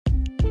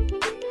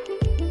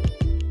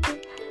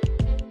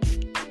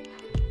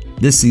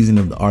This season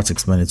of the Arts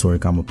Explanatory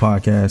Comma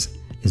podcast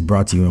is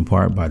brought to you in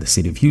part by the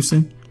City of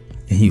Houston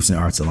and Houston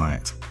Arts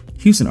Alliance.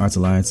 Houston Arts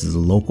Alliance is a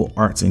local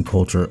arts and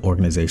culture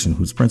organization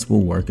whose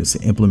principal work is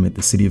to implement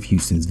the City of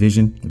Houston's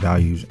vision,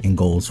 values, and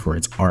goals for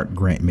its art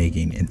grant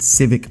making and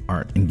civic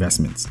art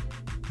investments.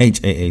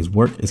 HAA's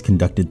work is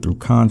conducted through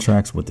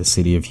contracts with the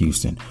City of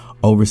Houston,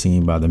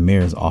 overseen by the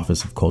Mayor's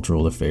Office of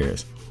Cultural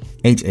Affairs.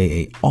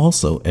 HAA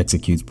also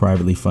executes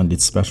privately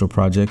funded special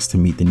projects to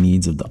meet the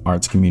needs of the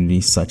arts community,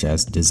 such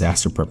as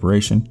disaster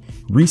preparation,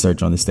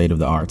 research on the state of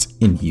the arts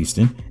in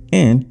Houston,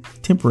 and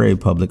temporary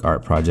public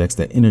art projects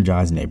that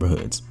energize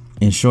neighborhoods.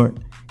 In short,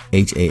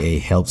 HAA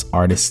helps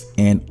artists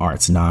and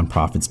arts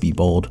nonprofits be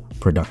bold,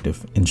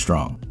 productive, and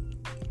strong.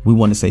 We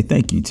want to say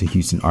thank you to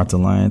Houston Arts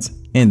Alliance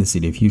and the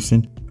City of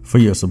Houston for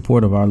your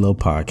support of our little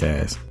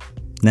podcast.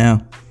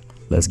 Now,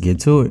 let's get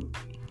to it.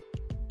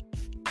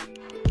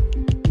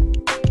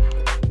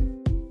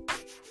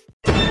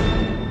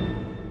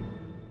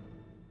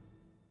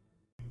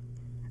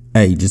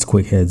 Hey, just a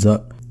quick heads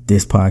up.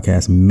 This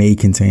podcast may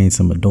contain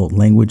some adult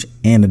language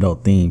and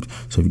adult themes.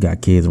 So if you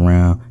got kids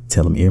around,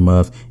 tell them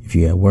earmuffs. If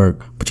you're at work,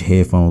 put your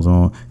headphones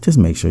on. Just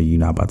make sure you're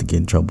not about to get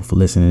in trouble for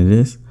listening to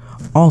this.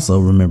 Also,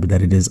 remember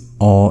that it is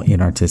all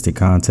in artistic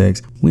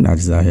context. We're not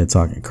just out here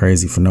talking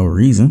crazy for no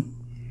reason.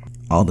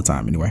 All the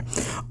time, anyway.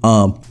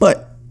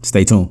 But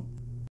stay tuned.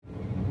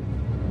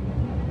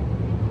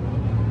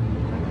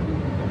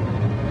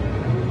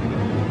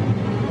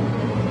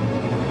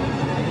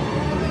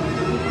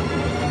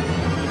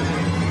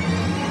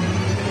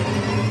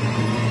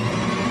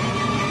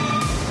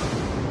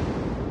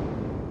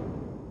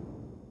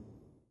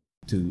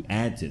 To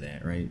add to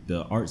that, right,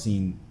 the art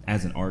scene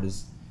as an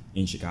artist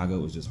in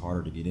Chicago is just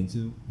harder to get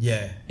into.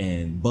 Yeah.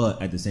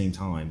 But at the same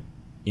time,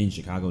 in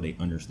Chicago, they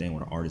understand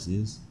what an artist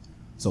is.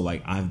 So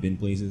like I've been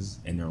places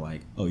and they're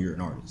like, "Oh, you're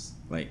an artist."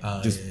 Like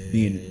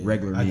being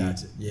regular me,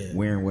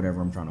 wearing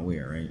whatever I'm trying to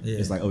wear, right? Yeah.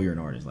 It's like, "Oh, you're an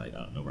artist." Like,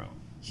 "Oh, no problem."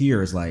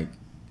 Here it's like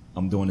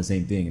I'm doing the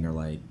same thing and they're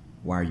like,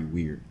 "Why are you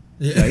weird?"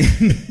 Yeah. Like,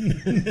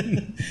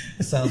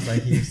 it sounds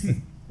like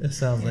Houston. It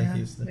sounds like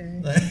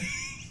Houston.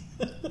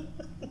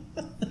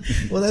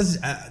 Well, that's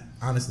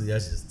honestly,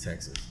 that's just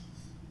Texas.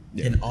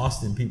 Yeah. In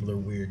Austin, people are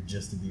weird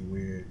just to be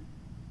weird.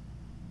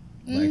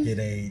 Like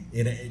they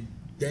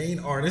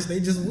ain't artists, they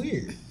just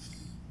weird.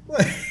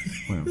 Like,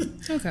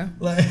 okay.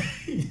 Like,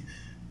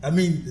 I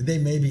mean, they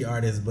may be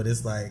artists, but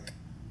it's like,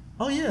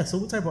 oh yeah, so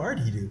what type of art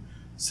do you do?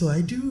 So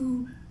I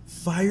do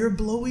fire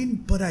blowing,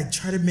 but I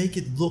try to make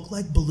it look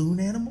like balloon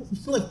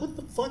animals. Like, what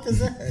the fuck is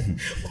that?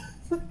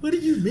 What do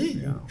you mean?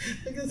 Yeah.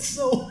 Like, it's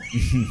so.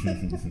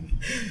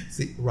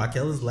 See,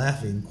 Raquel is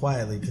laughing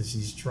quietly because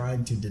she's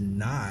trying to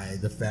deny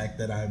the fact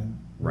that I'm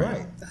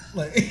right.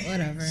 Like,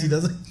 whatever. She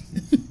doesn't.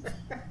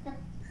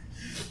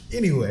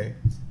 Anyway,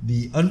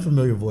 the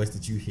unfamiliar voice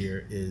that you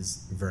hear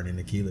is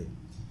Vernon Akili.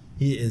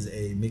 He is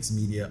a mixed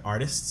media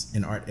artist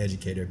and art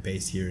educator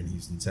based here in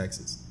Houston,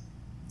 Texas.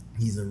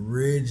 He's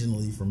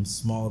originally from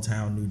small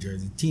town New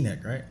Jersey,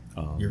 Teaneck, right?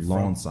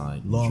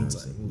 Longside.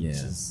 Longside. Yeah,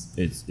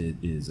 it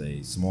is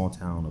a small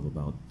town of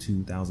about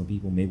 2,000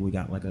 people. Maybe we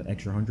got like an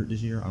extra 100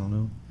 this year. I don't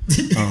know.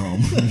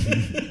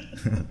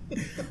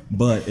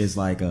 But it's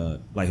like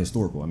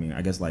historical. I mean,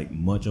 I guess like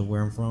much of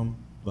where I'm from,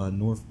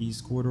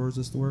 northeast corridor is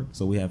historic.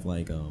 So we have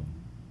like the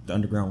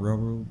Underground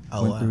Railroad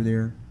went through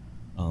there.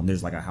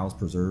 There's like a house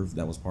preserve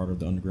that was part of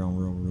the Underground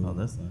Railroad. Oh,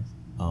 that's nice.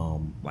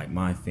 Like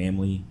my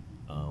family.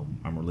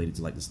 I'm related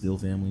to like the Still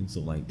family,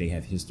 so like they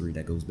have history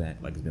that goes back,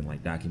 like it's been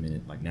like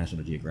documented, like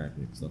National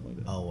Geographic stuff like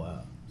that. Oh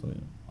wow. So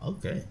yeah.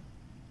 Okay.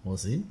 We'll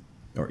see.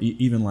 Or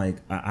even like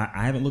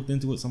I haven't looked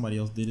into it. Somebody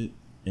else did it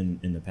in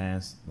the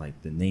past. Like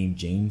the name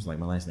James, like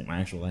my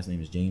actual last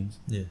name is James.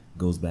 Yeah.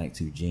 Goes back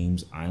to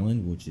James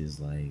Island, which is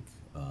like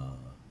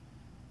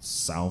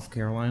South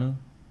Carolina.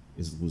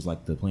 Was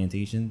like the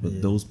plantation,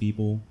 but those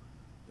people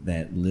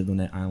that lived on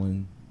that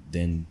island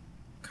then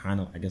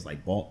kind of, I guess,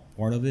 like bought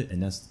part of it,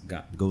 and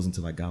goes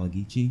into like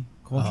Gallagher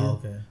culture.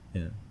 Oh, okay.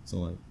 Yeah. So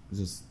like, it's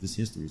just this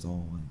history is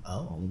all like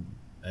all over.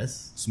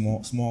 That's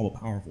small but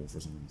powerful for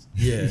some reason.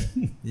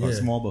 Yeah. Yeah. Or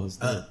small but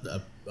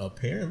historic.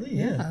 Apparently,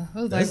 yeah.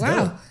 I was That's like,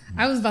 wow. dope.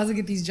 I was about to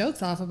get these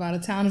jokes off about a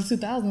town of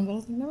 2,000, but I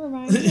was like, never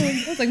mind.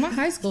 I was like, my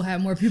high school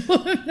had more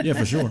people. Yeah,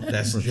 for sure.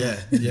 That's for sure.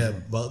 Yeah.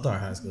 Both our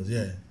high schools.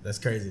 Yeah, that's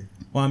crazy.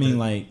 Well, I mean,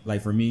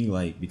 like for me,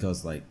 like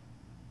because like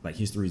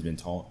history has been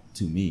taught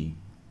to me,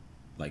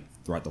 like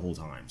throughout the whole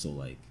time. So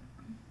like,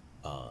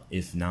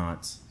 if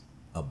not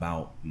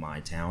about my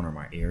town or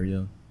my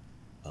area,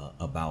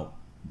 about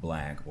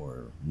Black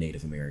or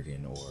Native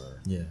American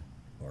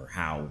or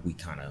how we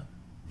kind of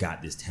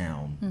got this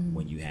town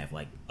when you have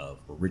like a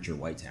richer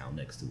white town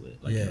next to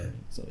it. Like, yeah. You know what I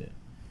mean? So yeah,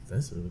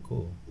 that's really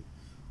cool.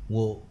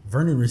 Well,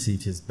 Vernon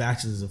received his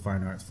Bachelor's of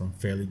Fine Arts from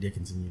Fairleigh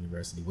Dickinson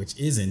University, which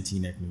is in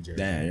Teaneck, New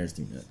Jersey. Yeah, there's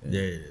Teaneck. Yeah.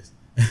 There it is.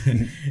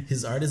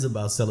 His art is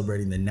about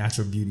celebrating the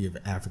natural beauty of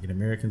African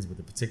Americans with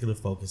a particular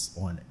focus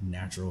on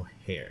natural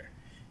hair.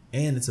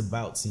 And it's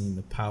about seeing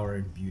the power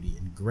and beauty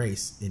and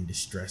grace in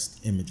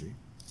distressed imagery.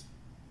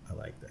 I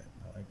like that.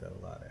 I like that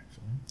a lot,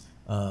 actually.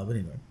 But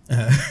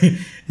anyway,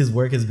 his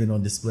work has been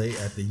on display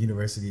at the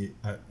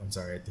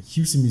at the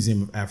Houston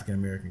Museum of African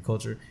American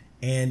Culture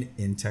and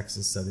in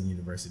Texas Southern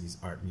University's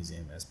Art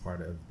Museum as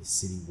part of the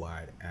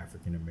citywide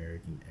African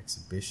American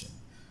exhibition.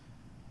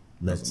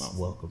 Let's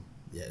welcome.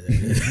 Yeah,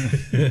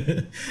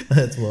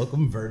 let's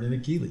welcome Vernon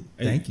Akili.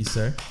 Thank you,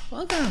 sir.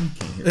 Welcome.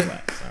 Can't hear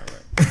claps. All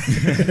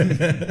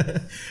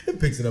right. It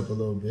picks it up a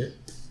little bit.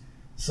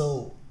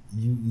 So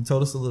you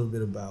told us a little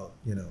bit about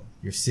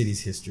your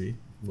city's history,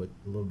 with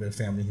a little bit of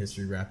family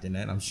history wrapped in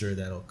that. I'm sure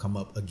that'll come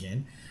up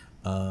again.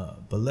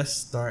 But let's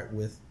start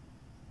with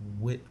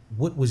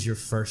what was your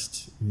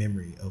first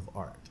memory of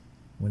art?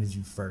 When did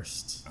you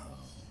first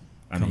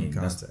come in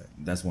contact?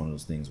 That's one of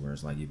those things where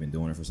it's like you've been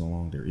doing it for so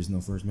long, there is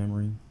no first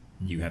memory.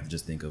 You have to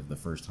just think of the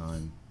first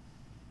time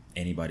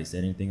anybody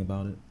said anything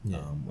about it. Yeah.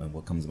 And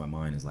what comes to my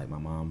mind is like my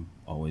mom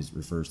always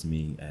refers to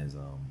me as,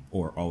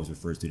 or always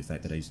refers to the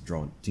fact that I used to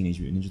draw Teenage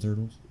Mutant Ninja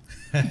Turtles.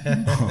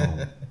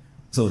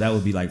 So that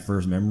would be like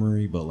first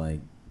memory, but like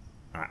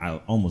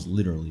I almost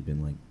literally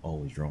been like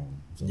always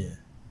drawing. So Yeah.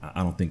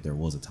 I don't think there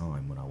was a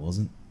time when I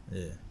wasn't.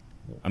 Yeah.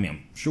 I mean,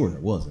 I'm sure there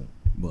wasn't,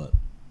 but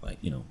like,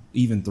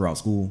 even throughout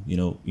school, you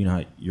know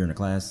how you're in a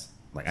class,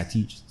 like I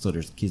teach, so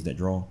there's kids that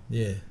draw.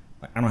 Yeah.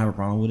 Like, I don't have a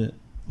problem with it,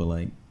 but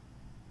like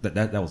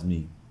that was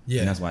me.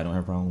 Yeah. And that's why I don't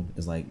have a problem.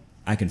 It's like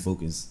I can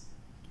focus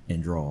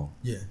and draw.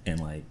 Yeah.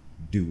 And like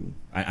do.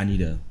 I need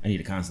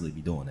to constantly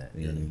be doing that.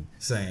 You know what I mean?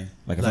 Same.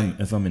 Like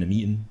if I'm in a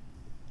meeting,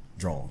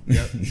 draw.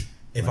 Yep.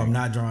 If I'm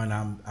not drawing,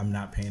 I'm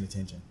not paying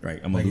attention. Right.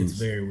 I'm gonna lose. It's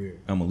very weird.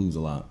 I'm gonna lose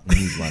a lot. I'm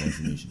gonna lose a lot of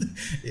information.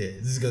 Yeah,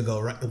 this is gonna go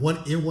right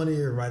one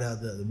ear, right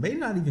out the other. May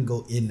not even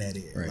go in that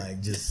ear. Right.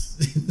 Like just.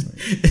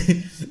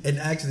 And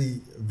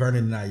actually,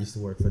 Vernon and I used to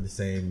work for the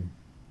same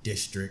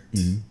district,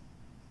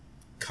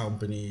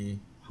 company,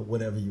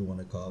 whatever you want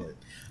to call it.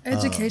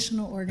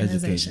 Educational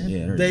organization.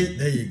 Education. Yeah.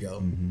 There you go.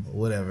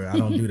 Whatever. I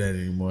don't do that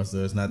anymore,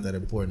 so it's not that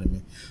important to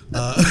me.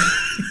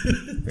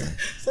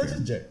 Such a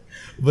jerk.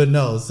 But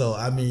no, so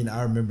I mean,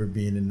 I remember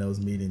being in those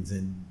meetings,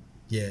 and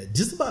yeah,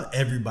 just about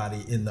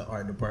everybody in the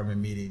art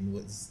department meeting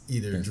was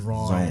either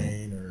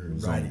drawing or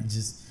writing.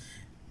 Just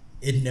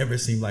it never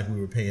seemed like we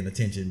were paying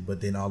attention,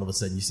 but then all of a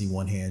sudden you see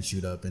one hand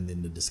shoot up, and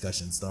then the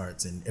discussion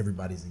starts, and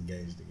everybody's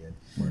engaged again.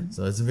 Right.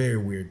 So it's a very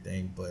weird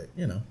thing, but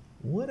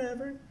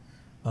whatever.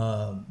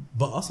 But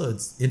also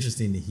it's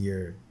interesting to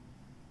hear,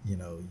 you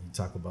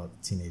talk about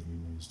the Teenage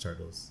Mutant Ninja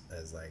Turtles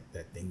as like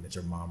that thing that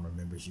your mom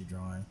remembers you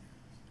drawing,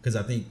 because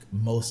I think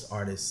most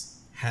artists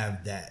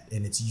have that,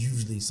 and it's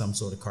usually some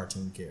sort of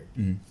cartoon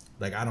character.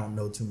 Like I don't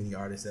know too many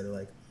artists that are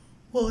like,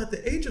 well, at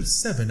the age of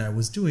 7 I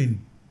was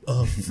doing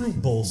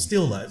fruit bowl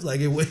still life. Like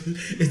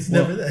it's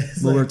never that.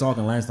 It's we were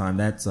talking last time.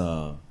 That's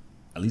at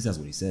least that's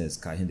what he says.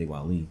 Kehinde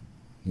Wiley.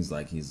 He's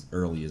like his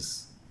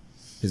earliest.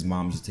 His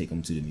mom used to take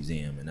him to the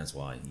museum, and that's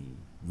why he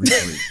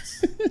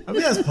recreates. I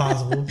mean, that's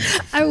possible.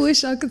 I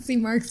wish I could see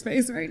Mark's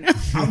face right now.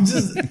 I'm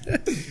just.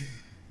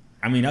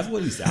 I mean, that's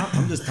what he said.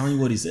 I'm just telling you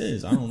what he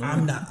says. I don't know.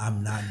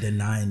 I'm not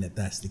denying that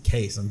that's the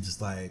case. I'm just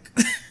like,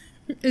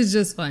 It's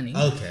just funny.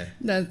 okay,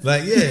 That's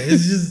like yeah,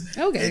 it's just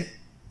okay.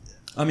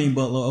 I mean,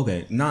 but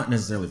okay, not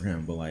necessarily for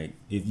him, but like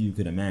if you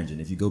could imagine,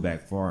 if you go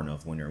back far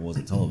enough when there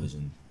wasn't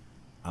television,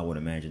 I would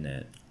imagine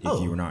that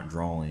if you were not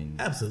drawing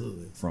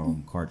absolutely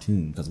from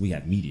cartoon, because we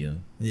have media,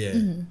 yeah,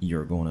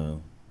 you're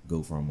gonna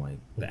go from like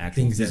the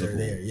actual things that physical, are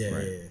there, yeah,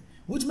 right? yeah,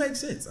 which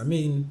makes sense. I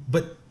mean,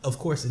 but of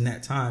course, in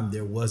that time,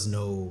 there was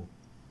no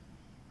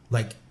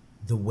like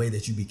the way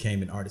that you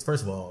became an artist.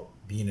 First of all,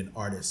 being an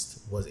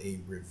artist was a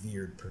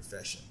revered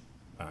profession.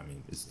 I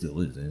mean, it still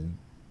is, isn't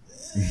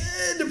it?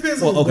 It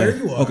depends Well, on where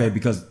you are. okay,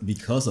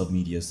 because of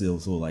media still,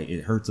 so like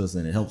it hurts us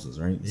and it helps us,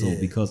 right? So Yeah.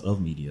 because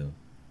of media,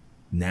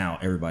 now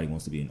everybody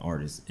wants to be an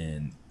artist,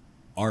 and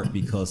art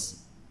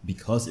because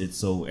it's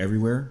so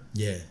everywhere.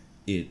 Yeah,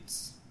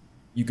 It's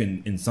you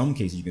can in some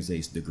cases you can say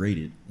it's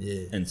degraded.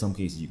 yeah. In some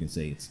cases you can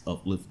say it's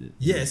uplifted.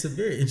 Yeah, it's a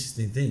very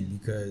interesting thing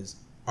because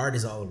art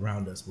is all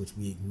around us, which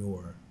we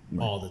ignore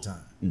all the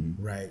time,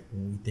 right?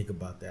 When we think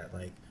about that,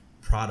 like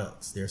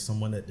products, there's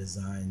someone that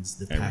designs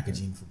the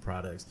packaging for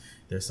products.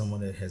 There's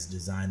someone that has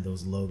designed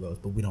those logos,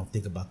 but we don't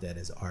think about that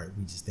as art.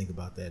 We just think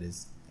about that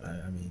as,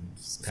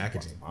 just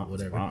packaging,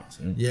 whatever. Box,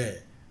 Yeah,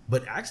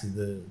 but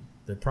actually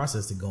the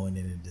process to going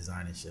in and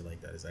designing shit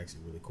like that is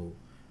actually really cool.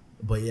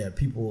 But yeah,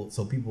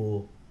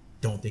 people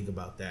don't think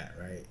about that,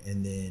 right?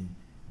 And then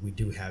we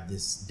do have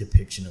this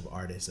depiction of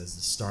artists as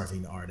the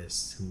starving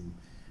artist who,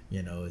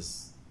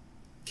 is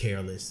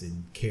careless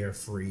and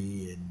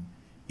carefree and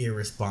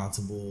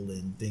irresponsible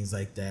and things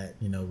like that.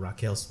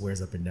 Raquel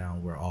swears up and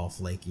down we're all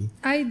flaky.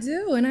 I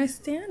do, and I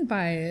stand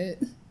by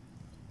it.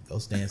 Go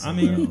stand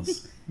somewhere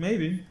else.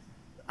 maybe.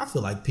 I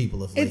feel like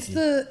people are flaky.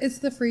 It's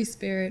the free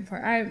spirit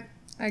part.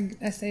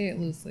 I say it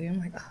loosely. I'm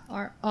like,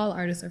 all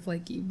artists are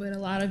flaky, but a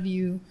lot of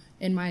you,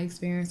 in my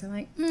experience, are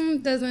like,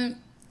 I'm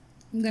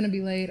gonna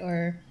be late,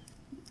 or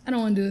I don't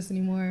want to do this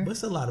anymore, But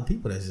it's a lot of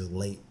people that's just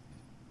late.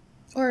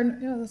 or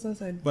yeah, that's what I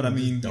said. But I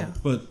mean,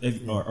 Don't. but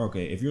if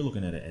you're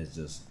looking at it as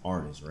just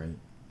artists, right?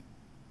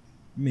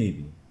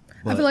 Maybe.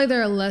 I feel like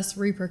there are less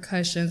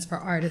repercussions for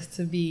artists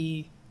to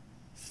be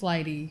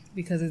flighty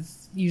because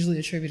it's usually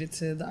attributed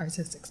to the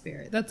artistic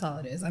spirit. That's all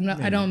it is.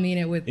 I don't mean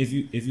it with. If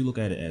you look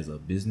at it as a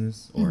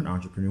business or an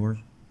entrepreneur,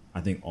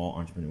 I think all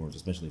entrepreneurs,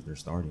 especially if they're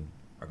starting,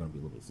 are going to be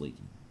a little bit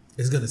flaky.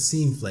 It's going to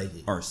seem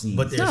flaky. Or seem.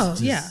 But there's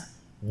just yeah.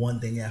 one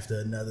thing after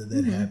another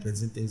that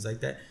happens and things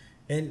like that.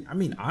 And I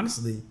mean,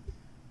 honestly,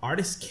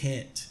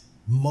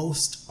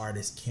 most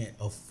artists can't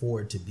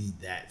afford to be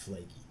that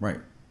flaky. Right.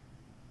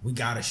 We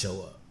got to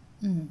show up.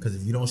 Because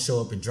if you don't show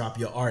up and drop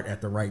your art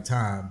at the right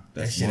time,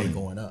 that shit ain't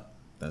going up.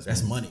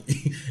 That's money.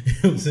 You know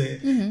what I'm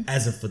saying?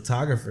 As a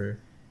photographer,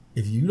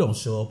 if you don't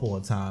show up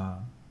on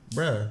time,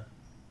 bruh,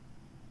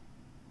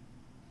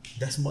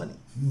 that's money.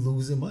 You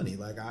losing money.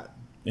 Like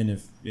and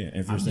if you're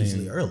I'm saying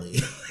usually early.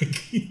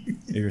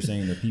 if you're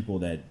saying the people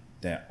that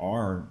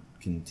are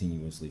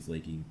continuously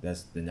flaky,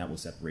 then that will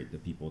separate the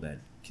people that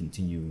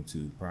continue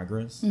to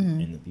progress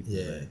and the people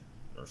that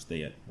or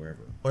stay at wherever.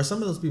 Or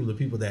some of those people, the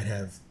people that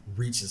have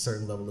reached a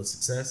certain level of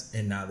success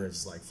and now they're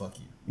just like, fuck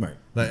you. Right.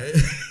 Like,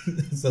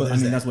 so but I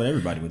mean, that's what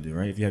everybody would do,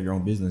 right? If you have your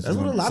own business, that's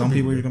what a lot some of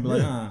people do. are gonna be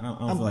like, I don't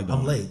feel like going.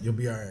 I'm late. You'll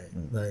be all right.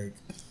 Like,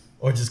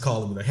 or just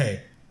call them and be like,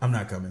 hey, I'm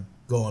not coming.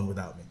 Go on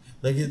without me.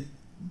 Like it.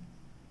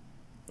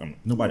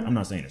 I'm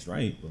not saying it's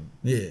right, but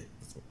Yeah.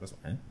 That's what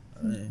happened.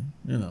 I mean,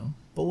 you know,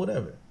 but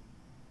whatever.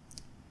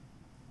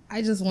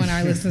 I just want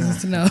our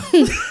listeners to know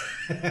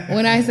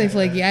when I say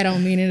flaky, I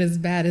don't mean it as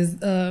bad as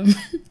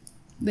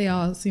they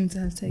all seem to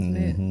have taken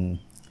it.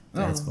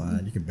 That's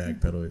fine. You can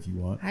backpedal if you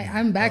want.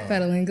 I'm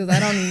backpedaling because I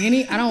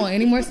don't want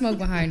any more smoke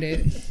behind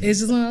it. It's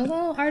just one of those,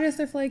 oh, artists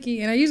are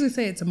flaky. And I usually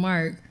say it to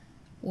Mark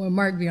when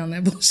Mark be on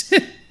that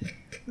bullshit.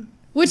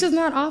 Which is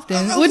not often.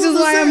 Which is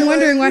why I'm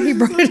wondering why he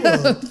brought it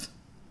up.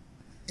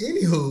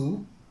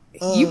 Anywho.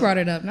 You brought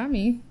it up, not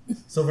me.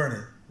 So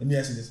Vernon, let me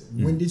ask you this.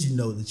 When did you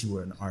know that you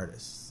were an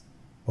artist?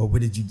 Or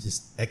when did you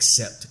just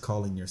accept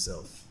calling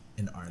yourself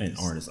an artist?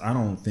 An artist. I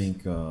don't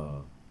think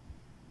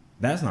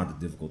that's not the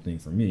difficult thing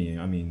for me.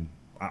 I mean,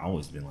 I've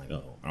always been like,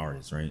 oh,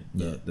 artist, right?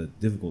 The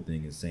difficult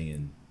thing is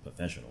saying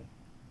professional.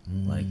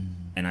 Like,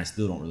 and I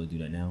still don't really do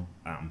that now.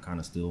 I'm kind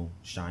of still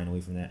shying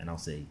away from that, and I'll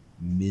say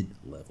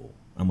mid-level.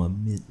 I'm a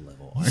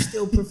mid-level You're artist.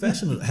 still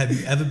professional. Have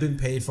you ever been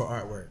paid for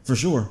artwork? For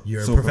sure.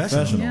 You're So a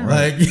professional. Yeah.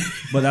 right? Like,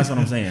 But that's what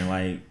I'm saying.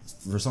 Like,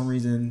 for some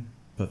reason,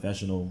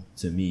 professional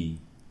to me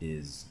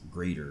is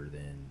greater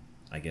than,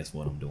 I guess,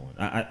 what I'm doing.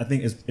 I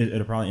think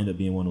it'll probably end up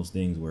being one of those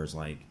things where it's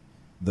like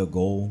the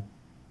goal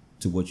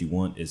to what you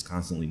want is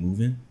constantly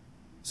moving.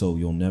 So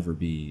you'll never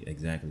be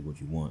exactly what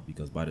you want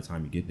because by the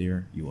time you get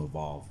there, you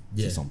evolve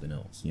to something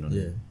else. You know what I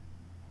mean?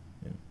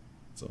 Yeah.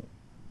 So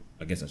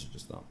I guess I should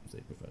just stop and say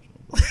professional.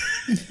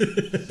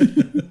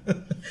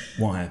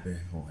 Won't happen.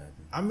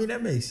 I mean,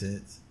 that makes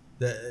sense.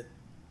 Because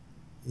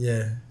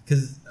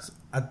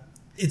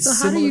it's So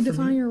how do you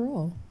define your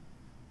role?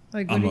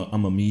 Like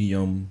I'm a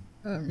medium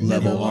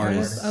level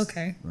artist.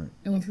 Okay. Right.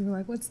 And when people are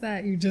like, what's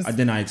that? You just...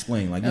 Then I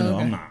explain, like, okay.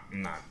 I'm not,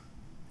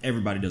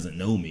 everybody doesn't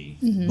know me,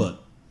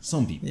 but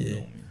some people know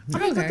me. I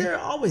mean, but Okay. there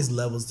are always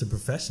levels to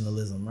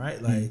professionalism,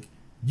 right? Like,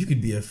 you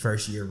could be a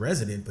first year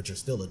resident, but you're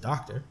still a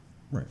doctor.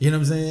 Right. You know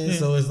what I'm saying?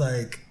 So it's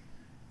like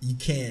you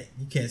can't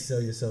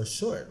sell yourself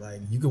short. Like,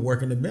 you could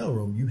work in the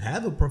mailroom. You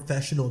have a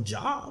professional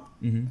job.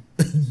 You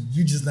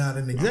just not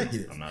an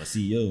executive. I'm not a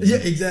CEO. Yeah,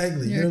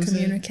 exactly. You're you know a what I'm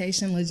saying?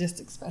 communication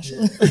logistics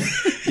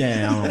specialist.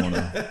 Yeah, I don't want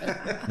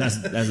to.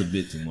 That's a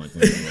bit too much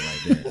when you do it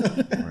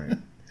like that. Right.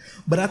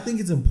 But I think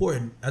it's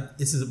important.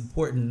 It's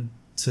important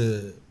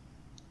to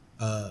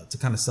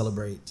kind of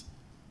celebrate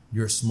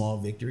your small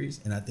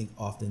victories, and I think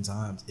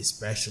oftentimes,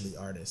 especially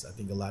artists, I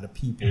think a lot of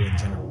people in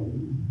general.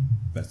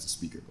 That's the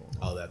speaker going.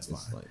 Oh, that's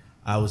It's fine. like-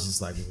 I was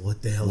just like,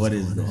 what the hell What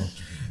is is going that? on?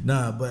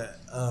 Nah, but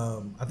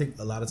I think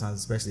a lot of times,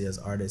 especially as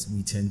artists,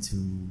 we tend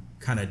to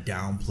kind of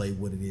downplay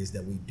what it is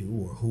that we do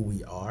or who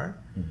we are.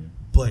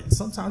 But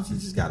sometimes you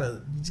just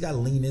gotta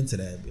lean into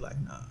that and be like,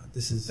 nah,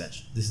 this is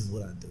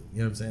what I do. You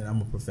know what I'm saying?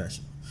 I'm a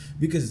professional.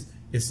 Because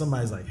if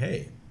somebody's like,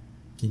 hey,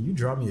 can you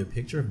draw me a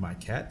picture of my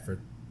cat for?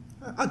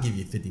 I'll give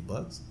you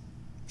 $50.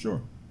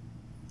 Sure.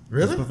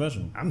 Really? It's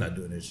professional. I'm not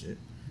doing this shit.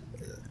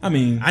 I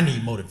mean, I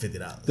need more than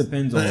 $50.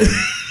 depends on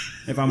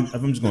if I'm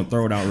just gonna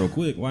throw it out real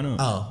quick. Why not?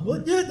 Oh,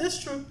 well, yeah,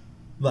 that's true.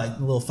 Like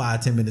a little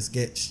 5-10 minute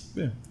sketch.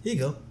 Yeah. Here you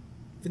go.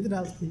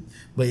 $50, please.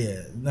 But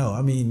yeah, no,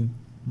 I mean,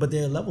 but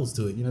there are levels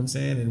to it, you know what I'm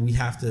saying? And we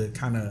have to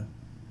kind of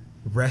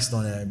rest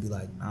on that and be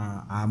like,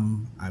 nah,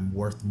 I'm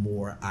worth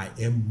more. I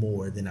am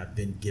more than I've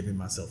been giving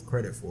myself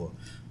credit for.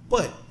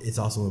 But it's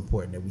also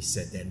important that we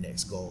set that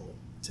next goal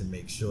to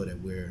make sure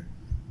that we're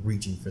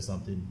reaching for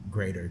something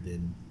greater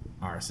than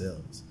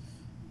ourselves.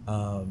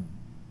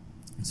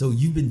 So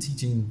you've been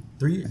teaching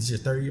 3 years. This is your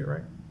third year,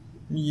 right?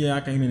 Yeah,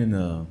 I came in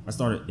I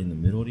started in the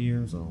middle of the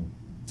year, so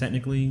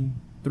technically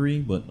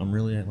 3, but I'm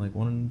really at like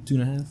 1,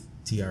 2.5.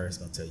 TRS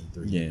gonna tell you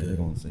 3. Yeah, You good. they're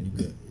gonna say you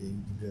good.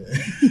 You good.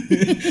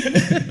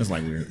 That's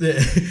like weird.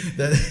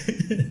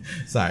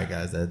 Sorry,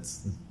 guys.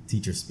 That's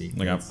teacher speak.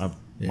 Like That's-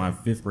 my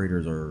 5th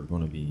graders are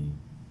gonna be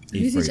 8th You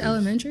teach graders.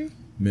 elementary?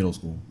 Middle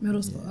school.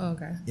 Middle school. Yeah. Oh,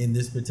 okay. In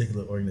this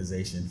particular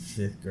organization,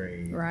 5th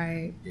grade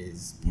Right.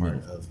 is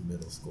part of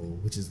middle school,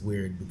 which is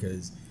weird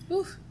because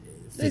Oof.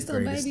 They 5th still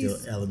grade is babies.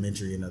 still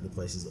elementary in other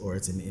places, or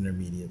it's an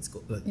intermediate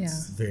school. It's Yeah.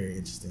 a very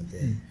interesting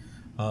thing.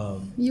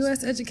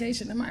 U.S.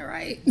 education. Am I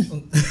right?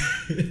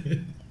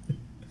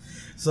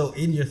 So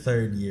in your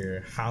 3rd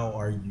year, how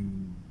are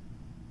you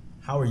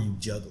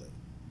juggling?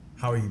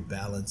 How are you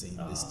balancing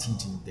this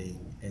teaching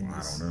thing? And I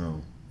this don't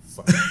know.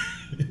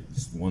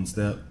 Just one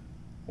step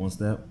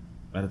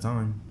at a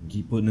time.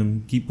 Keep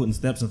putting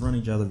steps in front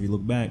of each other. If you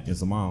look back,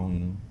 it's a mile. You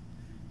know,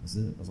 that's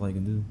it. That's all you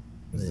can do.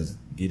 Let's just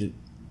get it.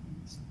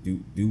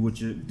 Do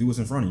what's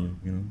in front of you.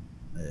 You know,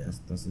 Yeah.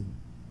 that's it.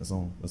 That's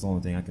all. That's the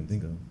only thing I can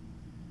think of.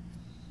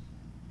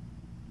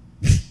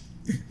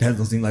 That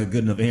doesn't seem like a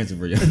good enough answer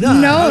for you.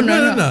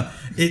 No.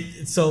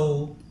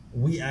 So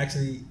we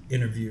actually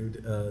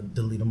interviewed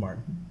Delita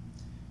Martin,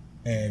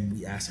 and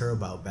we asked her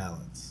about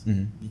balance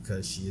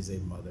because she is a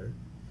mother,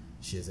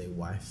 she is a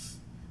wife,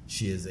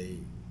 she is a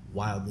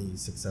wildly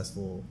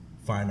successful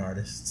fine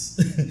artist,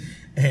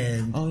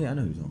 and Oh yeah, I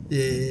know who you're talking about.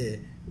 yeah,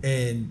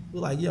 and we're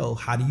like, yo,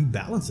 how do you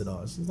balance it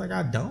all? She's like,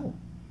 I don't.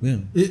 Yeah.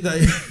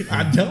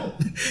 I don't.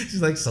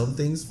 She's like, some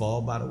things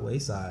fall by the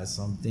wayside.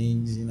 Some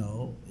things, you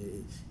know,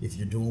 if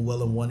you're doing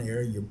well in one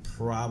area, you're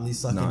probably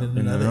sucking Not in in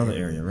another another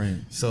area, right?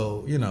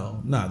 So, you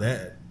know,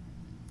 that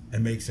it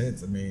makes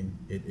sense. I mean,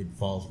 it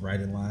falls right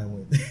in line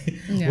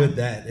with Yeah. with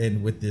that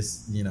and with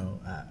this, you know,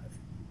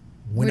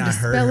 when We're I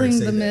heard her dispelling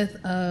say the that,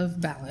 myth of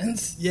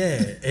balance.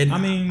 yeah, and I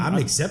mean, I'm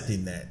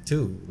accepting that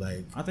too.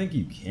 Like, I think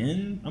you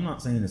can. I'm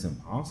not saying it's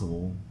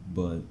impossible,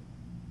 but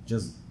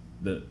just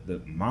the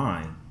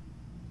my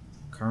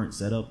current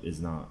setup is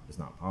not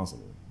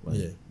possible. Like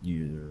Yeah.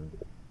 you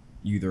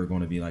either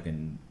going to be like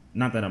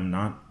not that I'm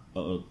not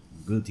a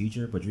good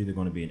teacher, but you're either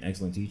going to be an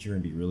excellent teacher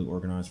and be really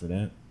organized for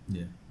that.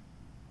 yeah,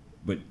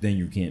 But then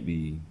you can't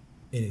be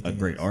anything a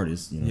great else.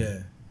 artist, you know.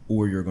 Yeah,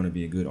 Or you're going to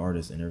be a good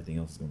artist and everything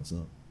else is going to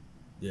suck.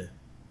 yeah.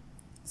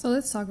 So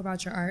let's talk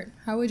about your art.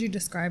 How would you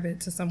describe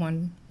it to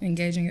someone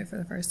engaging it for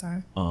the first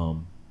time?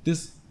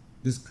 This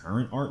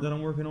current art that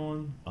I'm working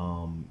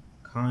on,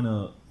 kind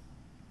of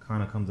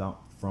comes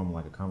out from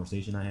like a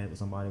conversation I had with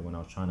somebody when I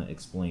was trying to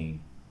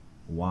explain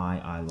why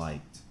I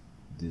liked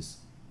this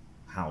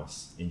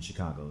house in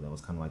Chicago that was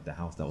kind of like the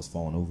house that was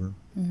falling over.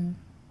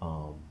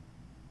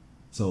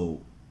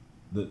 So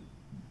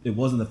it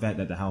wasn't the fact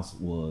that the house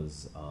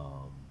was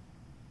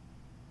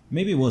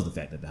maybe it was the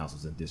fact that the house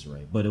was in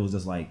disarray, but it was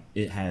just like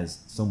it has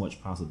so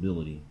much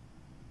possibility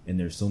and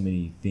there's so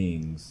many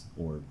things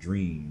or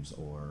dreams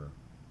or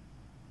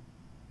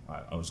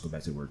I'll just go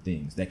back to the word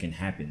things that can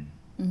happen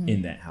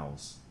in that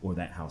house or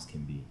that house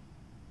can be.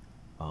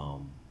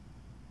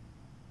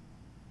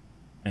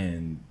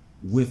 And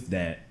with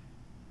that,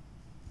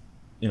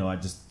 you know, I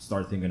just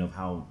started thinking of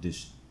how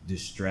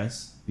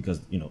distress,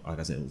 because, you know, like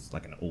I said, it was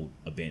like an old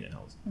abandoned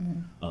house.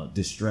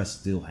 Distress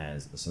still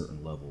has a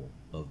certain level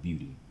of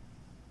beauty.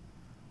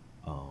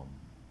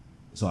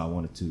 So I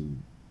wanted to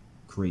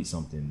create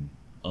something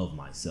of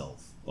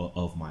myself,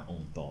 of my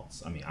own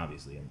thoughts. I mean,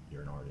 obviously,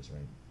 you're an artist,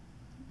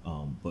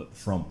 right? But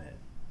from that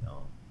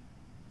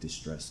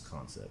distress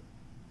concept,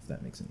 if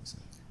that makes any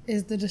sense.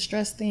 Is the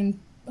distress theme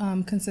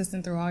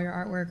consistent through all your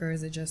artwork, or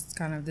is it just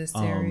kind of this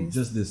series?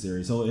 Just this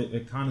series. So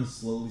it kind of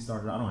slowly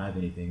started. I don't have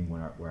anything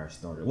where I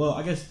started. Well,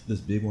 I guess this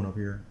big one up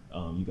here,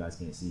 you guys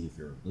can't see if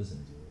you're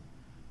listening to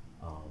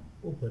it.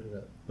 We'll put it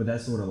up. But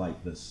that's sort of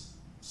like this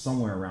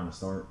somewhere around the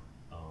start.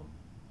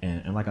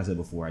 And like I said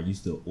before, I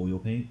used to oil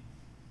paint.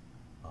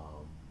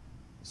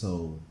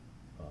 So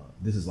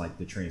this is like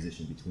the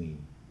transition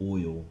between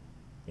oil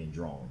and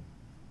drawing.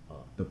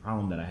 The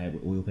problem that I had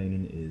with oil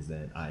painting is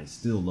that I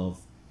still love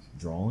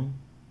drawing,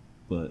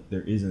 but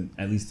there isn't,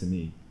 at least to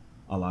me,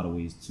 a lot of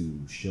ways to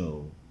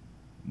show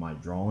my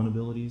drawing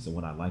abilities and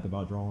what I like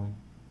about drawing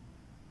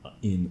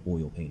in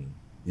oil painting.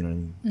 You know what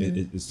I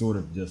mean? It's sort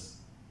of just,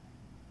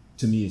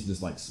 to me, it's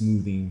just like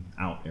smoothing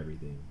out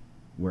everything.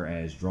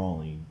 Whereas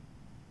drawing,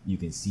 you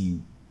can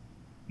see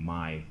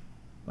my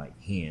like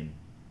hand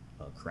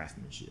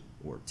craftsmanship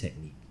or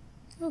technique.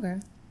 Okay.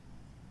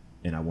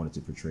 And I wanted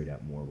to portray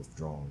that more with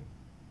drawing.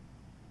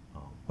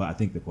 But I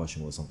think the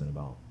question was something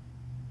about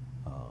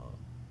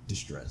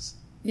distress.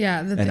 Yeah,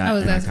 I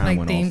was asking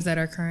like themes that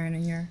are current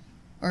in your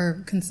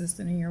or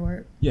consistent in your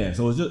work. Yeah,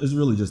 so it's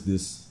really just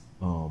this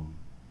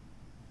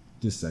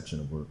this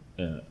section of work.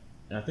 And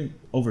I think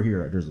over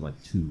here there's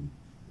like 2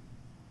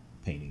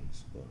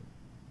 paintings. But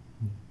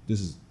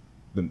this is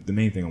the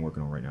main thing I'm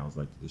working on right now is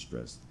like the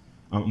distress.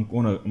 I'm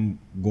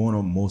going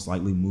to most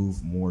likely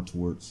move more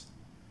towards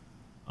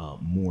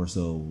more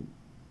so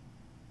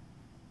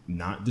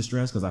not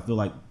distress, because I feel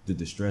like the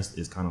distress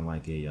is kind of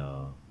like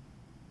a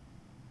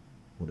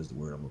what is the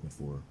word I'm looking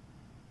for?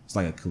 It's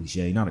like a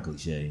cliche, not a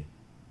cliche.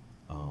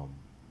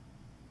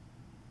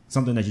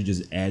 Something that you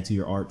just add to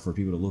your art for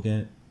people to look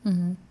at,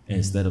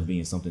 instead of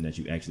being something that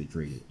you actually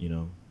created. You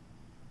know,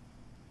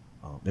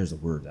 there's a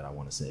word that I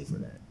want to say for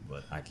that,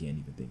 but I can't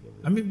even think of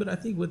it. I mean, but I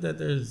think with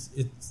that,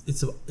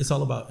 it's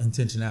all about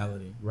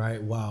intentionality,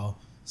 right? While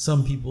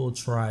some people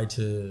try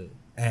to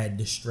add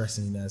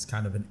distressing as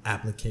kind of an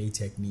applique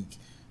technique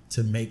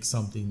to make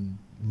something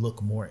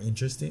look more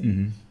interesting.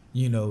 Mm-hmm.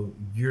 You know,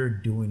 you're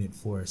doing it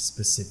for a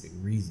specific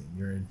reason.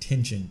 Your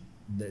intention,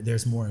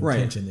 there's more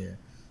intention there.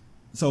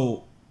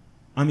 So,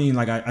 I mean,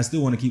 like I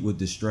still want to keep with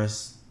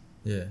distress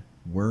Yeah.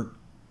 work,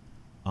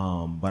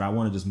 but I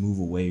want to just move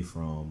away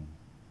from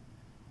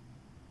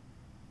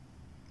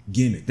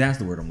gimmick. That's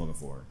the word I'm looking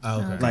for.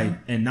 Oh, okay. Like,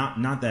 and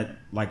not that,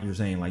 like you're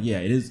saying, like, yeah,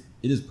 it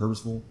is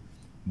purposeful,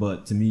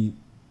 but to me,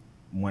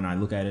 when I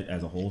look at it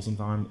as a whole,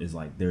 sometimes it's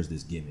like there's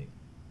this gimmick,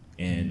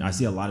 and I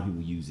see a lot of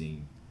people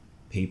using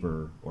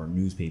paper or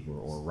newspaper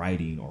or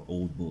writing or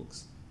old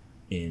books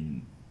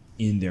in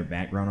their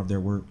background of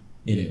their work,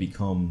 and it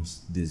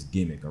becomes this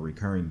gimmick, a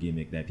recurring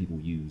gimmick that people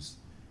use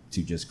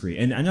to just create.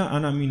 And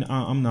I mean,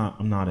 I'm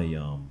not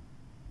a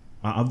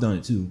I've done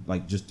it too,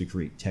 like just to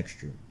create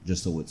texture,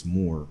 just so it's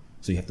more.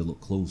 So you have to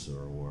look closer,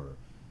 or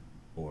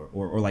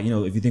like, you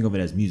know, if you think of it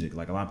as music,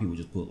 like a lot of people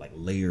just put like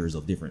layers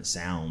of different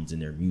sounds in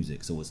their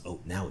music, so it's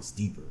now it's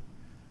deeper.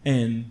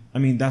 And I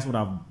mean, that's what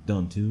I've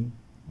done too.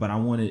 But I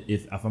want it,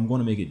 if I'm going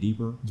to make it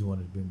deeper, You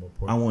want it to be more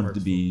I want it to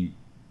be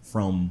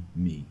from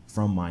me,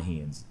 from my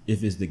hands.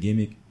 If it's the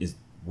gimmick, is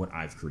what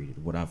I've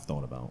created, what I've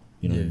thought about,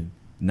 you know what I mean?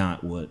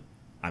 Not what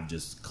I've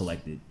just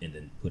collected and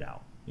then put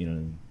out, you know what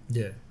I mean?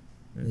 Yeah.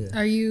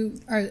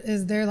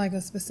 Is there like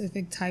a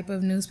specific type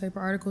of newspaper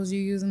articles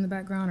you use in the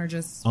background, or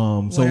just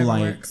So whatever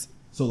like works?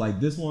 so like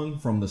this one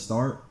from the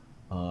start,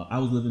 I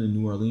was living in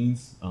New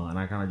Orleans, and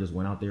I kind of just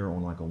went out there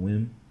on like a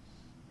whim,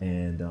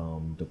 and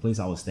the place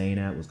I was staying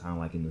at was kind of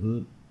like in the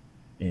hood,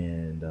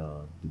 and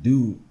the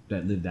dude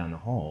that lived down the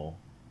hall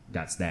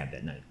got stabbed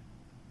that night.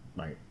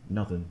 Like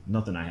nothing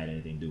I had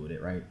anything to do with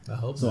it, right? I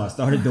hope so. not. I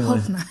started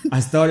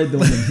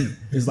doing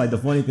it's like the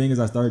funny thing is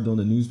I started doing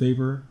the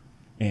newspaper,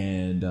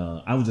 and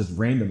I was just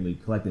randomly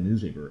collecting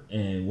newspaper,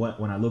 and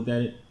when I looked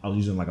at it, I was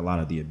using like a lot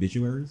of the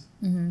obituaries,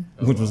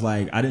 which was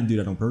like, I didn't do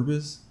that on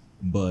purpose,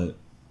 but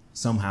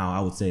somehow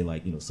I would say,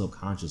 like, you know,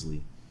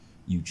 subconsciously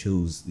you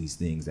chose these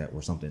things that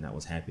were something that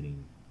was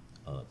happening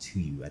to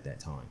you at that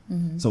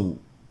time. So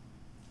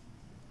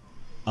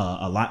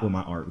a lot with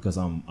my art, because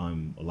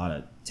I'm a lot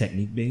of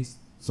technique based,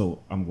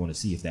 so I'm going to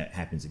see if that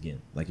happens again.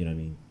 Like, you know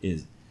what I mean?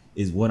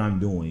 Is what I'm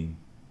doing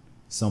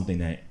something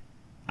that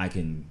I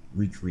can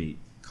recreate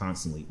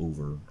constantly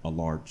over a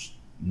large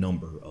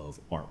number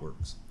of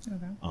artworks?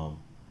 Okay.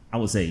 I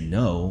would say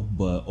no,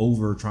 but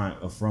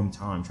from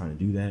time trying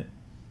to do that,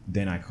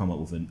 then I come up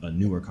with a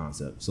newer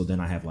concept. So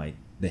then I have like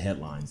the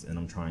headlines, and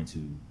I'm trying to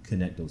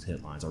connect those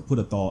headlines or put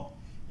a thought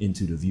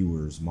into the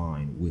viewer's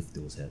mind with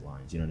those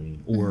headlines. You know what I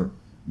mean? Or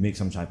make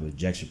some type of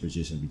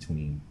juxtaposition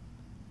between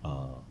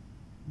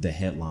the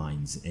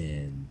headlines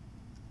and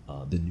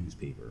the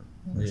newspaper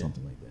or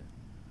something like that.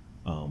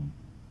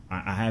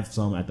 I have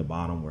some at the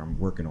bottom where I'm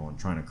working on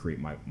trying to create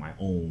my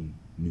own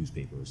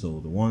newspaper. So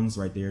the ones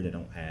right there that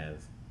don't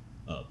have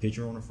a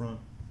picture on the front,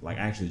 like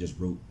I actually just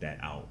wrote that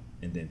out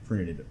and then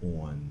printed it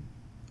on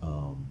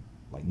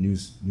like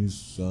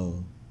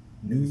newsprint.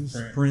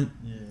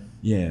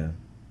 Yeah.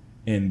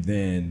 And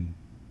then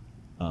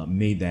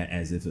made that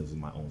as if it was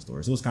my own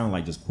story. So it's kind of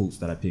like just quotes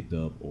that I picked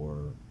up,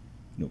 or,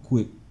 you know,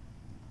 quick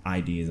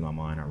ideas in my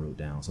mind I wrote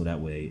down. So that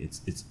way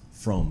it's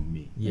from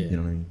me. Yeah. You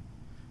know what I mean?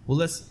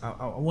 Well,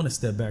 I want to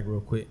step back real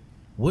quick.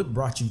 What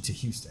brought you to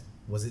Houston?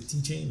 Was it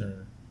teaching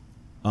or?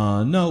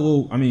 No,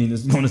 well, I mean,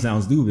 it's going to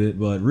sound stupid,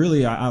 but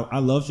really, I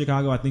love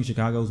Chicago. I think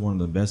Chicago is one of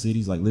the best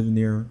cities, like living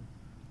there,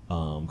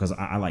 because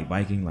I like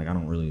biking. Like, I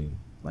don't really,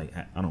 like,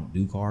 I don't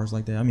do cars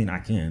like that. I mean, I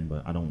can,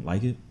 but I don't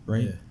like it,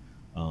 right?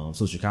 Yeah.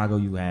 So Chicago,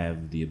 you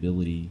have the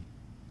ability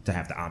to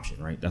have the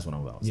option, right? That's what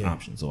I'm about. It's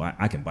option. So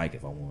I can bike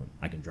if I want.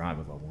 I can drive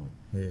if I want.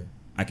 Yeah.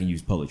 I can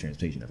use public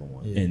transportation if I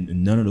want. Yeah.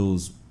 And none of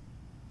those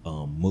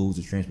modes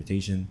of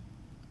transportation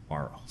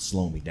are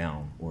slowing me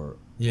down or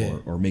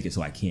make it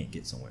so I can't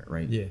get somewhere,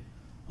 right? Yeah.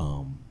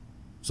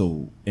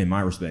 So in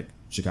my respect,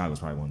 Chicago is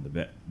probably one of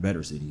the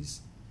better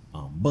cities,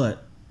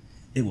 but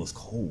it was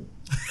cold.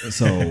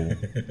 So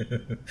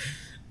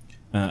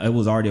it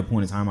was already a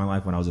point in time in my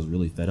life when I was just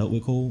really fed up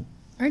with cold.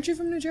 Aren't you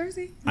from New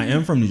Jersey? I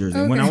am from New Jersey.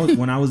 Okay.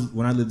 When I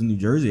lived in New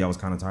Jersey, I was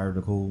kind of tired of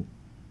the cold,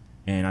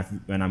 and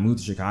I moved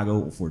to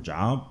Chicago for a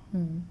job,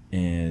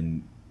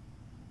 and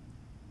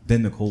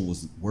then the cold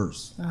was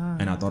worse,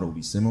 and I thought it would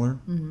be similar,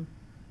 and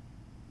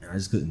I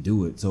just couldn't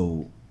do it.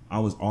 So I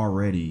was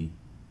already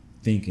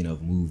thinking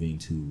of moving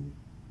to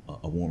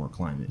a warmer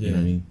climate. You know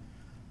what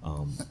I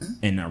mean?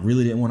 And I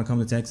really didn't want to come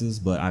to Texas,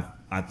 but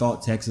I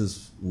thought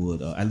Texas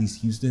would, at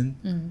least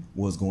Houston,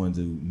 was going to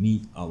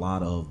meet a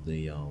lot of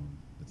the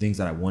things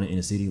that I wanted in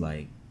a city,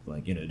 like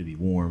you know, it'd be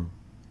warm,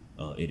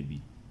 it'd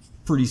be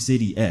pretty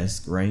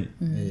city-esque, right?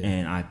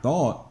 And I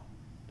thought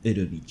it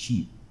would be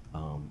cheap,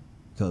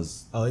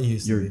 because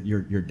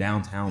your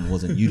downtown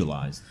wasn't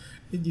utilized.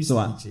 It used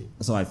to be cheap.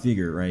 So I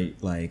figured, right,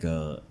 like,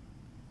 I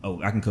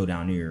can go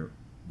down there,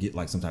 get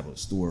like some type of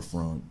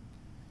storefront.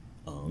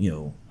 You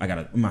know, I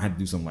might have to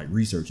do some like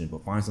researching,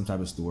 but find some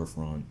type of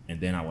storefront, and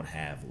then I would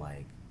have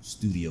like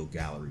studio,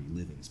 gallery,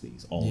 living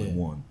space all in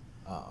one.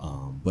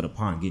 But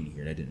upon getting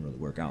here, that didn't really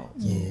work out.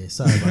 So. Yeah,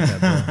 sorry about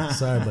that, bro.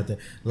 Sorry about that.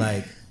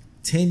 Like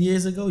 10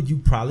 years ago, you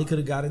probably could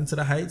have got into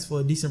the Heights for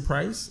a decent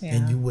price,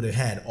 and you would have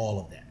had all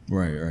of that.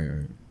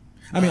 Right.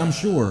 I mean, I'm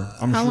sure.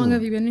 How long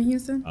have you been in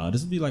Houston?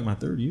 This will be like my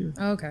 3rd year.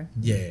 Oh, okay.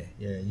 Yeah.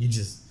 You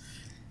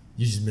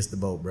just missed the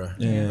boat, bro.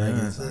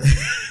 Yeah.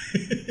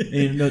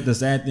 And the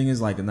sad thing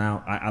is, like,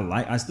 now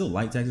I still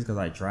like Texas because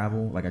I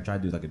travel. Like, I try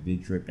to do like a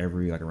big trip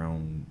every like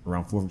around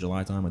 4th of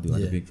July time. I do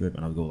like a big trip,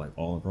 and I'll go like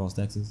all across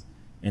Texas.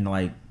 And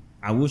like,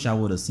 I wish I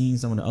would have seen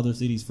some of the other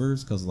cities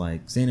first, because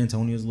like San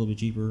Antonio is a little bit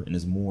cheaper and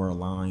is more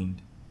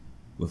aligned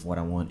with what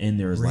I want. And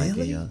there's like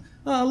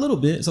a little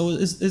bit, so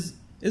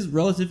it's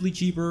relatively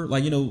cheaper.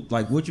 Like,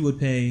 like what you would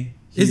pay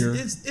here.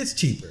 It's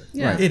cheaper.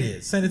 Yeah. Right. It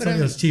is. San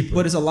Antonio's cheaper,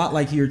 but it's a lot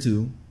like here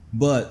too.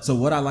 But so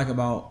what I like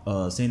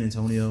about San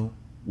Antonio,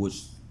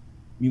 which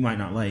you might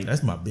not like,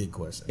 that's my big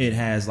question. It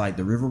has like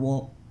the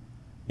Riverwalk,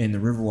 and the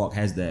Riverwalk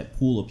has that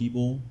pool of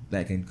people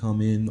that can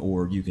come in,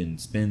 or you can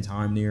spend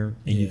time there,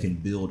 and you can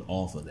build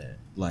off of that.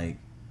 Like,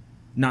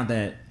 not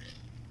that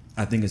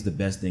I think it's the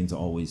best thing to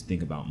always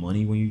think about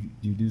money when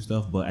you do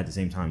stuff, but at the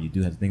same time, you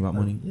do have to think about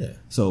money. Yeah.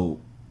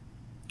 So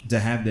to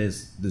have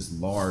this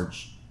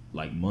large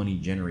like money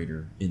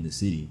generator in the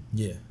city,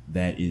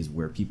 that is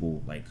where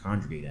people like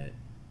congregate at.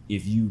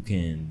 If you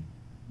can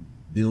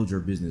build your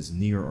business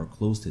near or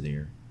close to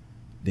there,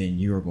 then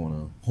you're going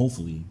to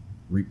hopefully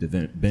reap the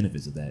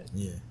benefits of that.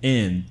 Yeah.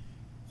 And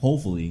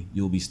hopefully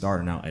you'll be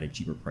starting out at a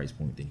cheaper price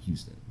point than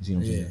Houston. You see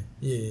what I'm saying?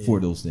 Yeah.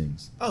 For those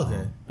things.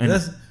 Okay.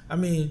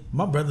 And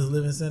my brothers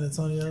live in San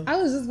Antonio. I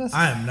was just about to say,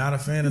 I am not a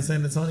fan of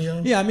San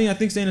Antonio. Yeah, I mean, I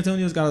think San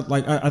Antonio's got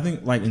like, I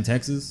think like in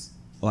Texas,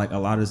 like a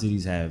lot of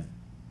cities have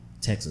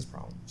Texas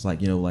problems. Like,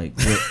 like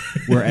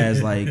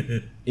whereas like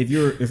if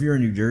you're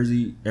in New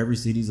Jersey, every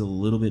city's a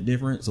little bit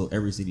different, so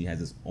every city has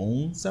its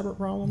own separate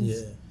problems.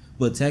 Yeah.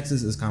 But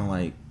Texas is kind of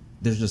like,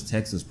 there's just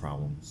Texas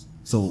problems.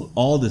 So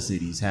all the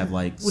cities have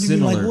like what do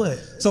similar. You mean, like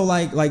what? So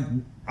like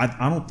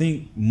I don't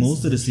think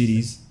most of the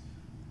cities.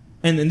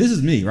 And this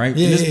is me, right?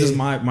 Yeah, this is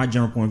my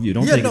general point of view.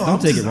 Don't take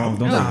it wrong.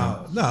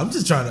 No, I'm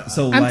just trying to.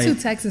 So I'm like, too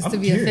Texas to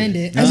be curious.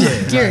 offended. I'm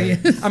just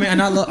curious. I mean,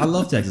 and I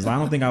love Texas. I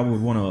don't think I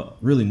would want to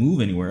really move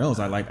anywhere else.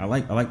 I like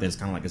that it's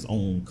kind of like its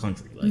own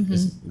country. Like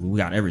we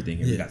got everything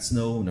here. We got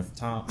snow on the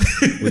top.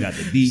 We got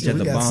the beach at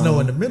the bottom. We got snow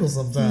in the middle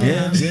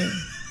sometimes. Yeah.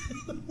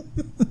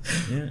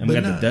 And we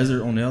got the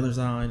desert on the other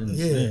side. And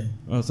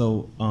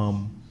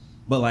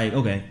but like,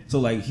 okay,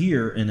 so like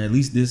here, and at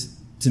least this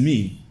to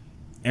me,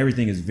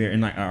 everything is very,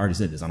 and like I already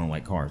said this, I don't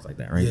like cars like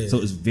that, right? Yeah.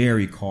 So it's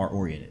very car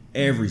oriented.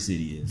 Every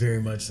city is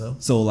very much so.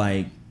 So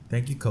like,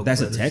 thank you, Coke. That's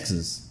brothers.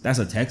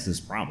 a Texas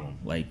problem.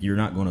 Like, you're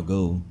not going to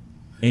go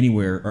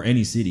anywhere or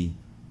any city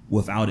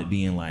without it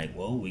being like,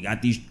 well, we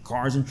got these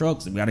cars and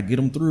trucks and we got to get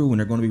them through, and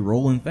they're going to be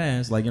rolling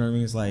fast. Like, you know what I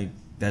mean? It's like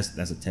that's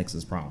a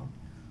Texas problem.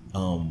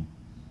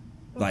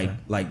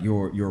 Like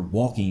your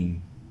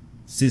walking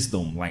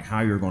system, like how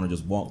you're going to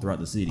just walk throughout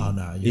the city,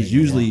 is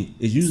usually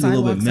a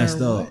little bit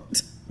messed up.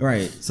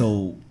 Right,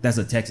 so that's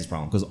a Texas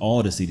problem because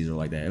all the cities are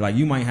like that. Like,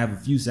 you might have a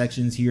few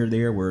sections here or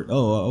there where,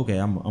 okay,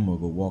 I'm gonna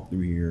go walk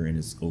through here and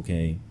it's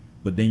okay,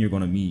 but then you're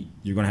gonna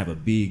have a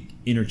big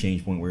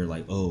interchange point where you're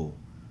like, oh,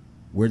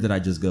 where did I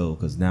just go?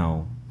 Because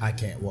now I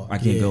can't walk. I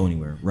can't go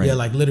anywhere. Right? Yeah,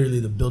 like literally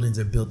the buildings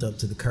are built up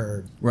to the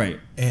curb. Right,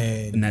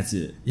 and that's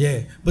it.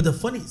 Yeah, but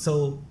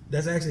so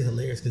that's actually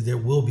hilarious because there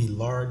will be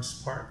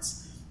large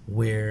parts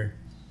where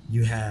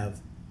you have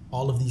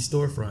all of these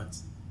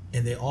storefronts.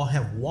 And they all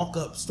have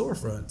walk-up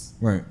storefronts.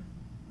 Right.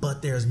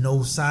 But there's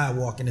no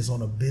sidewalk and it's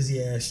on a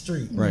busy-ass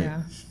street. Right.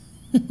 Yeah.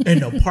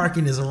 And the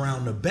parking is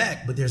around the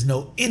back, but there's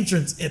no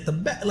entrance at the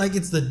back. Like,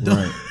 it's the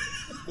door.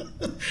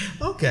 Right.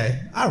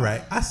 Okay. All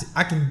right. I see.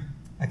 I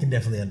can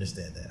definitely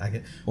understand that.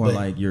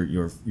 Like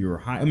your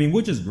high. I mean,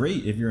 which is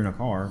great if you're in a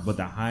car, but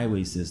the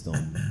highway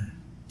system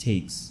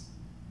takes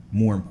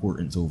more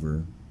importance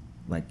over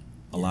like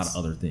a lot of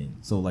other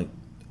things. So like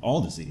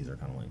all the cities are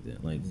kind of like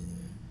that. Like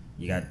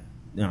you got,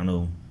 I don't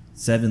know,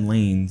 7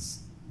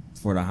 lanes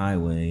for the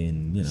highway,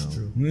 and It's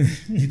true.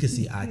 You can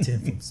see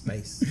I-10 from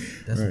space.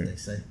 That's what they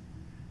say.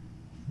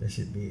 That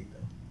shit big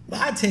though. But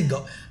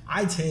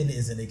I-10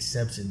 is an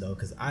exception though,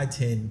 because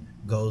I-10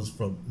 goes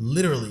from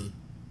literally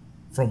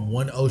from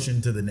one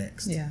ocean to the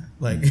next. Yeah.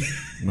 Like,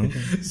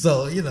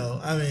 so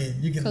I mean,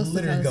 you can Coast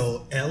literally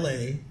go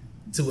LA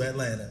to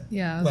Atlanta.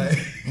 Yeah. Like,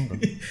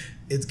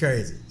 it's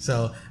crazy.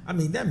 So I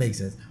mean, that makes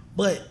sense.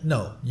 But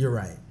no, you're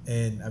right.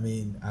 And I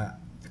mean, I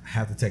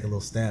have to take a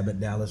little stab at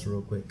Dallas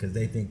real quick because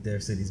they think their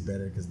city's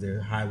better because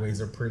their highways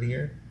are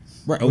prettier.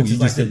 Right. Oh, you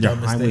just said their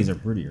highways are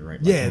prettier, right?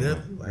 Yeah.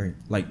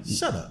 Like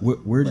shut up.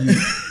 Where do you,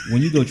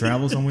 when you go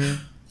travel somewhere,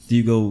 do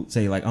you go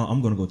say like, oh,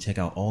 I'm going to go check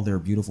out all their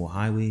beautiful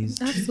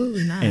highways?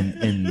 Absolutely not.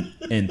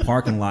 And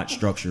parking lot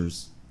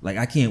structures. Like,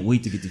 I can't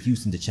wait to get to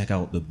Houston to check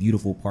out the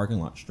beautiful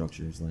parking lot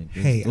structures. Like,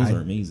 those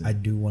are amazing. I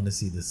do want to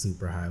see the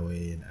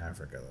superhighway in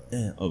Africa, though.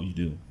 Yeah. Oh, you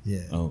do?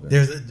 Yeah. Oh,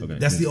 okay.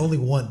 That's the only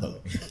one, though.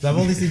 So I've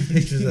only seen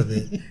pictures of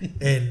it,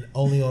 and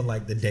only on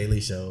like the Daily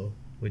Show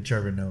with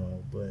Trevor Noah.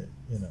 But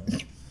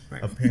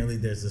Right. Apparently,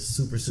 there's a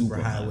super Super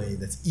highway highway.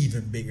 that's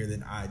even bigger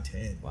than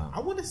I-10. Wow. I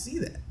want to see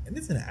that, and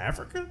it's in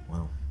Africa.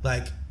 Wow.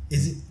 Like,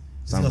 is it?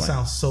 It's Sounds gonna like-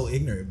 sound so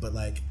ignorant, but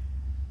like,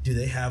 do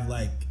they have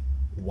like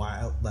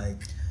wild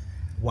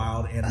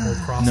animal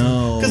crossing?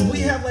 No. Because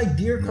we have like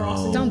deer No.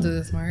 crossing. Don't do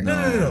this, Mark.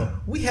 No.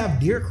 We have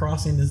deer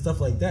crossing and stuff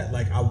like that.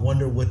 Like, I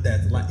wonder what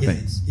that's like.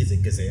 Thanks. Is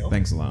it gazelle?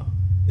 Thanks a lot.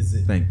 Is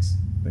it? Thanks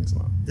a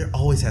lot. There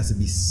always has to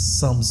be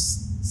some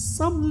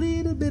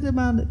little bit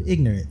amount of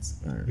ignorance.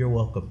 All right. You're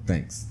welcome.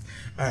 Thanks.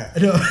 All right.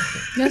 No.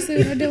 Y'all see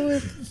what I deal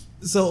with?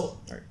 So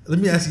Right. let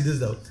me ask you this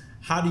though: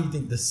 how do you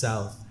think the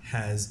South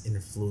has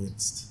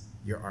influenced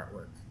your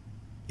artwork,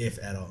 if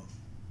at all?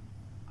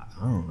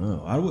 I don't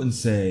know. I wouldn't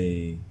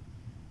say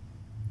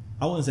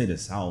the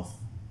South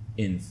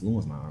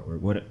influenced my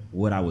artwork.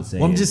 What I would say.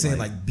 Well, I'm is, just saying,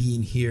 like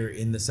being here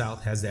in the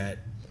South has that.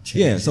 Changed?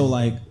 Yeah. So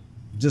like,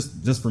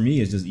 just for me,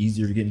 it's just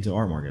easier to get into the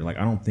art market. Like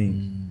I don't think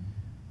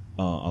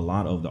a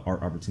lot of the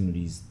art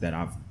opportunities that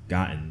I've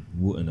gotten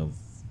wouldn't have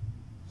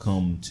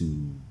come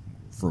to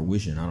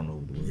fruition. I don't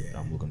know the word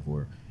I'm looking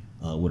for.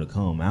 Would have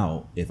come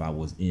out if I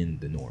was in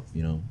the North.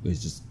 You know,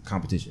 it's just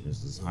competition.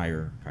 It's just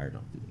higher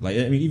competition. Like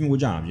I mean, even with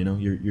jobs, you know,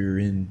 you're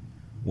in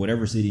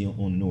whatever city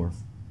on the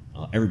North.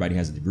 Everybody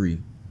has a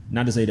degree.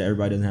 Not to say that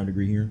everybody doesn't have a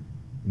degree here,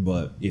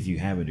 but if you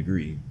have a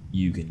degree,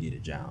 you can get a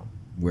job.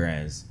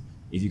 Whereas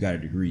if you got a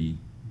degree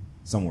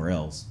somewhere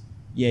else,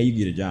 yeah, you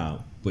get a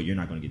job, but you're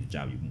not going to get the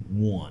job you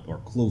want or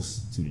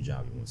close to the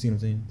job you want. See what I'm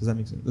saying? Does that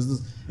make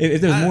sense?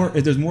 If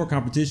there's more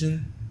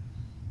competition,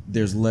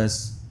 there's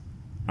less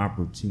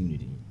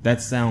opportunity.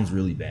 That sounds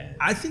really bad.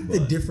 I think the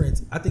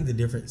difference.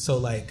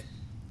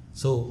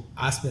 So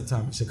I spent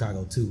time in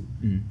Chicago too.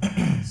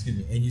 Excuse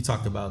me. And you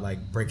talked about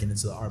like breaking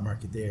into the art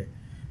market there.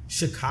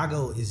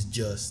 Chicago is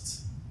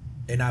just,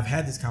 and I've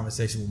had this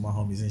conversation with my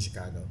homies in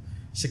Chicago.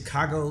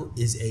 Chicago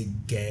is a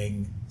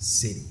gang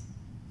city,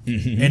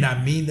 and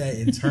I mean that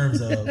in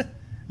terms of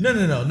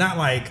no, not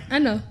like I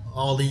know.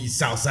 all these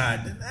South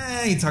Side.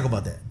 I ain't talking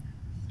about that.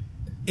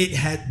 It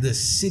had the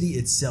city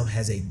itself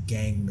has a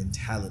gang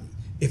mentality.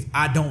 If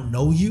I don't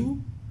know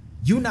you,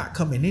 you're not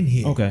coming in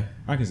here. Okay,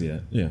 I can see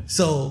that. Yeah.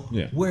 So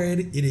Yeah. where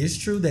it is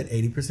true that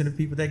 80% of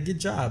people that get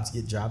jobs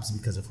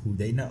because of who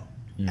they know.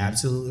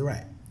 Absolutely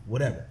right.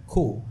 Whatever.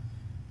 Cool.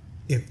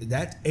 If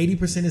that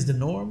 80% is the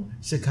norm,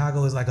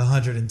 Chicago is like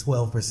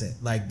 112%.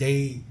 Like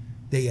they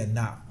are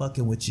not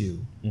fucking with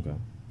you. Okay.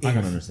 I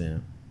can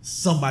understand.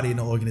 Somebody in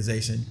the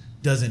organization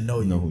doesn't know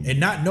you. Know who you and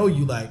not know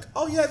you like,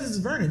 oh yeah, this is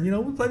Vernon. You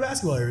know, we play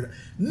basketball every day.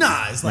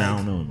 Nah, it's like I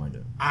don't know him like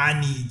that.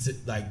 I need to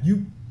like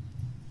you.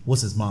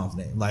 What's his mom's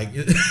name? Like,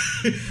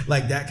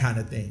 like that kind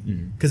of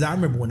thing. Because I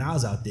remember when I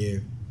was out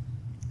there,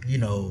 you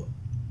know,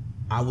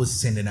 I was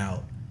sending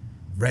out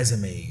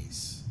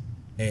resumes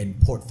and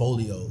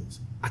portfolios.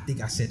 I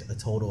think I sent a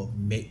total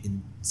of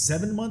in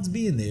 7 months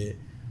being there,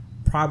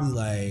 probably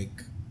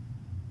like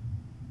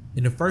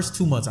in the first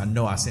 2 months, I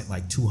know I sent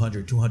like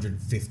 200,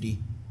 250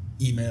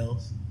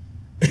 emails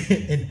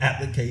and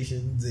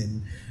applications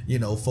and, you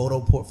know, photo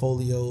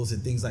portfolios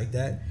and things like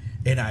that.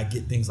 And I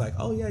get things like,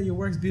 oh yeah, your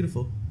work's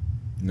beautiful.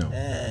 No.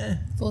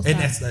 Full And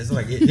stop. that's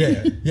like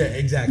yeah,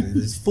 exactly.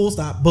 It's full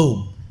stop,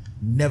 boom.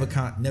 Never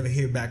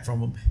hear back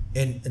from them,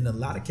 and in a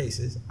lot of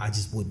cases, I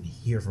just wouldn't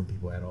hear from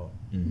people at all.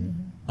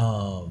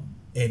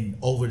 And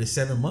over the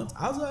 7 months,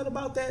 I was at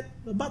about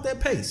that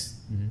pace.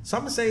 So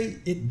I'm gonna say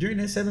it during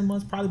that 7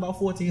 months, probably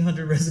about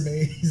 1,400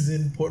 resumes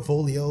and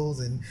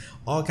portfolios and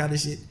all kind of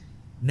shit.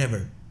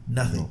 Never,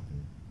 nothing.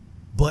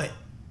 But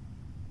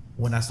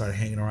when I started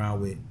hanging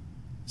around with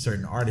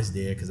certain artists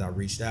there, because I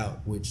reached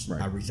out,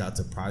 I reached out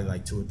to probably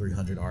like 200 or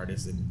 300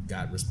 artists and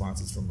got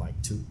responses from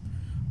like 2.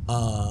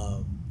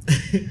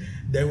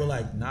 They were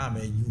like, nah,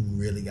 man, you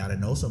really got to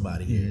know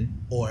somebody here,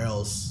 or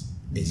else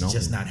it's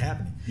just not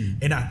happening.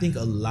 And I think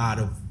a lot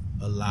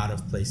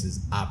of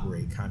places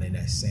operate kind of in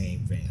that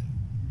same vein.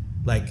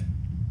 Like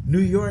New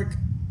York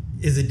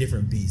is a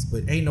different beast,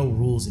 but ain't no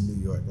rules in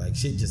New York. Like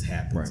shit just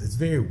happens. Right. It's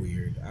very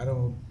weird. I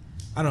don't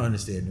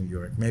understand New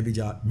York. Maybe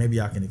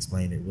y'all can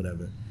explain it.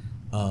 Whatever.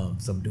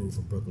 Some dude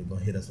from Brooklyn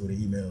gonna hit us with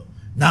an email.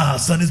 Nah,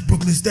 son, it's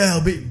Brooklyn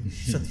style, baby.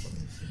 Shut the fuck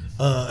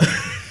up.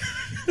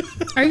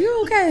 Are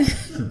you okay?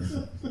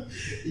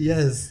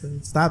 Yes,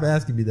 stop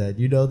asking me that.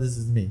 You know this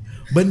is me.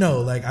 But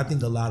no, like I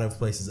think a lot of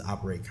places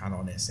operate kind of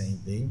on that same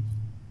thing.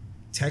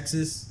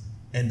 Texas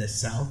and the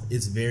South,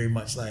 it's very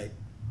much like,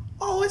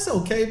 oh, it's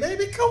okay,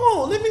 baby. Come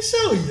on, let me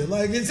show you.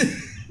 Like it's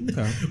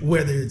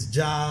whether it's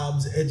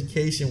jobs,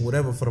 education,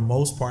 whatever. For the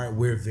most part,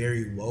 we're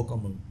very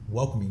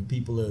welcoming.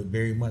 People are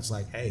very much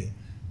like, hey,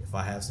 if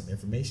I have some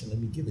information, let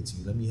me give it to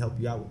you. Let me help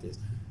you out with this.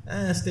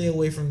 Stay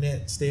away from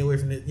that. Stay away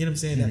from it. You know what I'm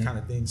saying? That kind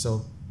of thing.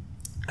 So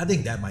I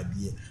think that might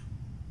be it.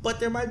 But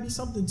there might be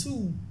something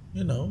too,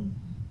 you know,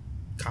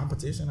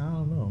 competition. I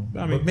don't know.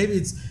 I mean, but maybe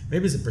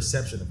it's a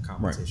perception of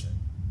competition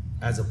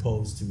as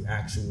opposed to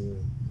actual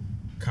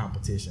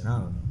competition. I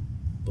don't know.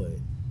 But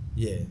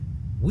yeah,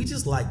 we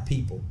just like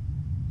people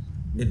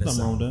in the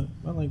Nothing wrong South.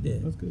 with that. I like that. Yeah.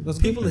 That's good. That's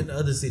people good. in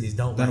other cities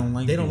don't They like don't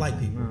like they people. don't like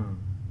people. No.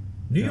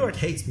 New York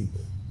hates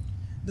people.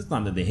 It's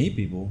not that they hate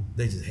people.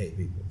 They just hate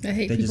people. I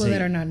hate They just people that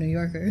hate- are not New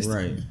Yorkers.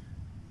 Right.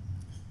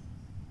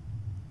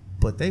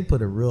 But they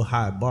put a real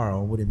high bar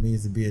on what it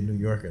means to be a New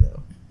Yorker,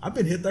 though. I've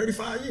been here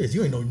 35 years.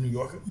 You ain't no New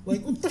Yorker.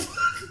 Like, what the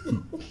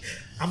fuck?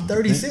 I'm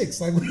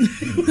 36. Like, what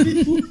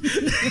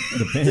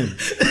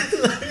Depends.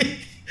 like,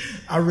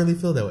 I really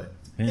feel that way.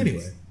 Depends.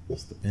 Anyway,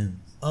 Just depends.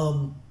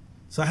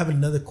 so I have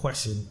another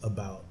question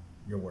about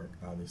your work.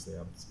 Obviously,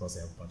 I'm supposed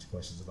to have a bunch of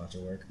questions about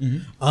your work.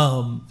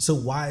 Mm-hmm. So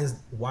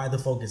why the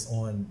focus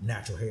on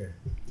natural hair?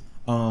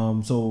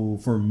 So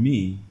for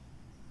me,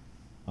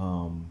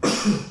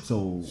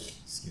 so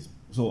Excuse me.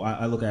 so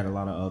I look at a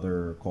lot of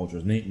other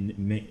cultures,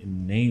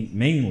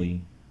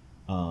 mainly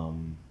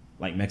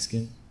like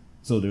Mexican.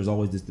 So there's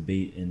always this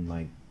debate in,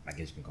 like, I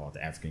guess you can call it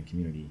the African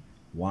community.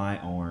 Why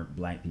aren't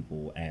black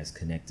people as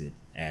connected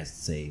as,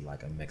 say,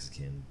 like a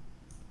Mexican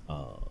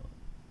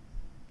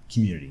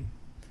community?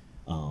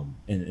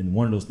 And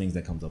one of those things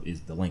that comes up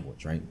is the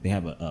language, right? They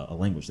have a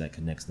language that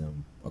connects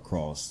them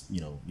across,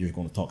 you're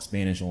going to talk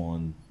Spanish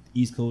on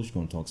East Coast, you're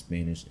going to talk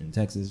Spanish in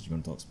Texas, you're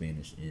going to talk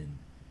Spanish in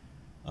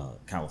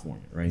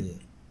California, right? Yeah.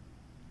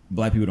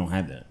 Black people don't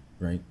have that,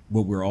 right?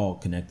 But we're all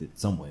connected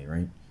some way,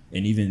 right?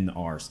 And even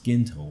our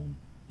skin tone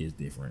is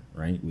different,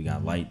 right? We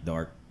got light,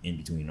 dark, in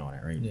between, and all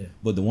that, right? Yeah.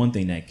 But the one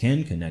thing that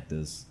can connect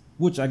us,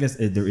 which I guess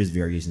there is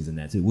variations in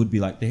that too, would be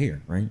like the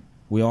hair, right?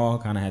 We all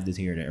kind of have this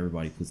hair that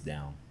everybody puts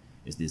down.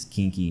 It's this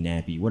kinky,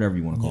 nappy, whatever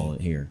you want to call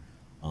it, hair.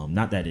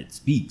 Not that it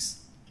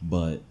speaks,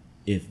 but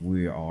if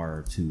we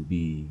are to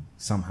be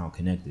somehow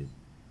connected,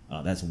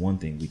 that's one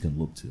thing we can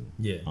look to.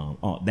 Yeah.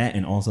 That,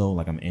 and also,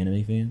 like, I'm an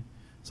anime fan,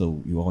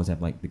 so you always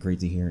have like the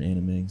crazy hair in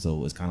anime.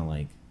 So it's kind of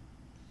like,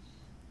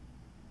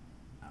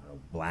 I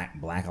don't know,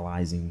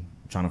 blackalizing.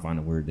 I'm trying to find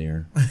a word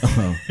there.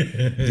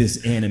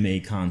 This anime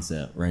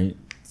concept, right?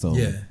 So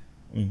Yeah.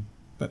 I mean,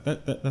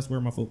 that's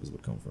where my focus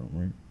would come from,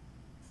 right?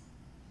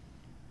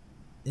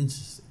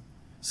 Interesting.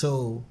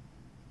 So,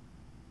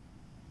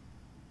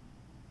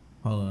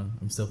 hold on.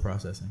 I'm still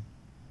processing.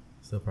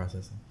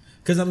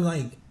 Because I'm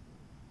like,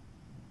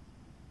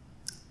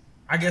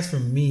 I guess for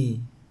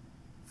me,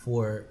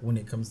 for when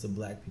it comes to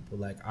black people,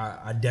 like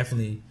I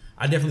definitely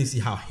see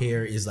how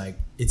hair is like,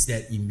 it's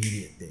that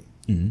immediate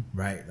thing,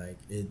 right? Like,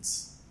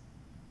 it's,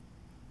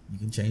 you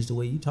can change the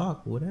way you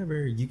talk,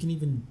 whatever. You can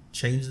even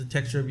change the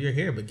texture of your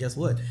hair, but guess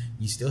what?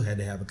 You still had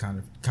to have a kind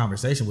of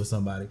conversation with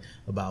somebody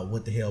about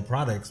what the hell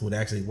products would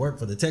actually work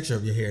for the texture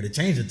of your hair to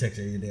change the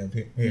texture of your damn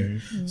hair.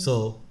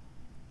 So,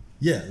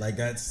 yeah, like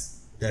that's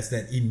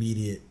that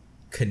immediate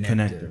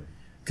connector.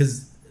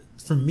 Because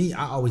for me,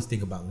 I always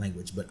think about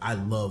language, but I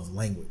love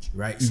language,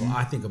 right? So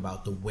I think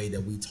about the way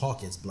that we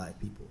talk as black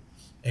people,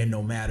 and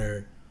no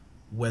matter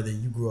whether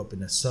you grew up in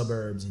the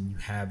suburbs and you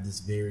have this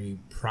very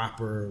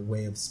proper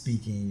way of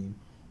speaking,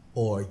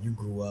 or you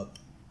grew up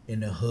in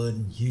the hood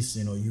in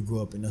Houston, or you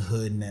grew up in the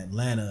hood in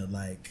Atlanta,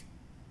 like,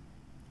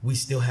 we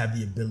still have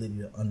the ability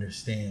to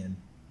understand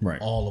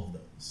Right. all of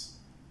those,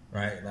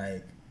 right?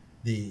 Like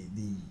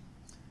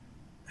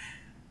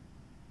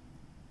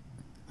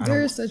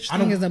There is such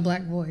thing as a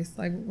black voice.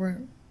 Like, we're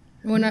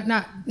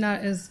not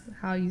as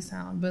how you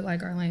sound, but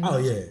like our language. Oh,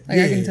 yeah. Like,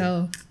 Yeah, I can yeah.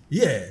 tell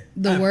Yeah.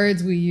 the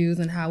words we use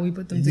and how we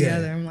put them Yeah.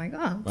 together. I'm like,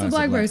 oh, it's That's a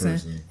black person.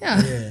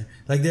 Yeah. Yeah.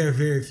 Like, there are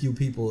very few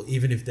people,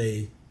 even if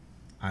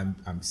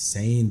I'm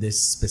saying this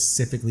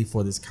specifically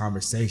for this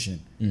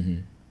conversation,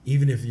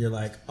 even if you're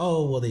like,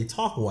 oh, well, they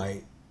talk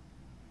white,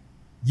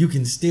 you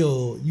can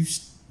still,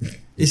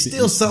 it's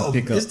still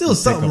something. It's still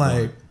something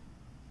like,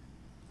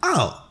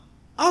 oh,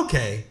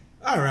 okay.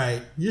 All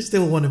right. You're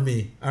still one of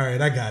me. All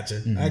right. I got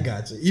you. I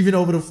got you. Even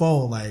over the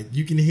phone, like,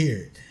 you can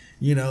hear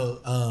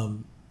it,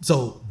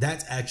 So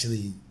that's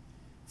actually,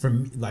 for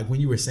me, like,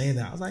 when you were saying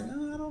that, I was like,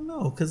 oh, I don't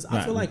know. Cause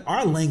I feel like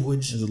our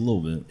language, Just a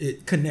little bit.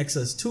 it connects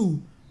us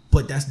too,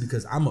 but that's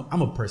because I'm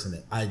a person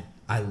that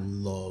I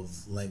love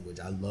language.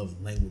 I love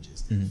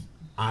languages.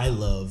 I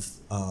love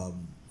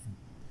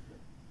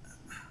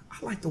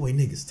I like the way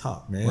niggas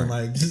talk, man. Right.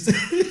 Like, just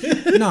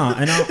No,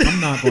 and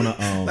I'm not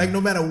gonna like, no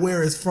matter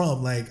where it's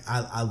from, like,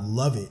 I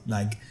love it.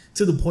 Like,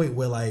 to the point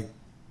where like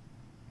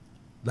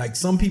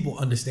some people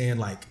understand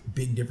like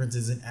big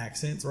differences in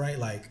accents, right?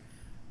 Like,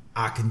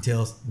 I can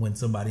tell when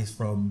somebody's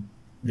from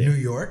New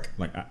York.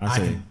 like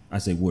I I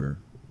say water.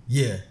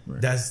 Yeah,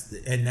 Right.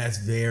 that's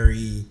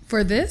very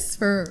For this?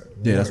 For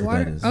Yeah, that's what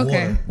water? that is.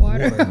 Okay.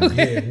 Water.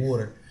 Yeah,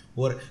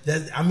 water.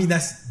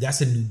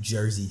 That's a New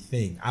Jersey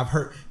thing. I've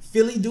heard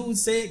Philly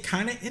dudes say it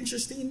kind of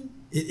interesting.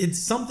 It's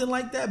something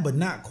like that, but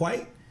not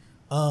quite.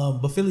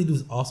 But Philly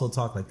dudes also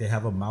talk like they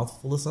have a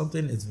mouthful of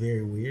something. It's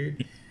very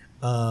weird.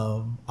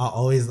 I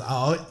always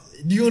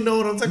do you know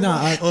what I'm talking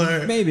about?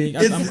 Or maybe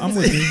I'm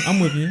with you. I'm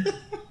with you.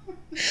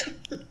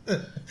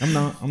 I'm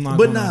not.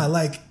 But nah,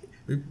 like,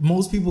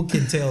 most people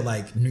can tell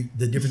like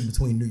the difference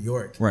between New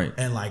York, Right.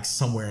 and like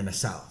somewhere in the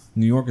South.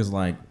 New York is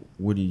like,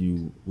 what are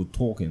you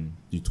talking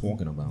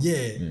about?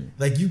 Yeah,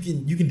 like you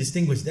can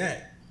distinguish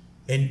that,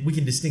 and we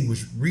can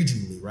distinguish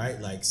regionally, right?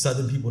 Like,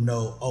 Southern people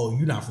know, oh,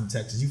 you're not from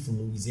Texas, you from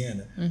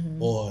Louisiana,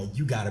 or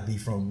you got to be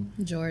from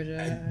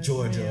Georgia.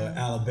 Georgia, or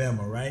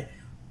Alabama, right?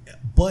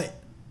 But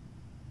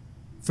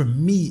for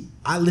me,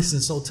 I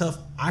listen so tough.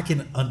 I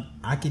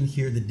can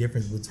hear the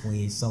difference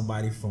between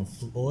somebody from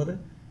Florida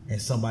and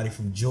somebody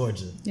from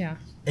Georgia. Yeah.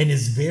 And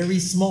it's very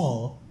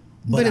small,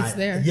 but it's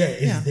there. Yeah,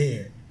 it's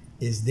there.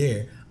 It's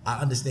there. I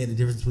understand the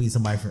difference between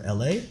somebody from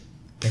LA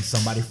and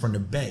somebody from the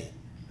Bay.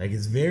 Like,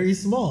 it's very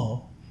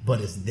small,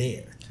 but it's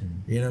there.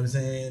 You know what I'm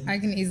saying? I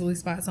can easily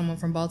spot someone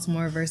from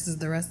Baltimore versus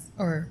the rest,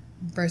 or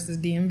versus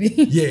DMV.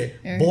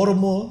 Yeah,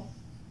 Baltimore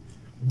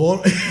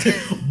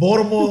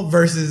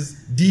versus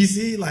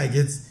DC. Like,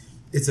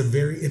 it's a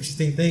very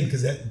interesting thing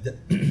because that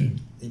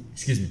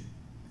excuse me,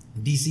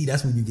 DC.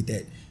 That's when you get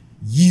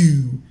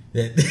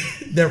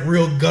that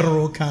real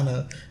guttural kind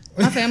of.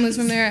 My family's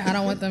from there. I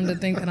don't want them to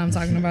think that I'm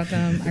talking about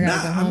them. I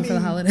gotta go home for the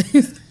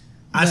holidays.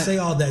 I say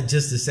all that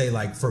just to say,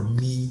 like, for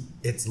me,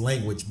 it's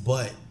language,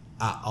 but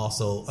I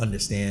also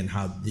understand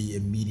how the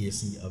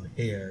immediacy of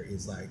hair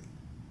is like,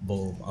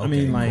 boom. Okay, I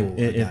mean, like, cool,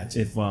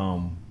 if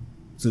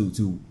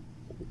to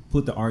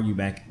put the argue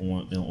back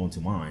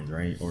onto mine,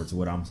 right, or to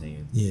what I'm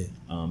saying. Yeah.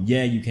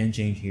 Yeah, you can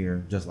change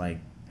hair just like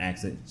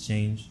accents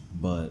change,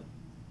 but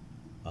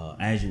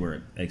as you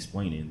were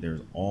explaining,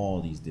 there's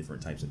all these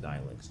different types of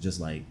dialects.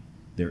 Just like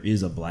there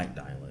is a black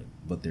dialect,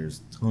 but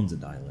there's tons of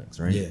dialects,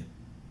 right? Yeah.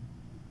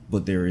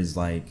 But there is,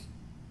 like,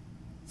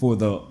 for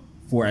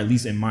at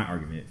least in my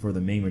argument, for the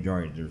main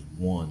majority, there's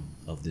one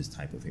of this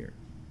type of hair,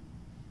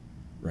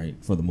 right?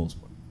 For the most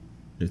part,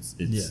 it's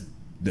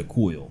the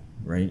coil,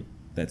 right?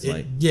 That's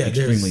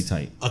extremely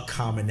tight. A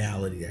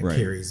commonality that right.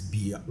 carries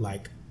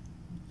like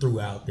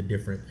throughout the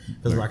different.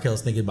 Because right.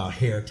 Raquel's thinking about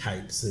hair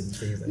types and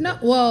things like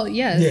that. Well,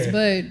 yes,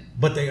 but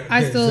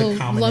I still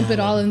lump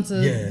it all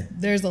into. Yeah.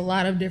 There's a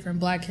lot of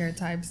different black hair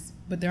types,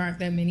 but there aren't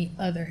that many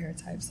other hair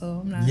types. So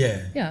I'm not.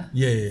 Yeah.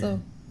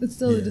 So it's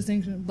still a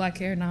distinction of black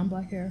hair,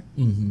 non-black hair.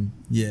 Mm-hmm.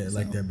 Yeah, so.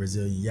 Like that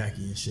Brazilian yaki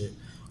and shit.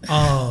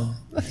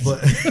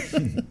 But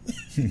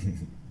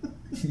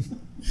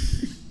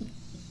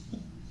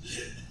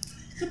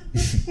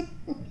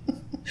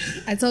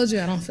I told you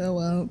I don't feel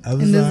well,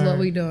 and this is what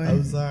we doing.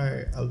 I'm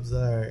sorry.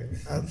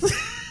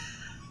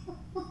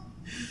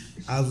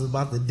 I was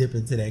about to dip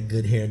into that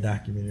good hair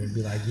documentary and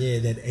be like, yeah,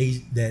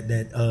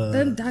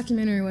 that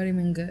documentary wasn't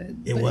even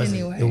good. It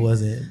wasn't. Anyway, it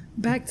wasn't.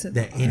 Back to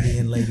that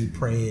Indian lady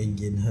praying,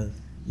 getting her.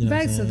 You know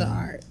back to the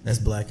art. That's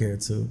black hair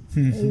too.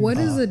 What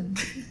is a?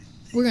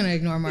 We're gonna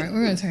ignore Mark.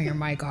 We're gonna turn your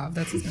mic off.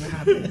 That's what's gonna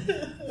happen.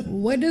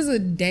 What does a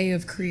day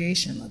of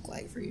creation look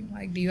like for you?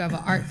 Like, do you have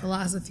an art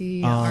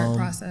philosophy, an art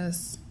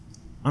process?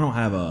 I don't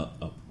have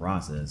a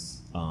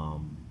process.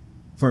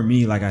 For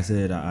me, like I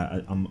said,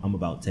 I'm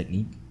about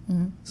technique.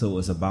 Mm-hmm. So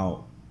it's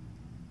about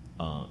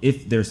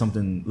if there's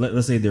something.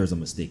 Let's say there's a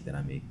mistake that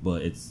I make,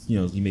 but it's,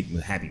 you make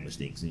happy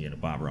mistakes, and you're the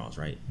Bob Ross,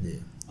 right?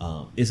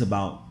 Yeah. It's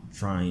about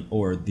trying,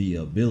 or the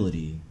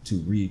ability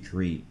to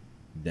recreate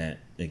that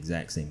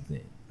exact same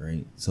thing,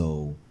 right?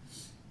 So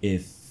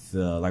if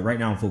like right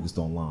now I'm focused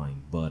on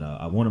line, but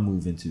I want to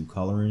move into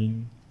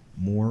coloring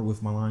more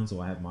with my line. So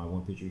I have my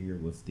one picture here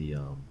with the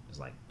it's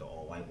like the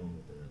all white one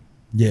with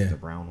the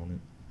brown on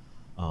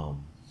it.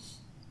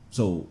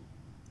 So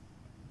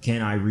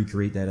can I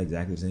recreate that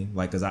exactly the same?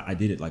 Like, because I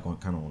did it like on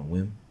kind of on a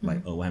whim. Mm-hmm.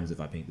 Like, what happens if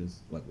I paint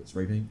this like with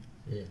spray paint?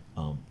 Yeah.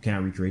 Can I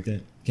recreate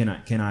that? Can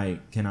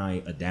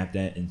I adapt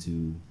that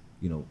into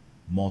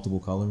multiple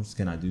colors?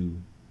 Can I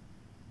do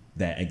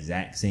that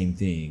exact same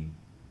thing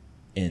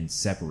and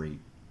separate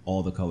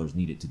all the colors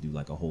needed to do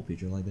like a whole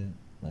picture like that?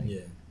 Like,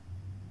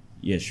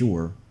 yeah,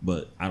 sure,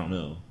 but I don't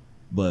know.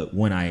 But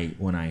when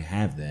I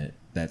have that,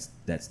 that's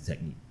the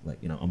technique. Like,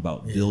 I'm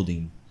about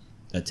building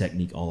a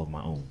technique all of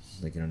my own.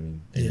 Like, you know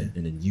what I mean?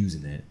 And then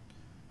using that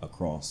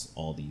across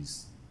all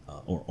these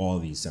or all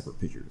these separate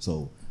pictures.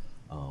 So,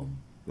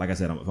 like I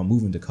said, if I'm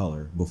moving to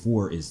color,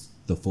 before is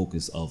the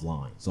focus of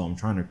line. So I'm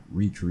trying to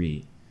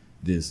recreate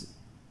this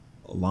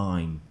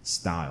line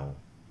style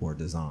or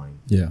design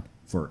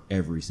for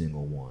every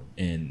single one.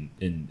 And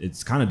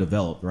it's kind of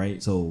developed,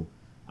 right? So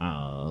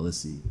let's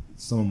see.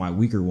 Some of my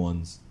weaker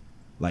ones,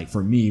 like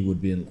for me,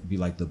 would be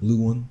like the blue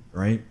one,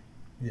 right?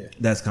 Yeah.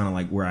 That's kind of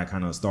like where I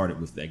kind of started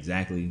with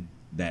exactly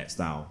that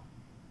style.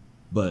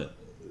 But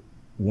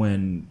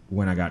when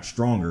I got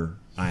stronger,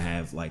 I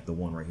have like the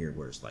one right here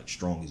where it's like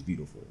strong is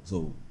beautiful.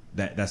 So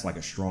that's like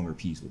a stronger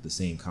piece with the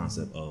same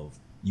concept of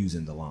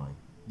using the line.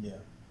 Yeah.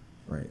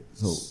 Right.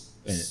 So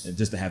and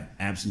just to have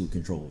absolute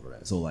control over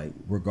that. So like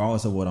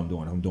regardless of what I'm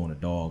doing a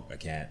dog, a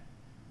cat,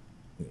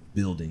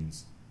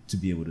 buildings, to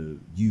be able to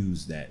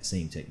use that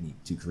same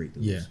technique to create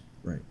those. Yeah.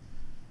 Right.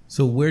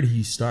 So where do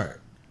you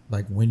start?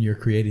 Like when you're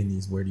creating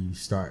these, where do you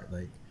start?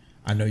 Like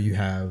I know you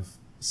have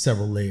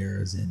several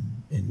layers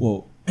and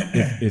well,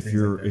 if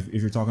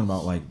you're talking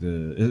about like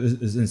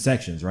it's in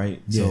sections,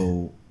 right? Yeah.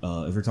 So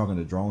if you're talking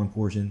the drawing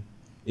portion,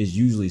 is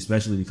usually,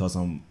 especially because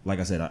I'm, like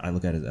I said, I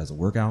look at it as a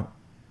workout.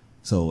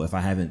 So if I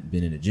haven't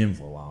been in the gym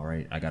for a while,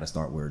 right, I got to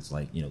start where it's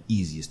like,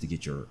 easiest to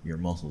get your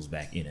muscles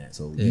back in at.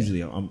 So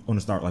usually I'm going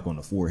to start like on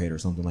the forehead or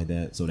something like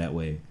that. So that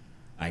way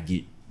I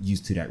get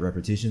used to that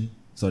repetition.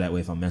 So that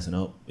way if I'm messing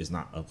up, it's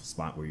not a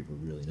spot where you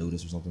would really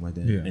notice or something like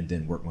that. Yeah. And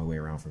then work my way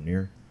around from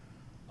there.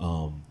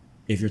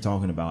 if you're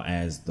talking about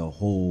as the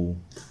whole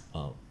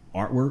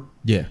artwork,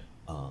 Yeah.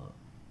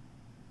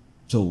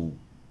 so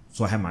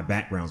I have my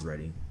backgrounds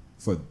ready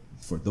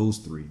for those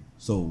three.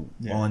 So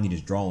all I need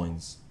is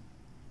drawings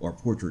or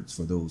portraits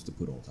for those to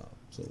put on top.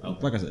 So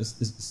like I said,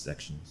 it's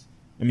sections.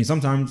 I mean,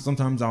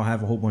 sometimes I'll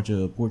have a whole bunch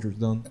of portraits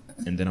done,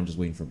 and then I'm just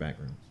waiting for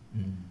backgrounds.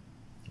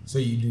 So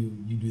you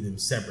do them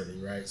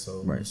separately, right?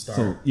 So you start.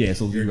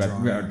 So your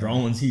we got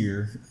drawings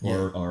here,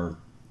 Yeah. or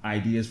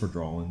ideas for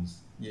drawings.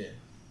 Yeah.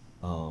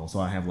 So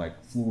I have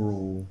like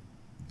floral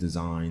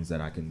designs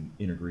that I can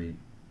integrate.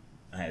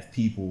 I have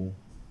people.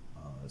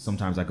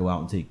 Sometimes I go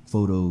out and take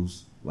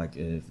photos. Like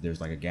if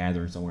there's like a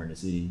gathering somewhere in the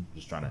city,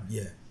 just try to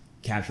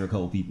capture a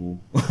couple people.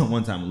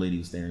 One time a lady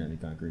was staring at me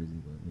kind of crazy,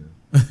 but you know.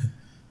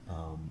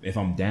 If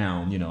I'm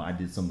down, you know, I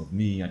did some of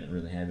me. I didn't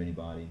really have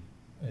anybody.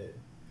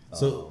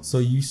 So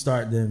you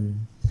start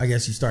them. I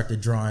guess you start the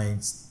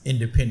drawings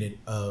independent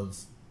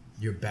of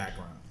your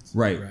backgrounds.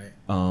 Right. Right.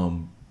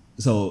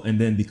 So and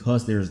then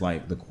because there's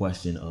like the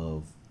question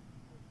of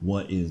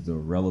what is the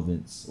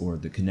relevance or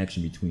the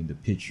connection between the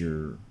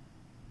picture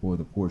or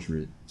the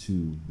portrait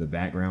to the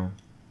background,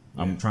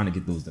 I'm trying to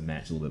get those to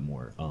match a little bit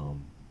more.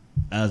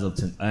 As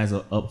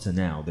of up to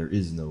now, there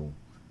is no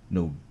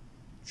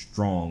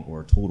strong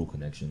or total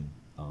connection.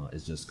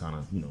 It's just kind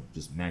of, you know,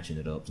 just matching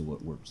it up to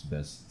what works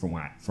best from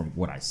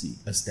what I see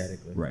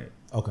Aesthetically. Right.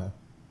 Okay.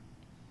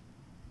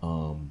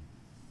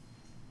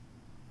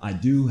 I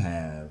do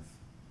have,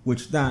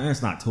 which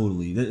that's not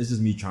totally. It's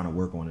just me trying to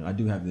work on it. I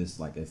do have this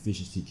like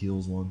efficiency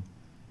kills one,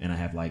 and I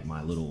have like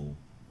my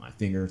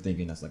finger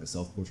thinking that's like a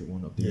self portrait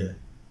one up there.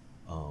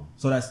 Yeah.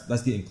 So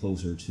that's getting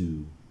closer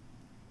to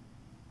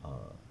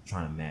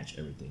trying to match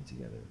everything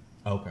together.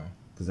 Okay.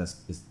 Because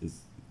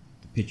it's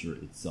the picture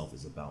itself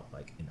is about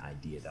like an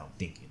idea that I'm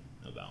thinking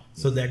about.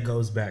 So that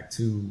goes back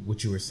to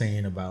what you were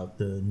saying about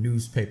the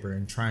newspaper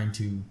and trying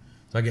to.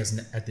 So I guess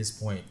at this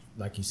point,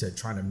 like you said,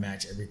 trying to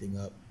match everything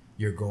up,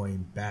 you're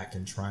going back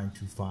and trying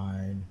to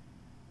find,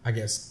 I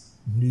guess,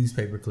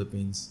 newspaper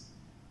clippings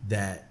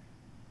that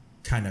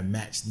kind of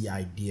match the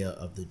idea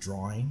of the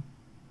drawing.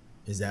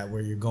 Is that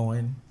where you're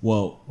going?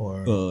 Well,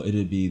 or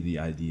it'd be the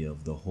idea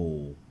of the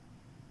whole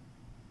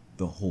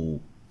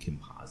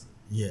composite.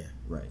 Yeah.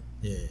 Right.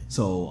 Yeah.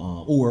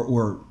 So,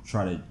 or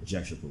try to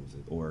juxtapose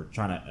it, or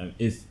try to,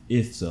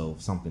 if so,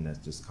 something that's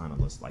just kind of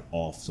less like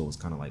off, so it's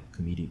kind of like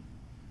comedic.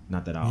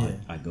 Not that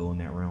I go in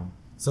that realm.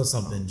 So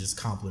something just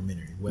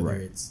complementary, whether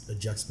right. it's a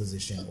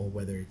juxtaposition or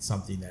whether it's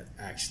something that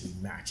actually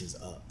matches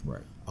up.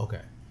 Right.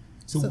 Okay.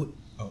 So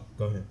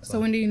go ahead. So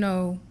when do you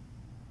know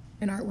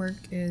an artwork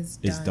is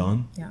done? It's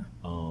done? Yeah.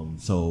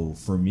 So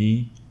for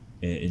me,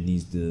 it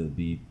needs to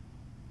be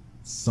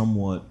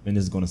somewhat, and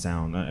this is going to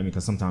sound, I mean,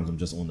 because sometimes I'm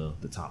just on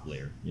the top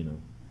layer, you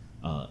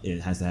know.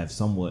 It has to have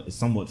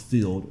somewhat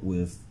filled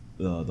with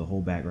the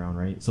whole background,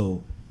 right?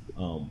 So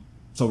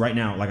right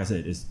now, like I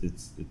said, it's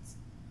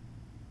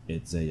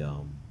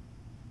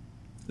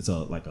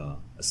a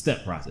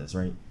step process,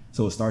 right?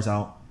 So it starts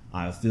out,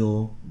 I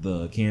fill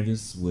the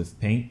canvas with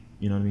paint,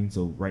 you know what I mean?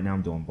 So right now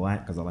I'm doing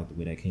black because I like the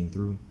way that came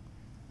through.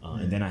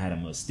 And then I had a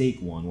mistake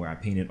one where I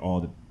painted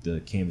all the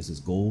canvases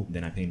gold,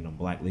 then I painted them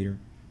black later.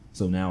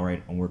 So now,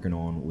 right, I'm working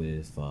on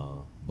with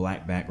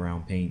black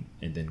background paint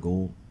and then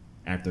gold.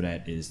 After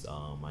that is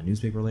my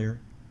newspaper layer.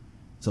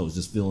 So it's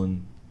just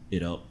filling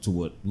it up to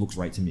what looks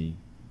right to me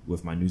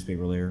with my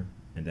newspaper layer,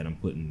 and then I'm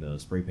putting the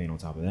spray paint on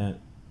top of that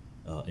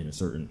in a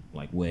certain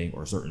like way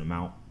or a certain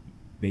amount,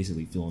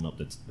 basically filling up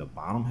the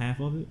bottom half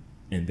of it,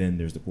 and then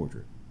there's the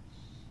portrait.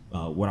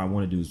 What I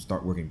want to do is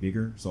start working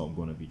bigger, so I'm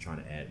going to be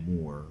trying to add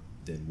more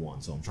than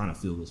one. So I'm trying to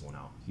fill this one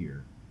out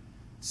here,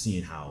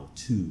 seeing how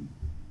two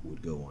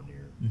would go on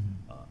there.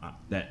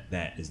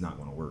 That is not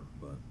going to work,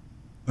 but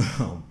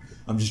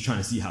I'm just trying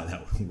to see how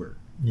that would work.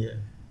 Yeah.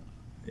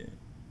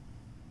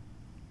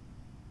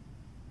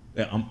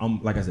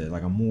 I'm like I said,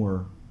 like I'm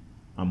more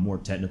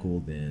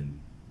technical than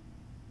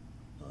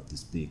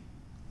this big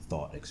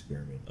thought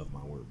experiment of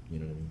my work. You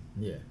know what I mean?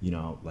 Yeah. You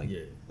know, like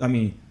I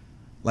mean,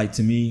 like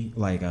to me,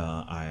 like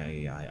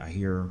I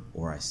hear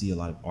or I see a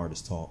lot of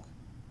artists talk,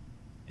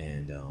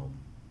 and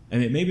I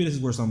mean maybe this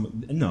is where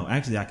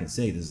actually I can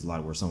say this is a lot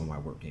of where some of my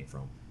work came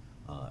from.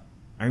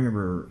 I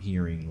remember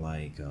hearing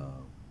like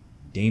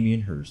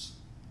Damien Hirst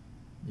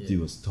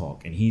do a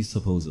talk, and he's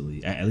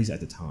supposedly, at least at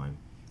the time,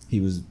 he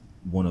was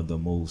one of the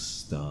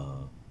most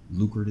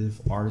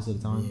lucrative artists at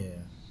the time. Yeah.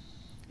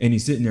 And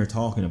he's sitting there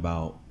talking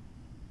about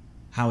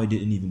how he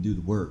didn't even do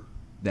the work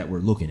that we're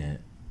looking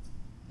at.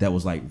 That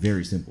was like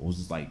very simple. It was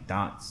just like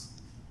dots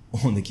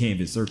on the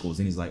canvas, circles,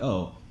 and he's like,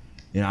 "Oh,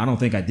 I don't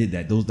think I did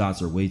that. Those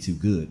dots are way too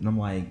good." And I'm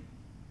like,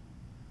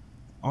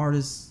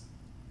 artists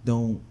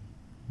don't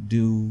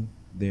do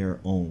their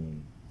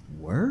own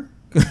work.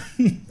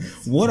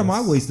 What am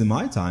I wasting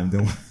my time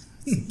doing?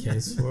 It's a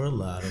case for a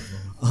lot of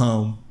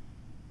them.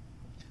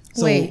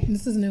 So wait,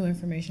 this is new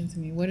information to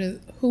me.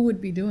 Who would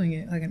be doing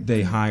it? Like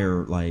they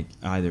hire like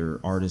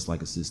either artists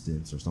like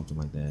assistants or something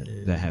like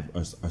that that have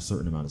a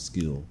certain amount of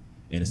skill,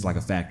 and it's like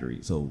a factory.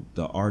 So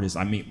the artist,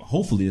 I mean,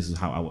 hopefully this is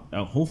how I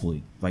would,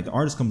 hopefully, like the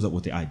artist comes up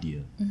with the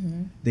idea.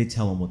 They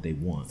tell them what they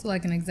want. So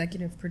like an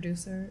executive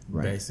producer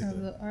Right. of Basically.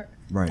 the art.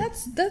 Right.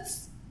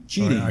 That's. Or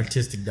Cheating. an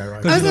artistic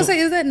director. I was you gonna know- say,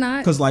 is that not?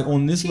 Because like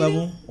on this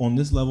cheating?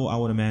 level, I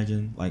would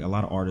imagine like a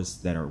lot of artists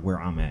that are where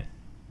I'm at,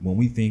 when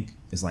we think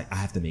it's like I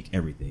have to make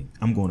everything,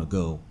 I'm going to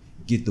go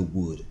get the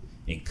wood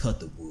and cut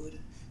the wood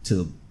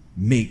to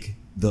make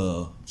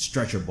the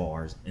stretcher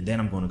bars, and then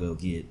I'm going to go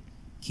get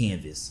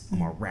canvas. I'm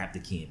going to wrap the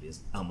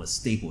canvas. I'm going to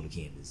staple the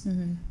canvas.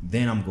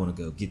 Then I'm going to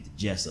go get the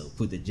gesso,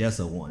 put the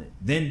gesso on it.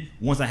 Then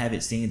once I have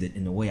it sanded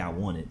in the way I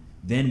want it,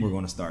 then we're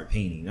going to start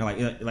painting.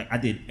 They're like I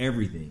did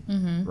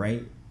everything,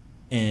 right?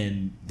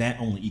 And that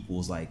only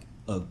equals like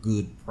a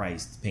good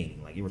priced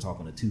painting. Like you were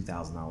talking a $2,000,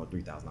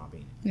 $3,000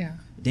 painting. Yeah.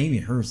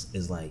 Damien Hirst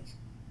is like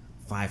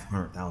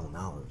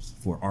 $500,000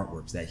 for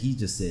artworks that he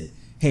just said,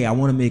 hey, I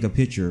want to make a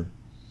picture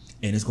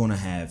and it's going to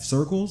have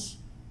circles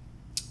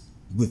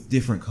with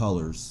different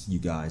colors, you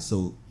guys.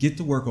 So get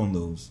to work on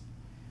those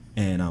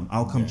and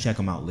I'll come check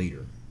them out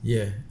later.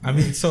 Yeah, I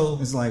mean, so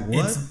It's like,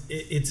 what?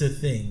 It's a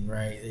thing,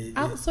 right?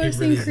 Outsourcing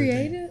really is a thing.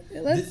 creative.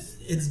 Let's.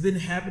 It's been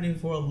happening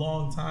for a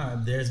long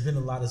time. There's been a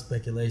lot of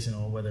speculation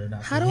on whether or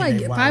not. How do I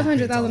get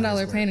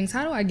 $500,000 paintings?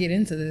 How do I get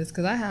into this?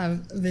 Because I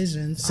have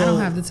visions. I don't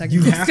have the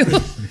technical you have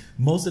skills. to,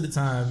 most of the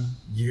time,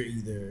 you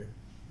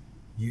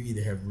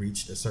either have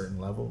reached a certain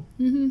level,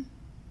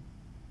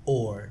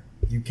 or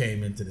you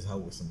came into this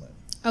hole with some money.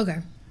 Okay.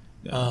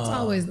 It's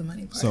always the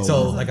money part.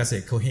 So, like I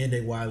said,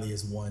 Kohinde Wiley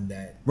is one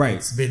that Right.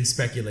 it's been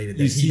speculated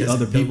that You he see doesn't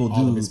other people do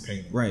all do of his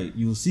painting. right.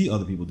 You'll see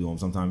other people do them.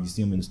 Sometimes you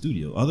see them in the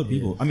studio. Other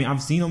people. I mean,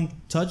 I've seen them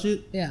touch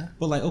it. Yeah.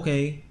 But like,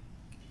 okay,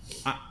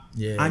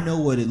 Yeah, I know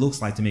what it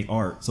looks like to make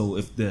art. So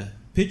if the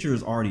picture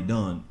is already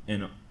done,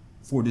 and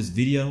for this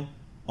video,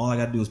 all I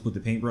got to do is put the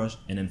paintbrush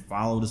and then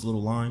follow this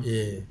little line.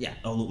 Yeah,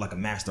 I'll look like a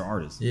master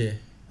artist. yeah.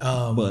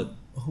 But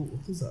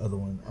Who's the other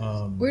one?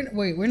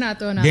 We're not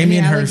throwing out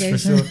Damien any Hirst for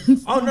sure.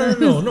 allegations.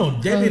 Oh no!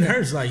 Damien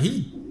Hirst, like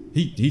he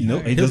he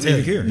doesn't He'll tell even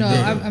you. care. No,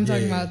 Yeah, I'm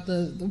talking yeah. about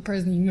the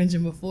person you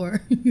mentioned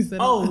before. You said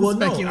Oh well,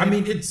 no. speculating. I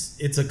mean,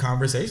 it's a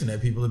conversation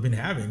that people have been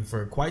having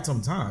for quite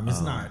some time.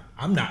 It's not.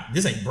 I'm not.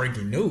 This ain't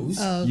breaking news.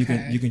 Oh, You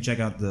okay. can check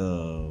out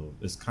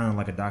it's kind of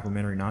like a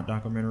documentary, not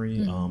documentary.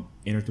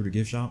 Enter Through the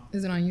Gift Shop.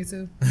 Is it on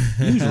YouTube?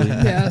 Usually,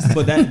 Yes.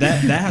 but that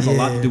has a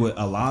lot to Yeah. do with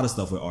a lot of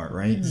stuff with art,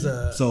 right?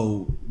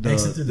 So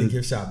Exit to the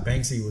gift shop.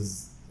 Banksy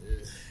was.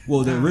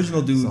 well, the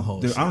original dude, a whole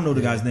I don't know the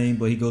shit, yeah. guy's name,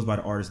 but he goes by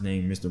the artist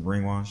name Mr.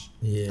 Brainwash.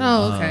 Yeah.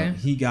 Oh, okay.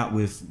 He got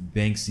with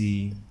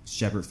Banksy,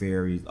 Shepard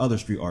Fairey, other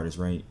street artists,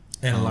 right?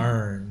 And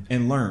learn.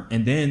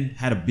 And then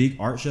had a big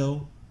art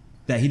show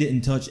that he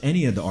didn't touch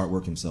any of the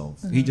artwork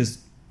himself. He just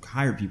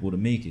hired people to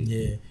make it.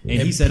 Yeah.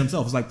 And he said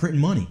himself, it's like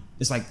printing money.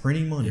 It's like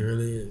printing It money.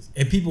 really is.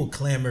 And people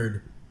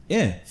clamored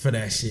Yeah. for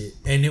that shit.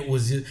 And it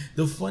was just,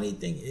 the funny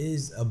thing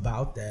is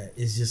about that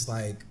is just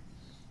like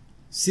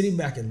sitting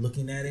back and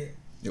looking at it.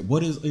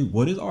 What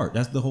is art?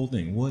 That's the whole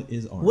thing. What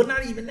is art? Well,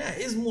 not even that.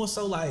 It's more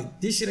so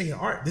like this shit ain't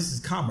art. This is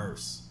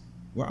commerce.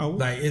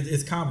 Like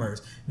it's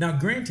commerce. Now,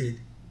 granted,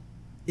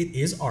 it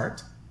is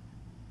art.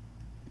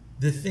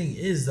 The thing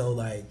is though,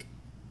 like,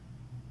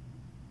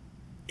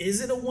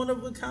 is it a one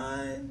of a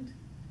kind?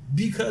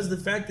 Because the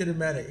fact of the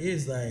matter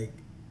is, like,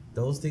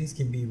 those things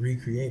can be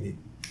recreated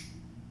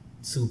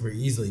super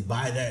easily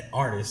by that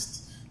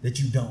artist that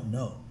you don't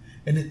know.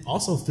 And it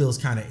also feels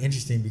kind of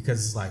interesting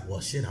because it's like, well,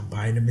 shit, I'm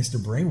buying a Mr.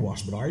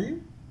 Brainwash, but are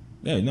you?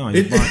 Yeah, no,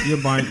 you're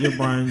buying You're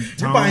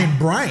Tom, buying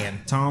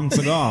Brian. Tom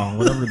Seagal,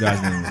 whatever the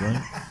guy's name is,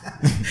 right?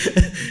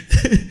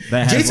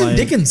 That has Jason like-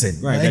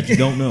 Dickinson. Right, Like- that you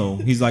don't know.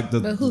 He's like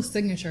the But whose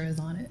signature is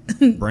on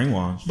it?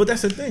 Brainwash. But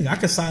that's the thing. I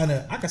could sign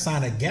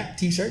a Gap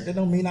T-shirt. That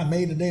don't mean I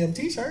made a damn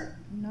T-shirt.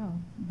 No,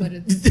 but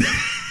it's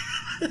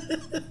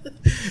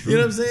You know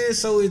what I'm saying?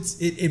 So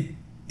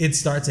it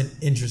starts an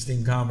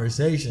interesting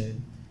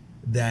conversation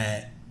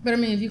that But I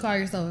mean, if you call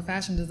yourself a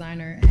fashion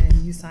designer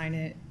and you sign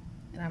it,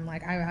 and I'm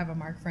like, I have a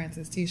Mark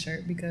Francis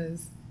T-shirt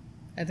because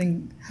I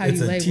think how it's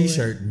you a label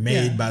T-shirt it,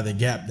 made yeah. by the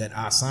Gap that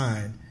I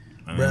signed.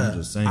 I mean, I'm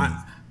just saying.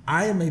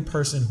 I am a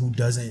person who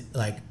doesn't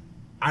like.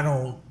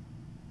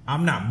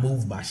 I'm not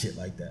moved by shit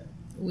like that.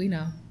 We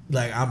know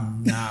Like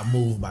I'm not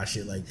moved by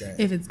shit like that.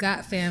 if it's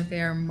got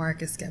fanfare,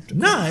 Mark is skeptical.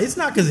 Nah, it's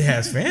not because it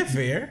has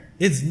fanfare.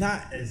 It's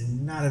not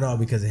at all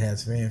because it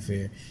has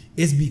fanfare.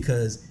 It's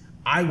because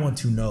I want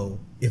to know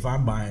if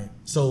I'm buying.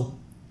 So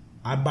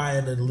I buy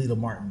a Delita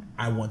Martin.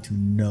 I want to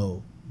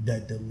know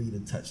that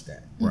Delita touched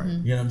that. Right.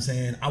 You know what I'm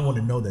saying? I want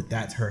to know that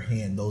that's her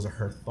hand. Those are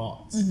her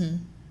thoughts. You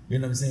know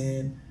what I'm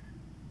saying?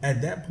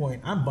 At that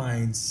point, I'm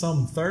buying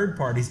some third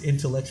party's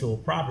intellectual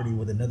property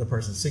with another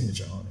person's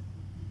signature on it.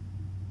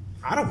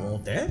 I don't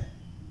want that.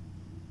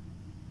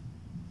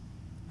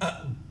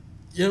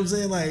 You know what I'm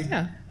saying? Like,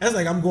 Yeah. that's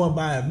like I'm going to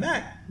buy a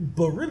Mac,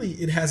 but really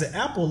it has an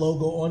Apple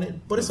logo on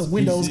it, but it's a That's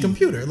Windows PC.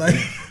 computer. Like,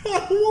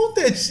 I don't want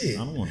that shit.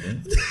 I don't want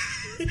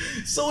that.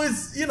 So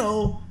it's,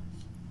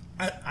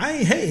 I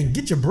ain't hating,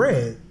 get your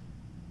bread,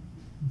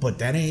 but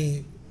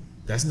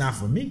that's not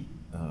for me.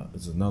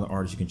 There's another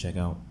artist you can check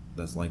out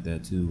that's like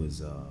that too.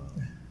 Is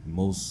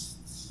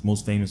most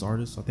most famous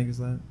artists. I think is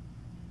that.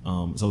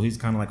 So he's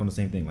kind of like on the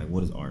same thing. Like,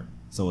 what is art?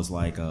 So it's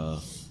like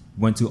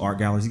went to art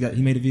galleries.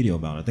 He made a video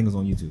about it. I think it was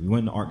on YouTube. He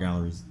went into art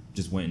galleries,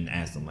 just went and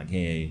asked them like,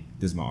 hey,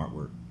 this is my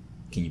artwork.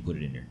 Can you put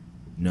it in there?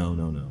 No.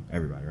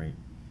 Everybody, right?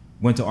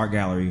 Went to art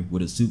gallery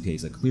with a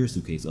suitcase, a clear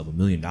suitcase of $1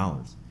 million.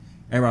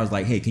 Everybody was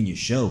like, hey, can you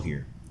show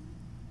here?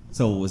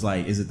 So it was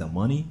like, is it the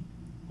money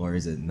or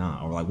is it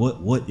not? Or like,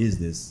 what is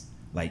this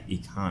like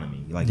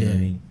economy? Like, you know what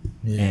I mean?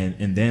 Yeah.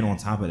 And then on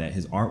top of that,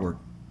 his artwork,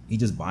 he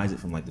just buys it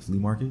from like the flea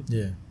market.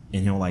 Yeah.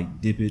 And he'll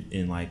like dip it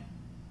in like,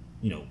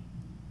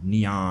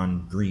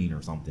 neon green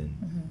or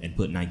something and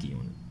put Nike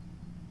on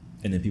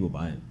it. And then people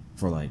buy it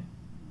for like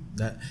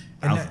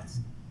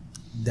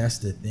that's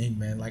the thing,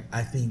 man. Like,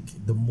 I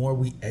think the more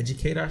we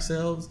educate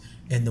ourselves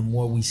and the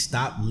more we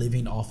stop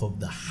living off of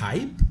the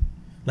hype,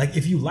 like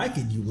if you like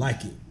it, you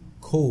like it.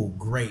 Cool,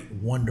 great,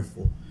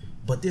 wonderful.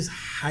 But this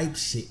hype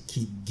shit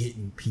keep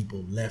getting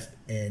people left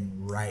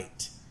and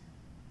right.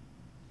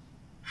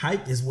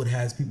 Hype is what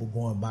has people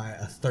going buy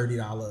a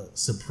 $30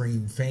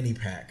 Supreme fanny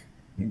pack,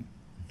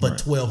 but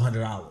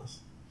 $1,200.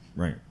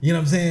 Right. You know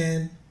what I'm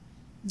saying?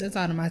 That's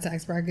out of my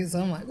tax bracket, so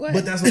I'm like, what?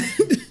 But that's what.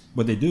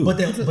 But they do.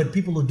 But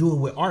people will do it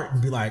with art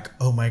and be like,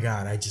 oh my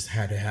God, I just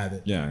had to have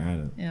it. Yeah, I had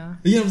it. Yeah.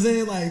 You know what I'm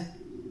saying? Like,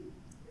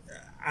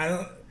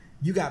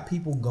 you got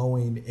people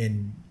going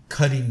and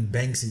cutting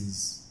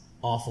Banksy's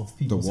off of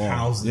people's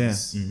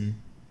houses. Yeah. Mm-hmm.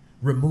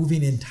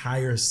 Removing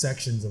entire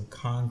sections of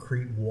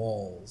concrete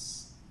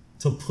walls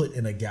to put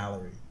in a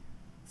gallery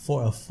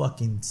for a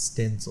fucking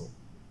stencil.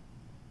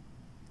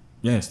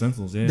 Yeah,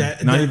 stencils. Yeah,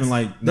 not even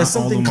like that's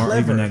not all of them clever. are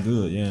even that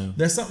good. Yeah,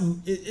 that's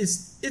something.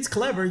 It's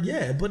clever,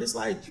 yeah, but it's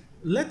like,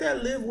 let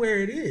that live where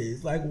it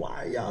is. Like,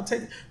 why y'all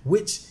take?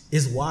 Which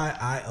is why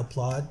I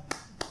applaud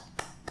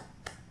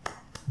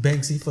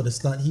Banksy for the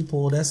stunt he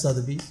pulled at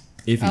Sotheby's.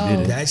 If he did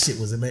it, that shit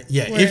was amazing.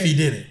 Yeah, if he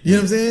did it, you know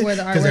what I'm saying? Where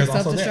the artwork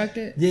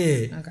self-destructed.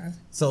 Yeah. Okay.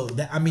 So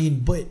that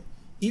but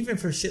even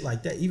for shit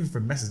like that, even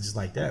for messages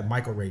like that,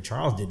 Michael Ray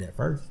Charles did that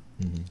first.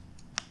 Mm-hmm.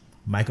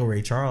 Michael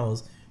Ray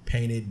Charles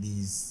painted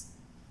these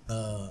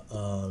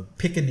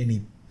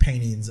Pickaninny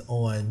paintings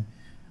on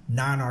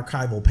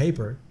non-archival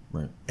paper,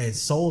 right, and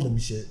sold them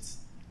shits.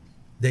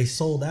 They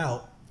sold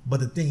out,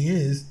 but the thing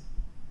is,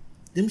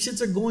 them shits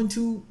are going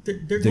to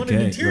they're going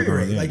to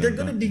deteriorate. They're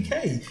going to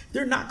decay.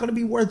 They're not going to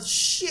be worth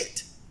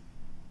shit.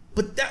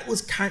 But that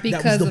was because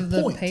that was of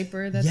the point. The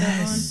paper that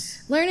they're on.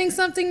 Learning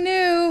something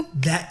new.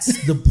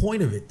 That's the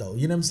point of it, though.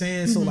 You know what I'm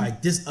saying? So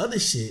like this other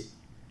shit.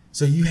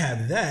 So you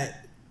have that.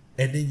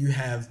 And then you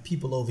have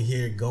people over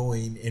here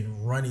going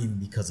and running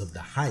because of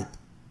the hype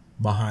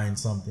behind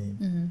something.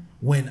 Mm-hmm.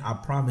 When I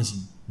promise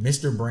you,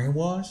 Mr.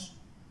 Brainwash,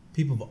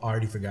 people have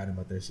already forgotten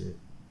about that shit.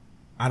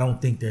 I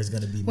don't think there's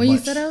going to be When you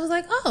said it, I was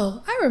like,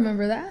 oh, I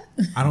remember that.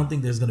 I don't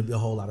think there's going to be a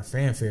whole lot of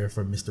fanfare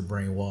for Mr.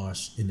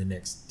 Brainwash in the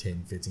next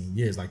 10, 15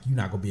 years. Like, you're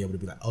not going to be able to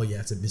be like, oh, yeah,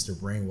 it's a Mr.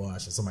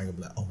 Brainwash. And somebody going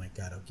to be like, oh, my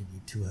God, I'll give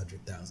you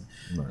 $200,000.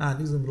 Right. Nah, niggas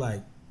going to be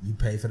like, you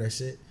pay for that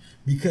shit?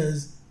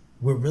 Because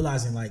we're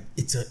realizing, like,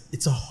 it's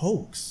a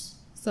hoax.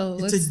 So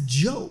it's a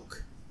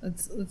joke.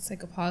 Let's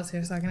take a pause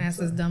here so I can ask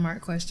this dumb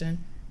art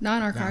question.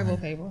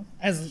 Non-archival paper.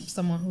 As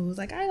someone who's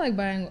like, I like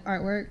buying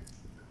artwork.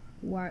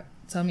 Why?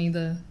 Tell me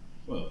the.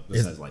 Well,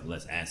 this has like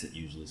less acid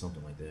usually,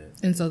 something like that.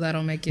 And so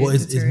that'll make it. Well,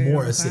 it's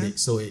more acidic,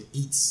 so it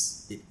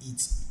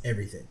eats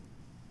everything.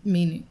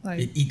 Meaning, like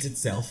it eats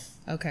itself.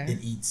 Okay.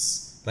 It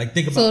eats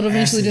think about. So it'll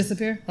eventually acid.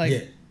 Disappear. Like,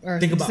 yeah. Or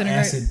think about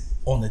acid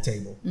on the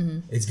table. Mm-hmm.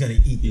 It's gonna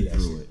eat through that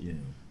shit. Yeah.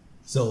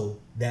 So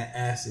that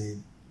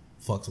acid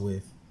fucks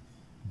with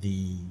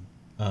the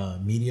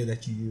media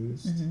that you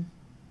use,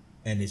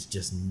 and it's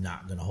just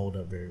not gonna hold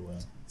up very well.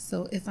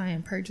 So if I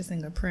am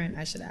purchasing a print,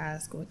 I should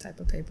ask what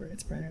type of paper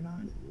it's printed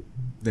on.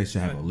 They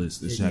should have a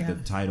list. They should have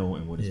the title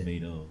and what it's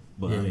made of.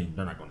 But I mean,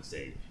 they're not going to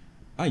say,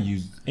 I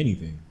use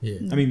anything. Yeah.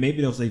 I mean,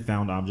 maybe they'll say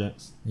found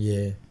objects.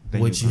 Yeah.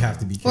 Which you have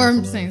to be careful Or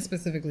I'm saying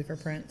specifically for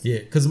prints. Yeah.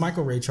 Because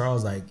Michael Ray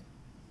Charles, like,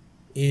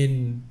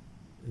 in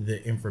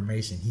the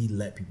information, he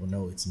let people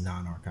know it's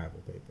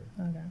non-archival paper.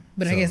 Okay.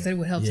 But I guess it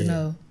would help to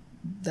know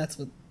that's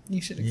what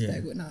you should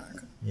expect with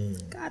non-archival. Yeah.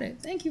 Got it.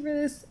 Thank you for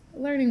this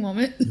learning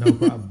moment. No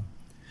problem.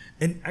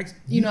 And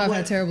you know I've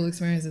had terrible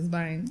experiences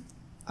buying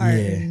art,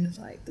 and it's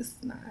like, this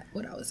is not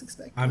what I was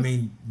expecting. I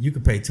mean, you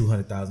could pay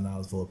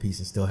 $200,000 for a piece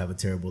and still have a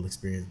terrible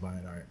experience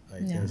buying art.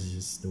 Like that's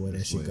just the way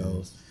that shit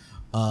goes.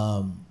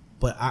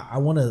 But I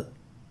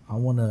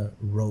wanna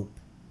rope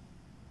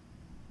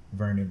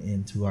Vernon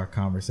into our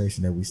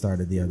conversation that we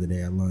started the other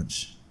day at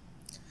lunch.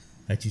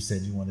 That you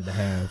said you wanted to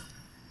have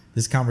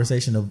this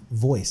conversation of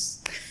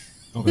voice.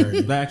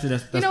 Okay, that's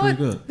pretty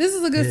good. This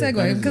is a good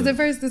segue because at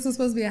first this was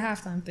supposed to be a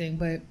halftime thing,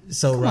 but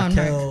so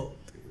Raquel,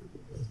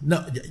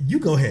 no, you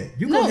go ahead.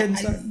 You go ahead and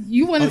start.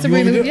 You wanted to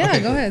bring it. Yeah,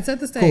 go ahead, set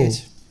the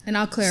stage, and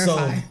I'll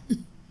clarify. So,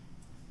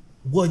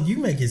 well, you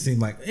make it seem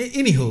like.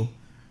 Anywho,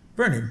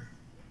 Vernon,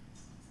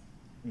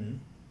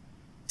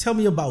 tell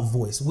me about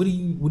voice. What do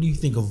you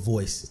think of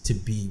voice to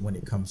be when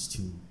it comes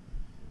to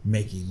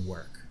making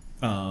work?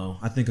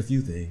 I think a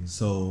few things.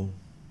 So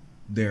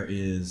there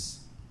is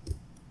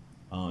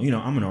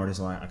I'm an artist,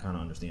 so I kind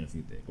of understand a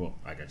few things. Well,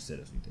 I got said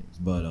a few things,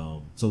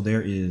 but so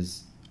there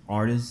is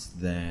artists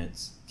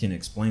that can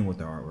explain what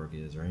their artwork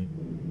is, right?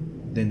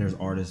 Then there's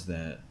artists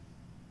that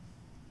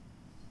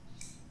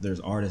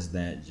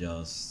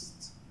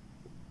just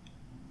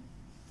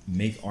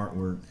make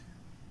artwork,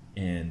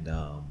 and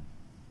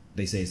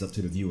they say it's up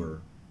to the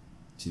viewer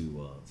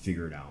to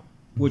figure it out.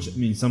 Which, I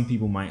mean, some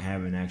people might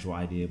have an actual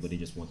idea, but they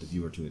just want the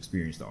viewer to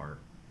experience the art.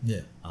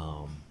 Yeah.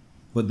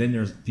 But then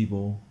there's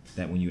people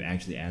that when you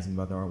actually ask them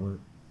about the artwork,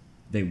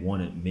 they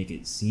want to make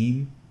it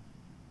seem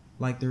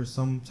like there's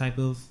some type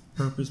of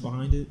purpose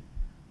behind it,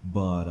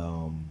 but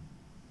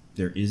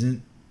there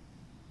isn't.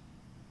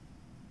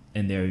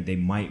 And they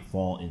might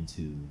fall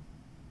into,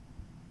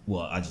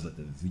 well, I just let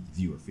the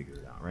viewer figure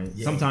it out, right?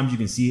 Yeah. Sometimes you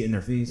can see it in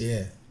their face.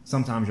 Yeah.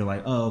 Sometimes you're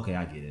like, oh, okay,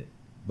 I get it.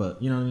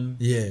 But you know what I mean?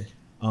 Yeah.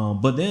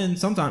 But then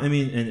sometimes, I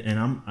mean, and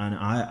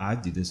I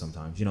do this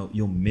sometimes.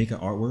 You'll make an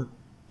artwork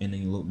and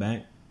then you look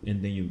back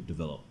and then you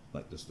develop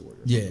like the story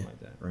or something like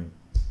that, right?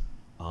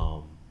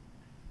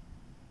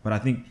 But I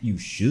think you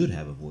should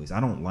have a voice. I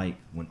don't like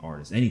when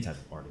artists, any type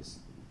of artist,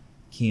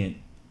 can't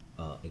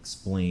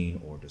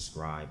explain or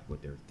describe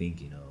what they're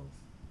thinking of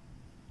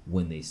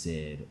when they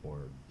said or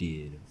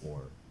did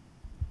or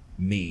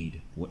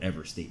made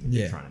whatever statement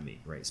they're trying to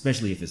make, right?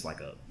 Especially if it's like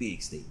a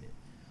big statement.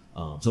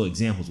 So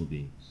examples would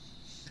be,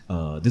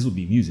 this would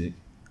be music.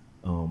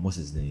 What's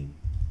his name?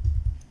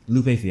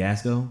 Lupe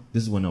Fiasco.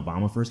 This is when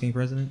Obama first came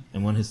president,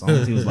 and one of his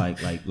songs he was like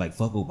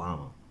fuck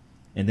Obama,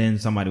 and then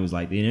somebody was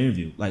like in an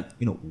interview, like,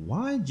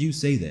 why'd you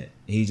say that? And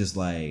he's just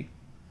like,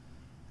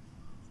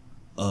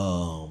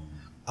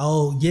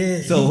 oh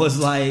yeah. So it was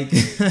like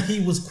he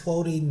was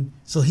quoting.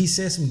 So he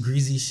said some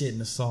greasy shit in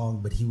the song,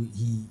 but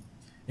he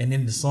and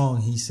in the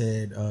song he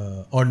said,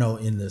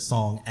 in the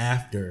song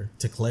after,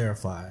 to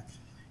clarify,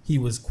 he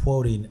was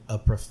quoting a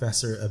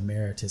professor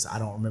emeritus. I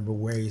don't remember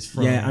where he's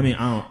from. Yeah, I mean,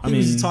 he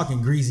was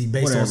talking greasy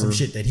based on some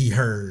shit that he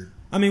heard.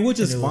 I mean, which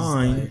is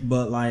fine, like,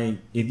 but like,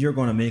 if you're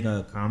going to make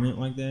a comment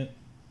like that,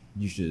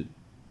 you should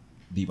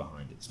be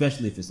behind it,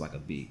 especially if it's like a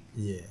big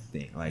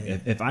thing. Like,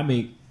 if I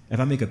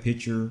make a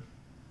picture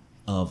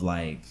of,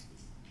 like,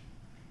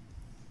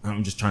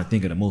 I'm just trying to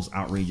think of the most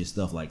outrageous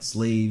stuff, like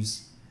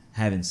slaves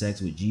having sex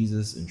with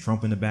Jesus and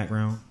Trump in the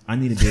background, I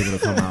need to be able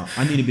to come out.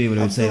 I need to be able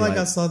to say, like,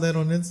 I saw that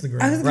on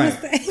Instagram. I was gonna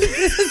say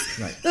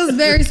this was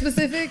very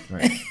specific.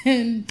 Right.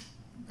 And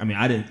I mean,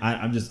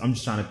 I'm just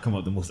trying to come up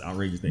with the most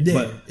outrageous thing. Yeah,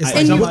 But it's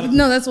I- like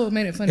no, that's what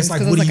made it funny. It's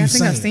like, because I what was are like, I you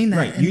think I've saying? seen that.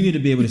 right, you need to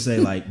be able to say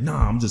like,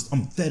 nah, I'm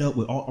fed up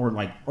with all,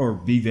 or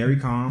be very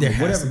calm. There or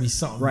has whatever. to be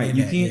something Right, in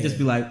you that, can't just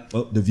be like,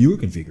 well, the viewer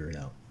can figure it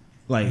out.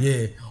 Like,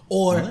 Yeah.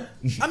 Or, What?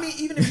 I mean,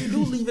 even if you do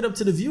leave it up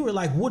to the viewer,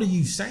 like, what are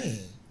you saying?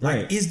 Like,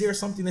 Right. is there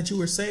something that you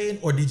were saying,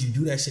 or did you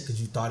do that shit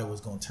because you thought it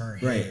was going to turn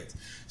Right. heads?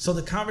 So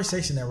the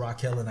conversation that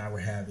Raquel and I were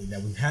having,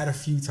 that we've had a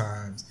few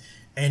times,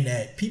 and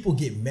that people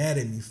get mad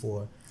at me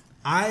for,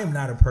 I am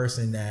not a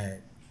person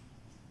that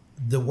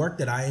the work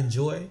that I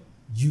enjoy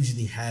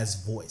usually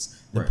has voice.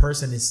 The Right.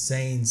 person is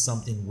saying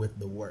something with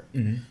the work.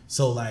 Mhm.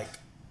 So, like,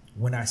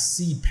 when I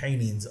see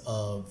paintings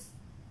of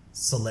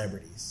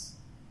celebrities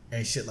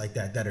and shit like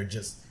that are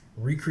just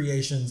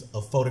recreations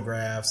of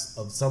photographs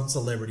of some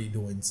celebrity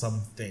doing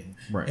something,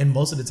 Right. and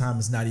most of the time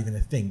it's not even a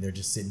thing, they're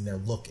just sitting there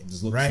looking,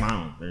 just look, right?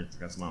 smiling. They're just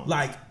got smiling.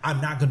 Like,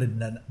 I'm not going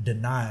to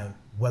deny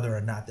whether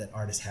or not that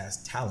artist has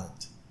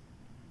talent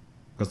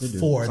 'Cause they do.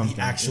 for Sometimes,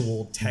 the yeah.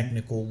 actual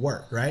technical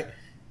work, right?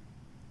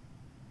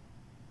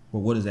 But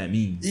what does that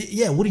mean?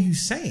 Yeah, what are you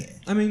saying?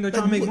 I mean, they're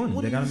trying to Like, make what- money.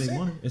 what They are gotta you make saying?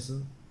 money. It's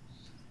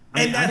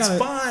And that's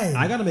fine.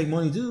 I gotta make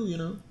money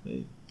too.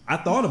 Hey, I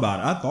thought about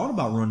it. I thought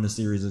about running a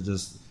series of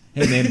just,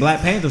 hey man,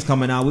 Black Panther's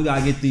coming out. We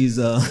gotta get these.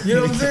 You know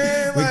what I'm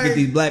saying? we Like- get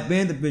these Black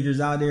Panther pictures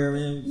out there,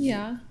 man.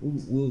 Yeah.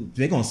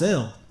 They gonna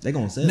sell. They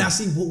gonna sell. Now,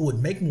 see, what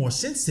would make more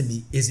sense to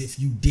me is if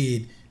you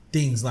did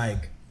things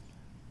like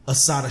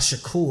Asada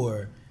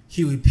Shakur,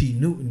 Huey P.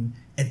 Newton,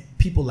 and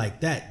people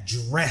like that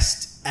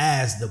dressed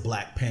as the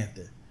Black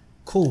Panther.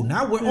 Cool.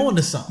 Now we're on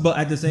to something. But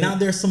at the same- now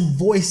there's some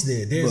voice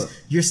there. But-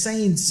 You're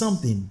saying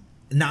something.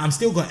 Now I'm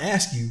still gonna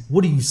ask you,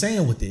 what are you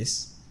saying with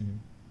this? Mm-hmm.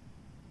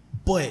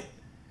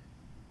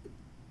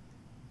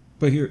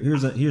 But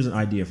here's an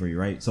idea for you,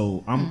 right?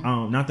 So I'm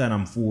not that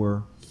I'm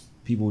for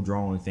people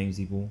drawing famous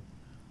people,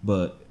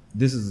 but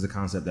this is the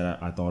concept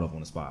that I thought of on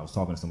the spot. I was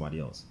talking to somebody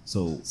else.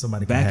 So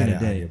somebody can back have in the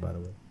that day, idea, by the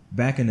way.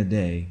 back in the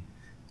day,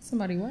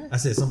 Somebody what? I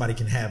said somebody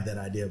can have that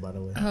idea, by the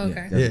way. Oh,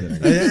 okay. Yeah, that's a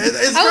good idea.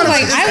 It's I was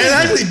like, it's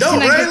actually dope,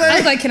 can I right? get, I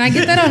was like, can I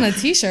get that on a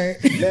T-shirt?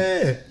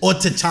 Yeah. Or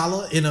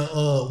T'Challa in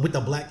a with the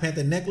Black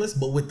Panther necklace,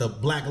 but with the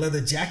black leather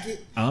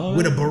jacket, Oh.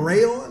 with a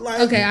beret on. Like,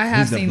 Okay, I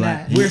have He's the seen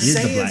black- that. he we're is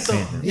the saying Black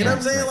something. Panther. You know what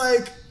I'm Yeah, saying? right.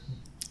 Like,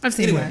 I've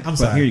seen anyway, that. I'm But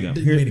sorry. here you go.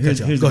 Didn't mean to cut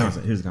you off. Here's Go the ahead.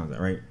 concept. Here's the concept,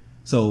 right?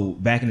 So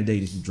back in the day,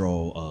 they used to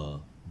draw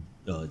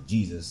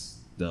Jesus,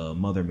 the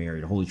Mother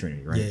Mary, the Holy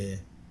Trinity, right? Yeah,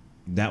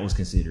 That was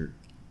considered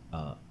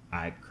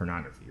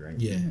iconography, right?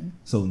 yeah.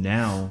 So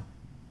now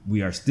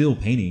we are still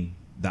painting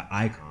the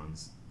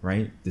icons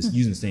right? This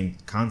using the same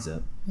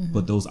concept,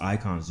 but those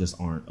icons just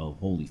aren't of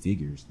holy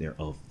figures; they're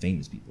of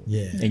famous people.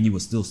 Yeah. And you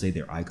would still say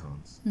they're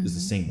icons. It's the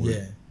same word.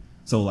 Yeah.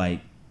 So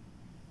like,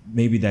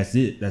 maybe that's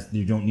it. That's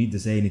you don't need to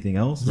say anything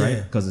else, right?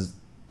 Yeah. Because it's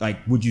like,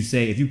 would you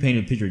say if you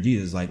painted a picture of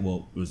Jesus, like,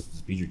 well, it was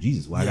a picture of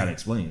Jesus? Well, I Yeah. gotta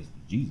explain it's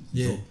Jesus.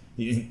 Yeah. So,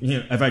 you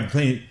know, if I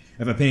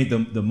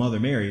painted the Mother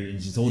Mary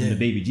and she's holding Yeah. the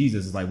baby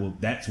Jesus, it's like, well,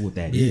 that's what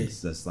that Yeah.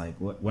 is. That's like,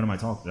 what am I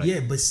talking? Like,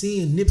 Yeah, but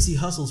seeing Nipsey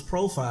Hussle's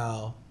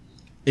profile,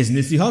 it's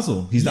Nipsey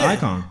Hussle. He's the yeah,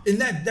 icon. and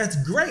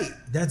that's great.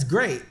 That's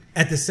great.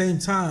 At the same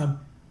time,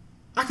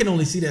 I can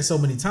only see that so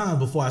many times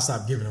before I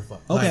stop giving a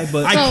fuck. Okay,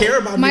 but- I So, care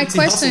about my Nipsey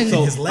question, Hussle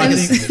and his so,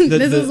 legacy. I think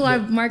this is the- why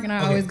Mark and I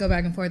okay. always go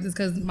back and forth, is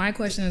because my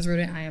question is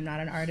rooted, I am not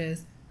an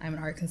artist, I'm an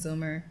art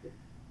consumer.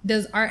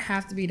 Does art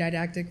have to be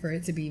didactic for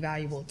it to be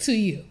valuable to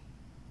you?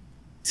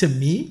 To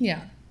me,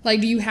 Yeah. Like,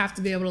 do you have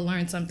to be able to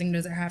learn something?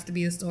 Does there have to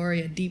be a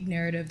story, a deep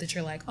narrative that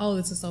you're like, oh,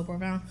 this is so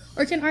profound?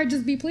 Or can art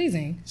just be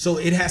pleasing? so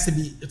it has to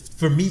be,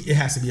 for me, it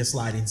has to be a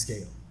sliding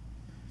scale.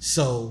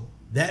 So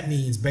that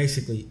means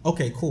basically,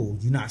 okay, cool,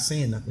 you're not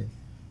saying nothing,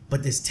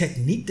 but this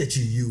technique that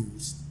you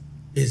used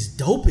is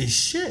dope as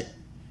shit.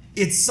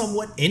 It's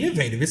somewhat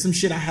innovative. It's some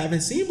shit I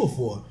haven't seen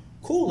before.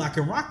 Cool, I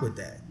can rock with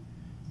that.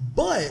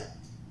 But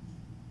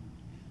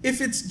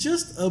if it's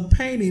just a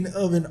painting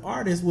of an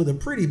artist with a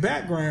pretty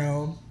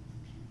background,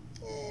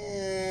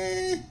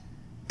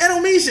 that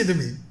don't mean shit to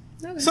me.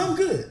 Okay. So I'm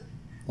good.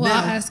 Well,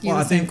 Now- I'll ask you Well,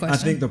 the I same think question.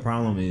 I think the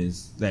problem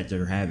is that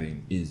they're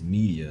having is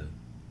media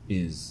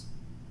is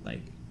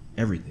like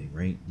everything,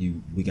 right?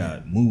 We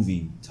got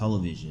movie,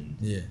 television,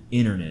 Yeah.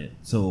 internet.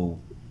 So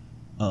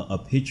a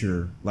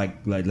picture like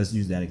let's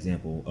use that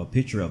example. A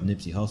picture of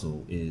Nipsey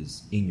Hussle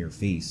is in your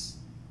face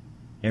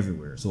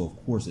everywhere. So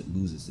of course it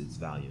loses its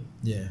value.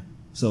 Yeah.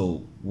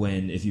 So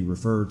if you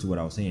refer to what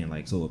I was saying,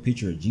 like, so a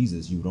picture of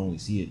Jesus, you would only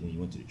see it when you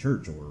went to the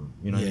church, or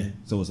you know what I Yeah. mean?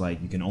 So it's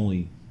like you can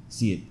only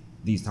see it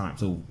these times.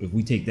 So if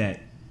we take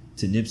that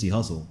to Nipsey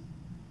Hussle,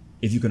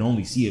 if you can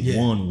only see it Yeah.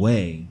 one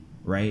way,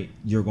 right,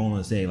 you're going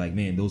to say like,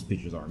 man, those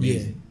pictures are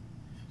amazing.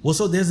 Well,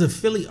 so there's a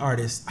Philly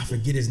artist. I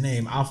forget his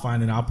name. I'll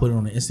find it. I'll put it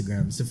on the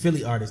Instagram. It's a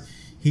Philly artist.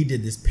 He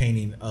did this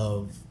painting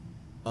of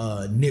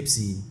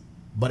Nipsey,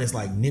 but it's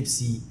like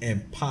Nipsey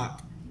and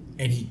Pac,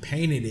 and he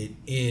painted it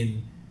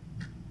in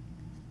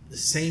the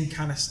same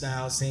kind of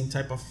style, same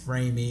type of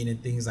framing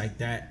and things like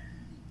that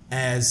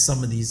as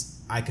some of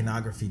these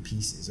iconography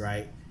pieces,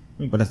 right?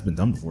 But that's been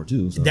done before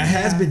too. So. That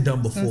has Yeah. been done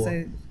I was gonna before.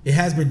 say- It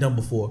has been done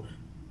before.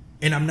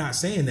 And I'm not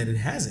saying that it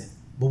hasn't.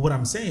 But what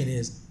I'm saying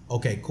is,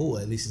 okay, cool.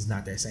 At least it's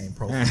not that same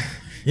profile.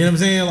 You know what I'm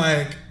saying?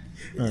 Like,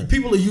 Right.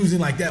 people are using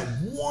like that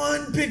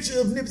one picture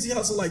of Nipsey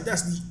Hussle. Like,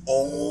 that's the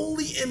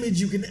only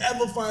image you can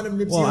ever find of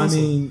Nipsey Well, I Hussle.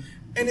 mean,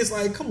 And it's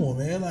like, come on,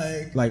 man.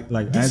 like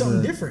do as something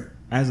a, different.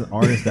 as an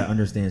artist that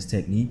understands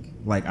technique,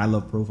 like I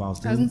love profiles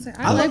too. I was gonna say,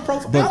 I I like like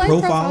profile- But I like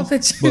profile profiles,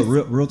 pictures. but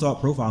real talk,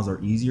 profiles are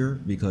easier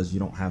because you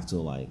don't have to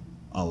like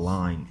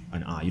align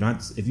an eye. You don't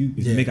have to, if you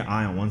Yeah. make an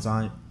eye on one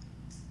side,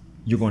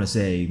 you're going to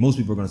say, most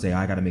people are going to say,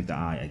 I got to make the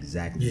eye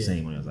exactly the Yeah.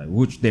 same on the other side,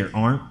 which there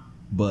aren't,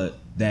 but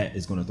that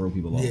is going to throw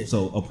people off. Yeah.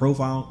 So a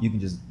profile, you can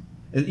just,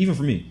 even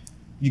for me,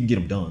 you can get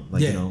them done.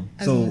 Like, Yeah. you know,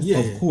 I so was gonna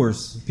of say-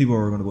 course people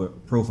are going to go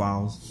with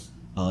profiles.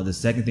 The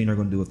second thing they're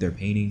going to do if they're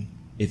painting,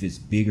 if it's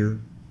bigger,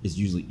 it's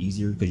usually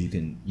easier because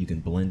you can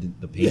blend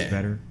the paint Yeah.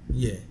 better.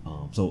 Yeah.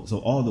 So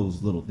all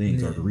those little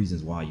things Yeah. are the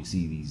reasons why you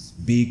see these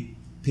big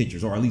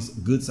pictures, or at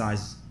least good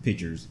sized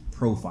pictures,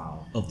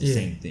 profile of the Yeah.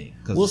 same thing.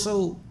 'Cause Well,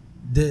 so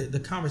the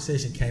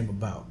conversation came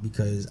about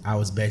because I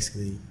was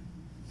basically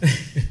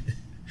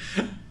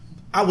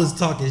I was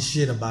talking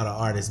shit about an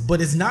artist,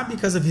 but it's not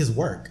because of his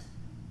work.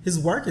 His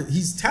work,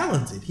 he's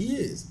talented, he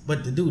is,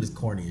 but the dude is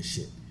corny as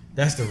shit.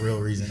 That's the real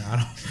reason I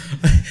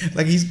don't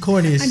like. He's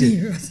corny as I knew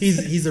you were shit.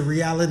 gonna He's a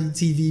reality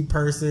TV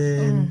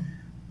person.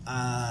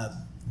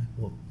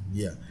 Well,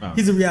 yeah, Oh.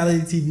 he's a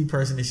reality TV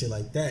person and shit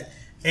like that.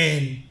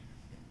 And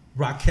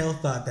Raquel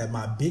thought that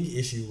my big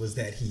issue was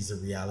that he's a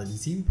reality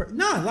TV person.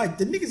 Nah, like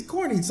the nigga's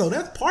corny, so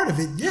that's part of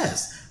it.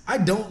 Yes, I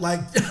don't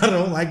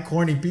like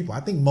corny people.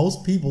 I think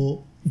most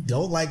people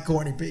don't like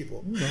corny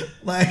people.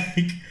 Like,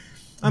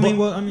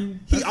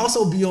 he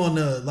also be on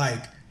the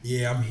like,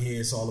 yeah, I'm here.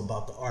 It's all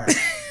about the art.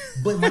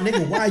 But my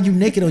nigga, why are you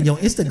naked on your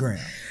Instagram?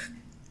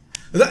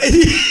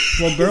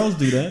 well, girls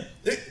do that.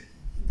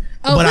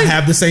 Oh, But I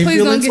have the same Please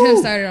feeling don't get him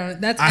too. started on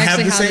it. That's I have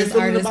actually the how same this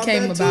feeling artist about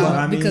came that too. about But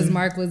I because mean-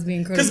 Mark was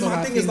being Because critical my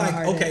about thing is female like,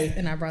 artists, okay,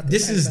 and I brought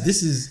this back up.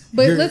 is.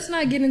 But you're- let's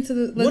not get into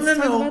the. Let's Well,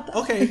 talk about that.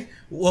 Okay.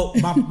 Well,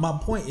 my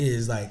point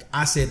is like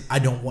I said, I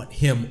don't want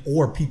him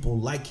or people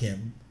like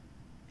him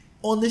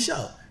on the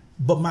show.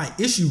 But my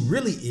issue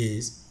really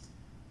is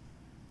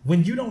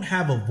when you don't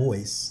have a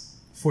voice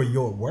for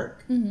your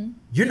work, Mm-hmm.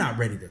 you're not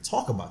ready to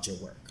talk about your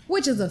work.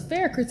 Which is a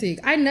fair critique.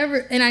 I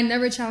never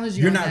challenged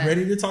you. You're on not that.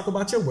 ready to talk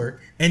about your work.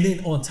 And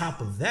then on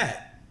top of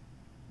that,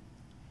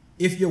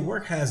 if your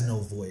work has no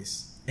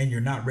voice and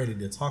you're not ready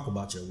to talk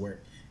about your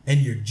work, and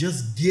you're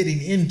just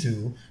getting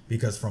into,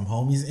 because from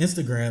homie's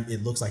Instagram,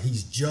 it looks like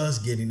he's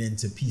just getting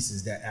into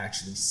pieces that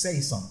actually say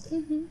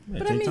something. Mm-hmm. Yeah,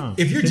 But take I mean, time.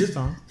 If you're Take just,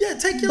 time.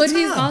 take your But time.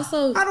 he's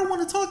also- I don't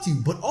want to talk to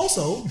you, but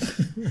also,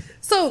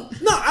 so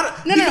no, I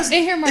don't. No, because and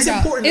hear my it's doubt.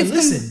 important to It's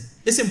listen.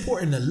 It's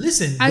important to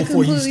listen I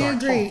before you completely start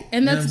agree. talking.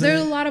 And You know that's what I'm there's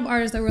a saying? lot of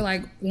artists that were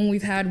like, when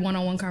we've had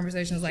one-on-one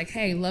conversations, like,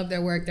 hey, love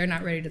their work, they're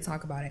not ready to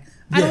talk about it.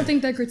 I Yeah. don't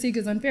think that critique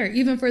is unfair,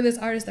 even for this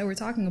artist that we're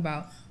talking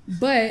about.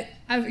 But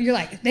you're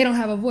like, they don't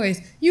have a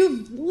voice.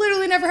 You've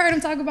literally never heard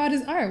him talk about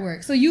his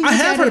artwork. So you I look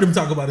have at heard it- him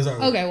talk about his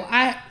artwork. Okay,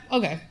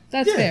 well,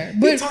 that's Yeah, fair. he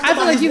But talked I feel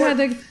about like his you had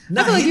work. that.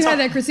 Nah, I feel like he you had talk-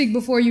 that critique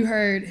before you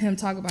heard him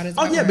talk about his.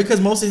 Oh yeah, artwork.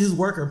 because most of his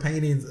work are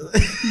paintings.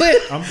 but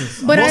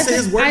But most of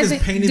his work is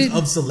think- paintings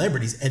of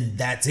celebrities, and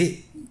that's it.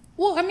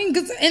 Well, I mean,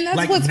 and that's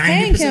Like what's 90%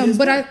 paying of him. his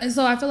But work.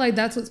 I feel like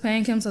that's what's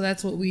paying him. So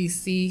that's what we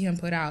see him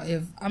put out.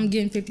 If I'm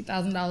getting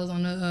 $50,000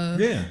 on the,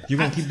 Yeah, you're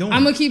gonna keep doing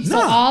I'm it. gonna keep so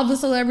Nah. all the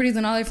celebrities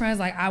and all their friends.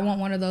 Like, I want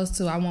one of those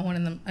too. I want one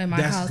of them in my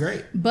That's house.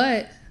 great.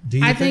 But Do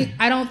your I think thing.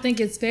 I don't think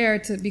it's fair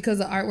to, because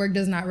the artwork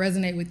does not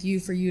resonate with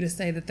you, for you to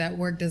say that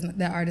work doesn't,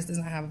 that artist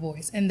doesn't have a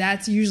voice. And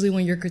that's usually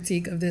when your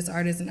critique of this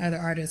artist and other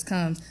artists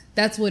comes.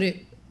 That's what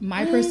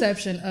my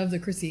perception of the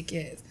critique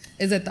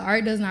is that the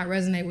art does not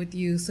resonate with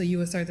you, so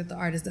you assert that the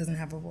artist doesn't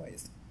have a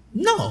voice.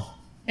 No,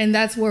 And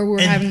that's where we're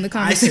And having the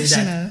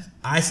conversation of.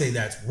 I say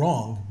that's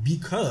wrong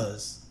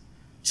because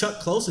Chuck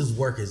Close's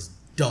work is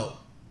dope.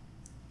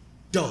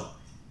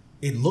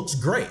 It looks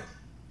great.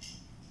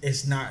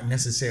 It's not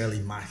necessarily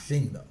my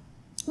thing though.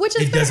 Which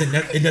is It doesn't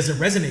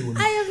resonate with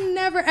me. I have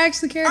never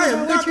actually cared I about am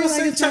what not you're gonna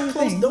like. say it's Chuck not a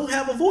Close thing. don't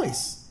have a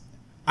voice.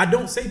 I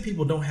don't say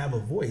people don't have a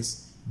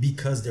voice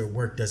because their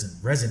work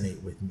doesn't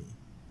resonate with me.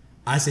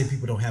 I say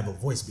people don't have a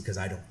voice because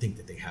I don't think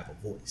that they have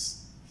a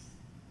voice.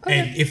 Okay.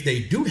 And if they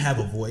do have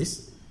a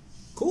voice,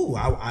 cool.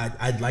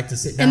 I'd like to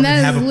sit down And and,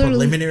 that have a is literally-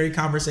 preliminary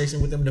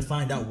conversation with them to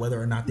find out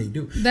whether or not they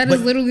do. That But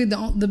is literally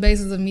the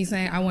basis of me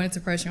saying I wanted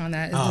to press you on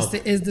that.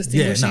 Is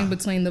distinguishing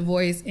between the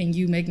voice and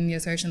you making the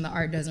assertion the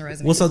art doesn't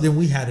resonate. well, so then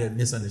we had a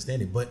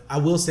misunderstanding. But I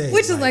will say,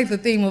 which is like the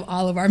theme of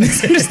all of our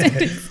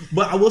misunderstandings.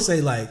 But I will say,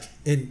 like,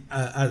 and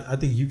I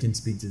think you can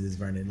speak to this,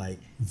 Vernon. Like,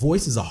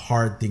 voice is a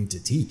hard thing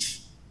to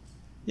teach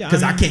Yeah,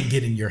 because I mean, can't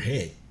get in your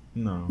head.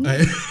 No.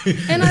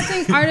 And I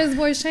think artists'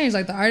 voice changed.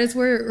 Like the artist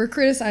we're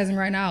criticizing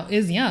right now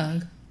is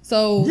young.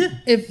 So Yeah.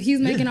 if he's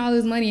making all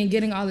this money and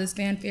getting all this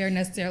fanfare,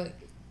 necessarily,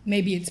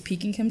 maybe it's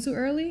peaking him too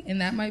early,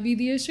 and that might be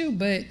the issue.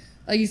 But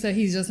like you said,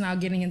 he's just now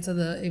getting into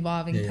the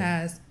evolving Yeah.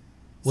 past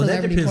Well, that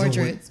celebrity depends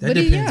portraits. on what,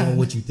 But depends yeah. on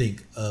what you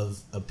think of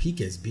a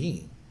peak as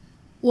being.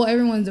 Well,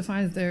 everyone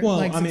defines their Well,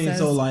 like I mean, success.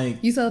 so, like-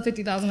 you sell a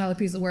 $50,000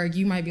 piece of work,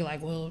 you might be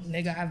like, "Well,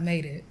 nigga, I've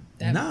made it."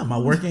 That- Nah, my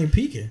work ain't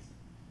peaking.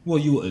 Well,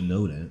 you wouldn't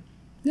know that.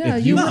 yeah,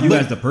 If you would-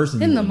 as the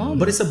person in you the wouldn't know moment.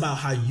 But it's about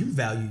how you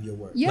value your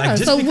work. Yeah, Like,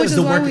 just so because which is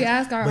the why work we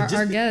ask but just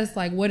our be- guests,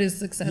 like, what does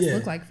success Yeah.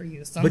 look like for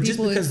you? Some But just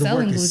people because it's the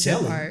selling work blue is chip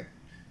selling, art.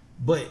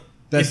 But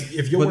That's-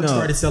 if your but work no.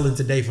 started selling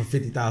today for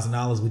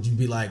 $50,000, would you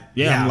be like,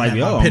 Yeah, I'm like, at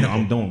yo, my I'm, pinnacle?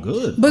 I'm doing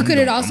good. But I'm could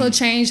it doing- also I'm-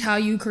 change how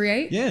you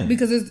create? Yeah.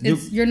 because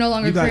you're no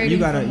longer creating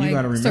from like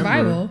remember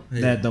survival.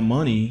 that the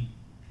money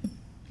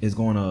is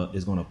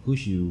gonna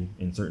push you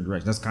in certain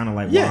directions. That's kind of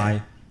like Yeah,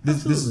 why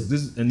this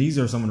absolutely. and these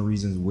are some of the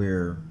reasons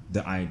where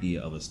the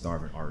idea of a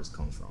starving artist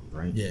comes from,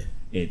 right? Yeah.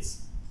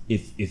 It's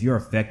if you're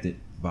affected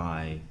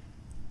by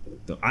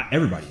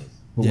everybody is,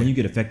 but when Yeah. you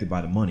get affected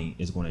by the money,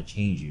 it's going to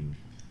change you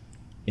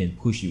and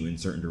push you in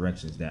certain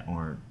directions that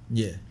aren't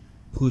Yeah.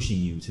 pushing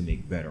you to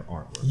make better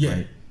artwork, Yeah,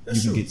 right? that's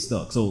You can true. get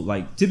stuck. So,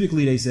 like,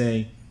 typically they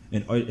say,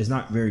 and it's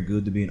not very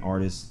good to be an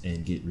artist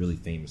and get really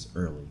famous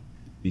early,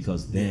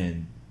 because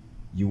then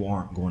you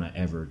aren't going to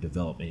ever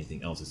develop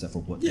anything else except for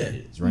what that Yeah.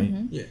 is, right?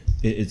 Yeah.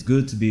 It's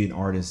good to be an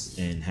artist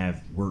and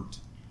have worked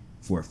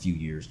for a few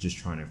years just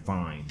trying to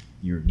find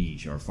your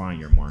niche or find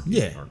your market,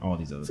 Yeah, or all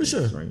these other for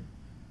things, sure. right?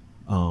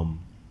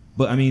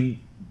 But I mean,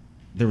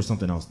 there was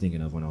something I was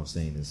thinking of when I was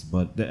saying this,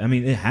 but I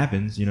mean, it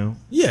happens, you know.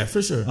 Yeah,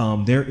 for sure.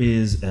 There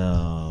is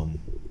a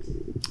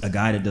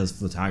guy that does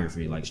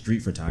photography, like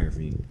street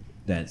photography,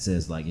 that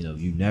says like, you know,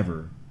 you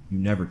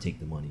never take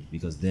the money,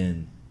 because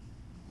then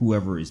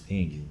whoever is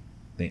paying you,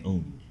 they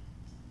own you,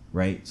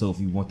 right? So if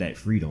you want that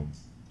freedom,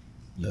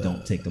 you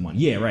don't take the money.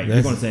 Yeah, right. You're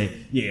that's- gonna say,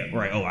 yeah,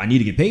 right. Oh, I need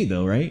to get paid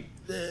though, right?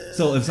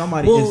 So if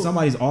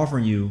somebody's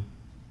offering you,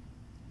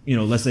 you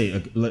know, let's say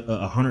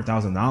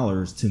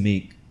 $100,000 to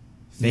make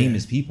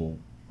famous people,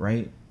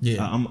 right?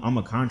 Yeah. I'm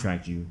gonna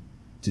contract you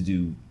to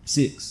do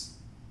 6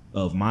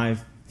 of my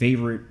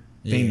favorite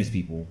famous Yeah.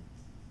 people.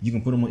 You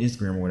can put them on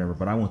Instagram or whatever,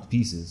 but I want the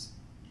pieces,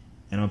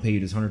 and I'll pay you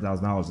this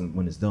 $100,000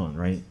 when it's done,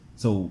 right?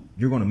 So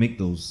you're gonna make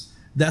those.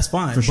 That's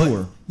fine. For but-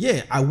 sure.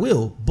 Yeah, I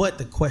will. But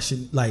the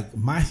question, like,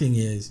 my thing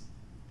is,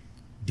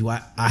 do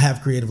I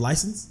have creative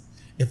license?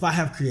 If I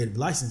have creative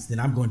license, then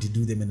I'm going to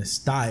do them in a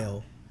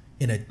style,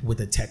 with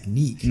a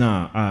technique.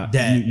 Nah,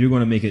 That- you're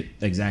gonna make it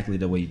exactly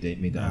the way you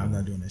made the Nah, I'm album.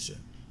 not doing that shit.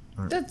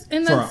 That's For-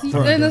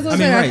 what I I'm mean,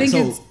 saying. I right? think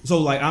So, it's so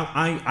like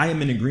I am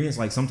in agreement.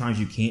 Like sometimes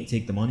you can't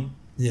take the money,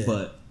 Yeah.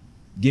 but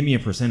give me a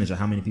percentage of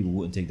how many people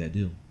wouldn't take that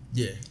deal.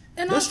 Yeah.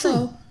 and That's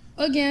also true.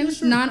 again, Yeah,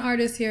 sure.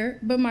 non-artist here,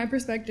 but my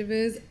perspective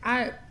is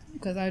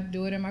because I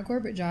do it in my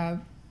corporate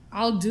job,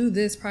 I'll do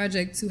this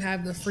project to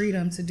have the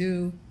freedom to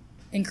do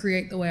and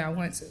create the way I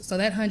want to. So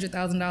that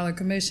 $100,000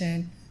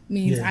 commission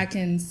means Yeah. I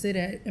can sit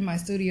in my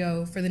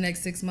studio for the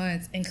next 6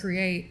 months and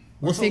create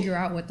or Well, so figure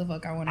out what the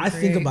fuck I want to I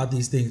create. think about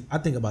these things. I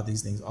think about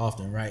these things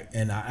often, right?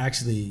 And I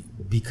actually,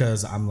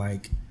 because I'm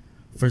like,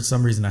 for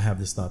some reason, I have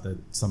this thought that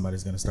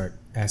somebody's going to start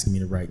asking me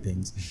to write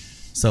things.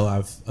 So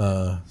I've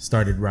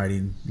started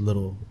writing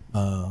little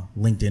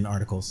LinkedIn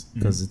articles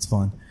because it's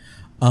fun.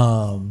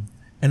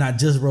 And I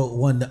just wrote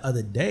one the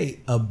other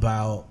day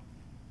about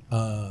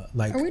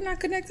like, Are we not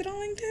connected on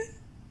LinkedIn?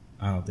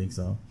 I don't think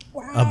so.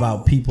 Wow.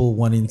 About people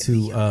wanting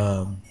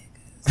to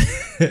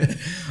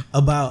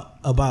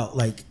about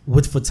like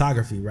with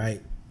photography,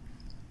 right?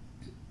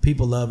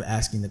 People love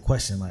asking the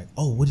question like,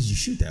 "Oh, what did you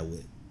shoot that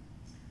with?"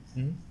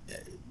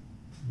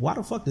 Why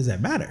the fuck does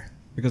that matter?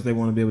 Because they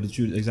want to be able to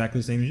shoot exactly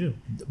the same as you.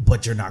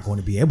 But you're not going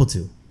to be able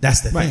to.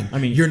 That's the Right. thing. I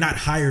mean, you're not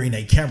hiring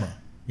a camera.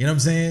 You know what I'm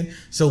saying?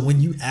 So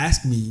when you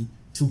ask me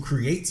to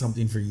create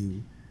something for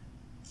you,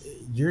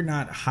 you're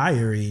not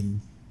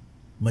hiring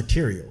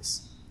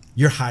materials.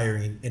 You're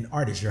hiring an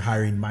artist. You're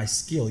hiring my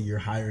skill. You're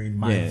hiring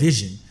my Yeah.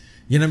 vision.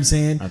 You know what I'm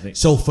saying? I think-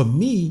 So for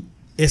me,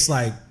 it's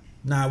like,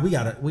 nah, we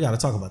gotta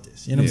talk about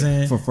this. You know what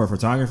I'm saying? For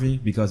photography,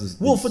 because it's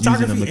Well, it's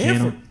photography using a and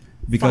mechanical,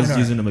 because fine it's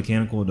using art. a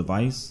mechanical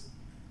device.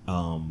 But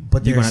You're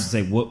gonna there's- have to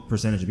say what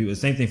percentage of people. The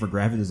same thing for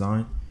graphic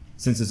design.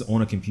 Since it's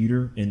on a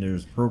computer and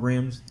there's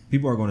programs,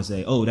 people are going to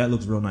say, "Oh, that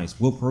looks real nice.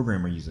 What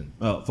program are you using?"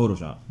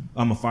 Photoshop.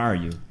 I'm gonna fire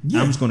you.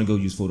 Yeah. I'm just going to go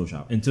use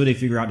Photoshop until they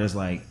figure out there's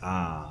like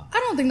I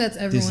don't think that's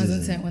everyone's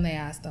isn't- intent when they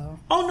ask though.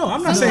 Oh no,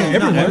 I'm not Some saying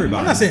people- everyone. Not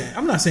everybody.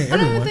 I'm not saying I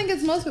everyone. don't even think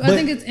it's most people. But- I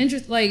think it's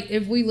interesting. Like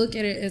if we look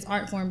at it as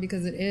art form,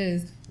 because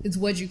it's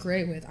what you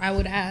create with. I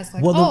would ask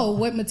like, Well,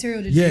 what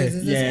material did Yeah. you use?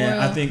 Is this Yeah,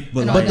 oil? I think-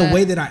 but And all But the that.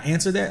 way that I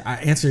answer that, I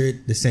answer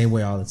it the same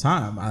way all the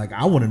time.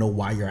 I want to know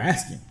why you're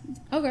asking.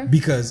 Okay.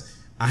 Because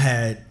I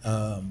had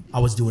I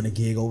was doing a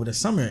gig over the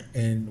summer,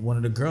 and one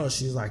of the girls,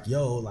 she was like,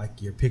 "Yo,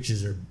 like your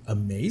pictures are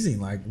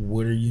amazing. Like,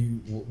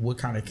 what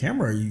kind of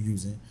camera are you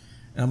using?"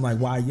 And I'm like,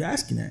 "Why are you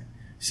asking that?"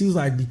 She was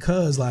like,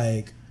 "Because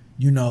like,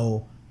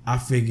 I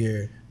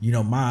figure,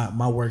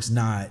 my work's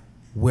not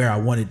where I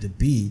want it to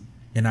be,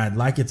 and I'd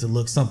like it to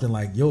look something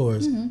like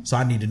yours. So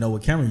I need to know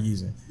what camera you're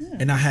using."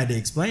 And I had to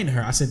explain to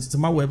her. I sent it to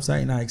my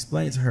website, and I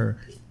explained to her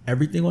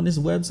everything on this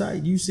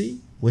website you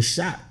see was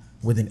shot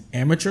with an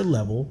amateur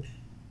level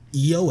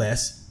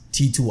EOS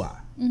T2i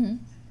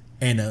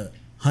and a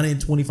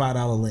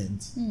 $125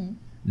 lens,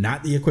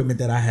 not the equipment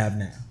that I have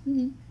now.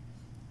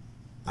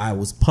 I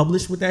was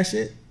published with that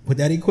shit, with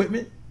that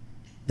equipment.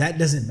 That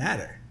doesn't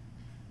matter.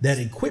 That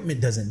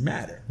equipment doesn't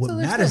matter. What So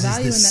there's matters still is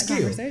value the in that skill.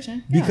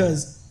 conversation. Yeah.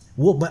 Because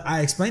but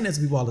I explain that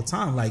to people all the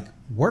time. Like,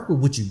 work with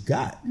what you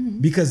got.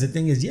 Because the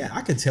thing is, yeah,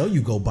 I could tell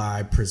you go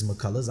buy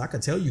Prismacolors. I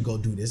could tell you go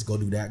do this, go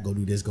do that, go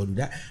do this, go do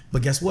that.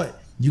 But guess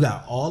what? You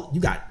got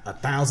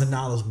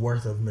 $1,000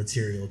 worth of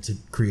material to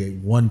create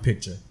one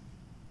picture.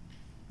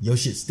 Your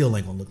shit still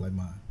ain't gonna look like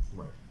mine.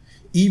 Right.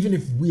 Even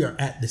if we are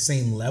at the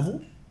same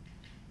level,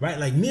 right?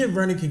 Like me and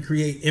Vernon can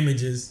create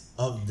images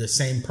of the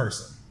same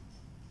person,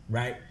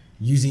 right?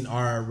 Using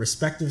our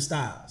respective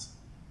styles.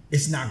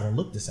 It's not gonna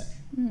look the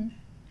same.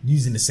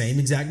 Using the same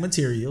exact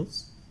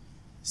materials,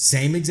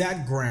 same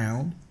exact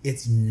ground,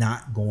 it's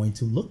not going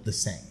to look the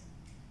same.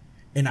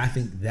 And I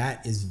think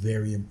that is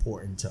very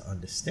important to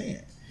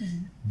understand.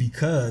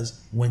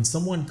 Because when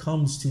someone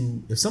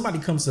if somebody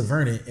comes to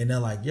Vernon and they're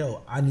like,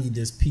 "Yo, I need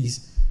this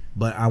piece,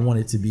 but I want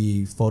it to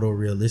be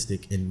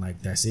photorealistic," and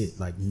like that's it,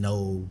 like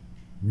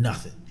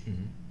nothing.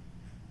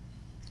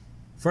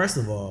 First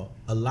of all,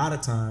 a lot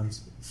of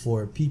times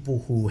for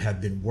people who have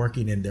been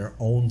working in their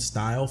own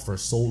style for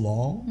so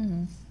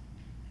long,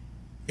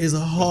 it's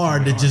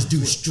hard to just do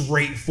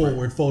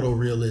straightforward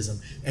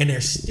photorealism, and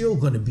there's still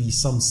going to be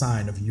some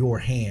sign of your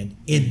hand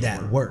in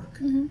that work,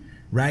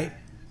 right?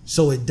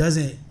 So it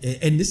doesn't,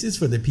 and this is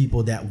for the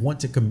people that want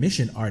to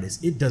commission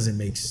artists. It doesn't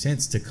make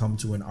sense to come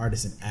to an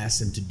artist and ask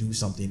them to do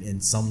something in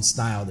some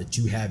style that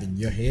you have in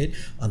your head,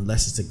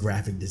 unless it's a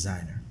graphic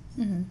designer.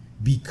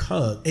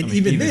 Because, and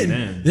even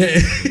then,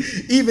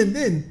 even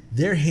then,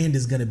 their hand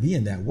is going to be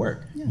in that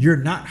work. You're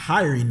not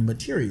hiring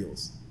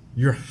materials.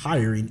 You're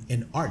hiring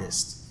an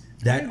artist.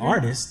 That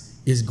artist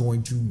is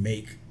going to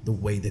make the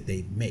way that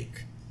they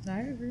make. I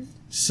agree.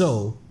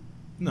 So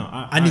No,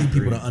 I need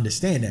agree. people to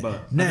understand that. But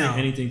I Now, think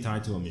anything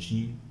tied to a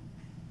machine,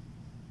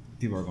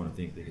 people are going to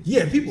think they can.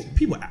 yeah, people.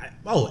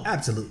 Oh,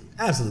 absolutely.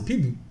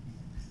 People,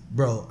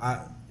 bro.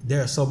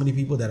 There are so many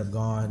people that have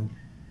gone,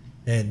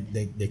 and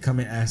they come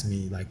and ask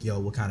me like, "Yo,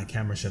 what kind of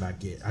camera should I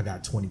get? I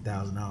got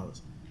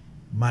 $20,000."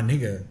 My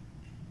nigga,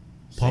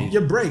 pump Save.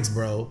 your brakes,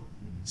 bro.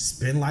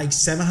 Spend like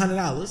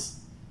 $700.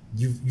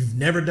 You've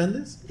never done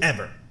this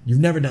ever. You've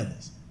never done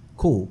this.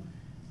 Cool.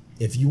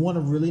 If you want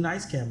a really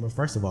nice camera,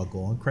 first of all,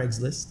 go on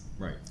Craigslist.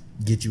 Right.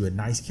 Get you a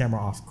nice camera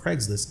off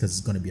Craigslist because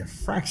it's going to be a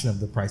fraction of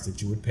the price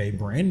that you would pay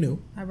brand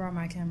new. I brought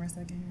my camera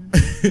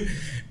secondhand.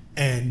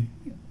 And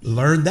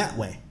learn that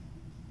way.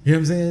 You know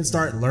what I'm saying?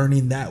 Start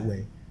learning that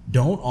way.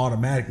 don't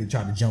automatically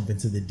try to jump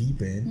into the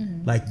deep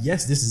end. Like,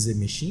 yes, this is a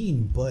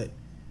machine, but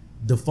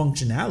the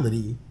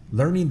functionality,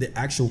 learning the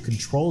actual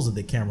controls of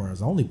the camera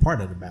is only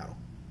part of the battle.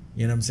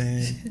 You know what I'm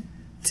saying?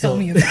 Tell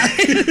me about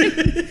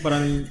it. But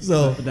I mean,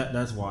 So-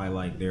 that's why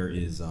like there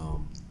is,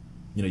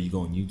 you know, you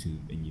go on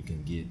YouTube and you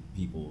can get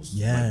people's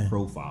Yeah. like,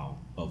 profile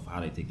of how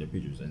they take their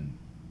pictures, and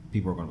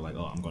people are going to be like,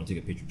 oh, I'm going to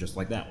take a picture just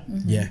like that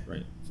one. Yeah.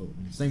 Right. So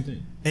same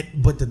thing.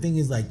 But the thing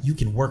is, like, you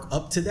can work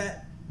up to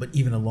that, but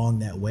even along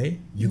that way,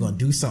 you're gonna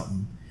do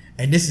something.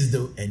 And this is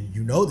and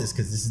you know this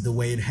because this is the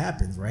way it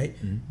happens, right?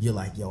 You're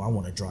like, yo, I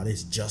want to draw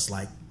this just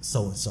like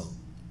so and so,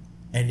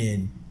 and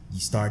then you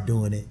start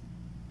doing it,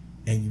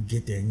 and you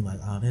get there, and you're like,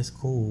 oh, that's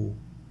cool,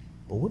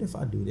 but what if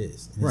I do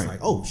this? And Right. it's like,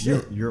 oh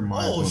shit, Your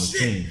mind's oh, gonna shit.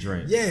 change,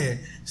 right? Yeah.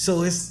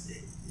 So it's,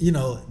 you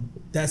know,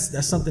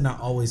 that's something I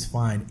always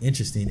find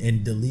interesting.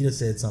 And Delita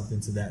said something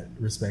to that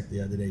respect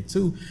the other day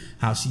too,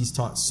 how she's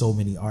taught so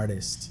many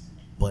artists,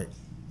 but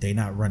they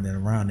not running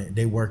around it.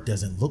 Their work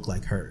doesn't look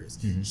like hers.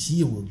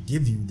 She will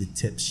give you the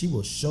tips. She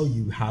will show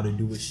you how to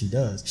do what she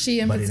does.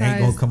 She but it ain't emphasized-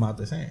 gonna come out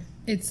the same.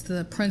 It's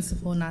the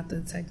principle, not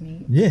the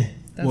technique. Yeah.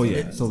 That's Well, what it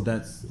yeah. is. So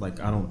that's like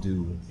I don't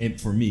do, and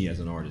for me as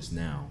an artist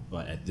now,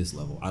 but at this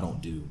level, I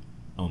don't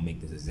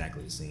make this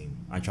exactly the same.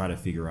 I try to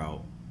figure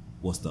out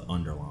what's the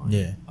underlying.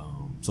 Yeah.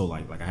 So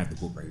like I have the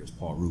book right here. It's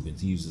Paul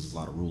Rubens. He uses a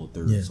lot of rule of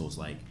thirds. Yeah. So it's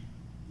like,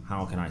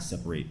 how can I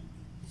separate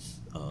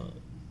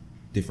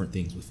different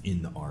things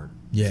within the art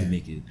Yeah. to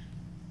make it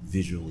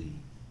visually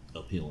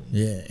appealing?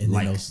 Yeah, and then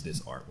like those-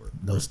 this artwork.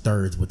 Those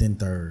thirds within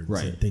thirds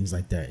Right. and things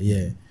like that.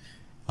 Yeah.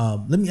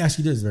 Let me ask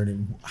you this,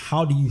 Vernon.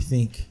 How do you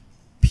think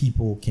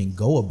people can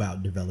go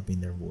about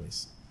developing their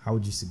voice? How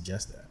would you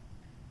suggest that?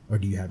 Or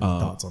do you have any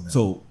thoughts on that?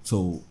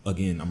 So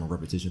again, I'm a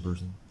repetition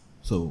person.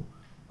 So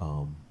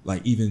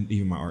like even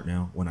my art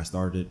now, when I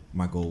started,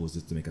 my goal was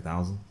just to make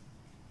 1,000,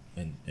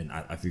 and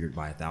I figured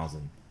by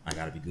 1,000, I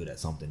got to be good at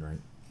something, right?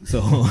 So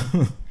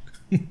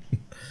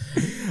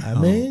I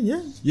mean,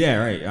 yeah. yeah,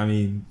 right. I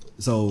mean,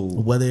 so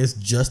Whether it's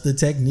just the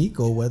technique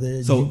or whether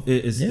it's I'm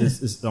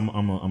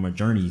a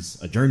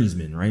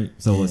journeysman, right?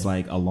 So Yeah. it's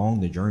like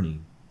along the journey,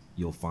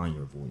 you'll find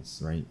your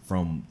voice, right?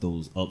 From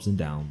those ups and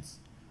downs,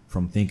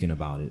 from thinking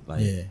about it,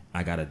 like Yeah.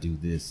 I got to do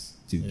this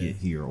to Yeah. get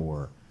here,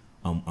 or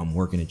I'm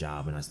working a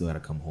job and I still got to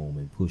come home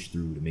and push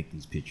through to make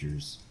these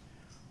pictures.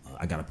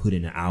 I got to put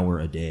in an hour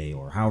a day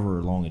or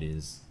however long it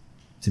is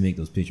to make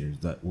those pictures.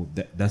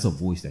 That's a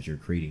voice that you're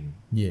creating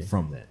Yeah.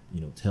 from that.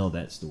 You know, tell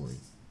that story.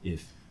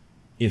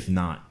 If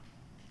not,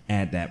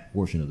 add that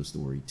portion of the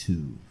story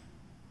to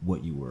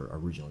what you were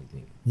originally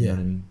thinking. You know what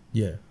I mean?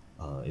 Yeah.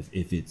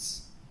 If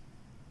it's,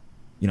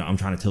 you know, I'm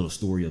trying to tell the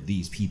story of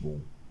these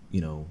people, you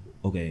know,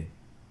 okay,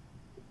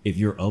 if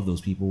you're of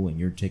those people and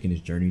you're taking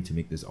this journey to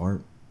make this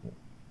art, well,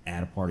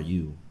 add a part of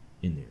you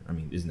in there. I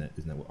mean, isn't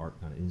that what art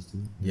kind of is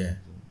too? Yeah.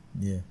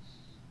 Yeah.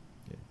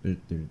 Yeah,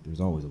 there's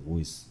always a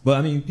voice, but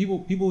I mean,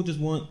 people just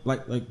want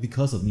like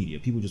because of media,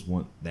 people just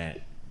want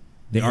that.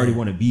 They already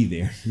want to be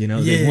there, you know.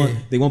 Yeah.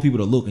 They want people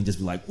to look and just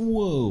be like,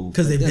 whoa,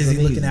 Because they're like, that's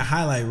busy looking amazing. at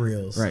highlight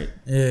reels. Right.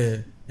 Yeah.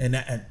 And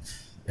that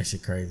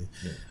shit crazy.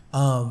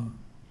 Yeah.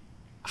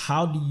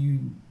 How do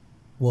you,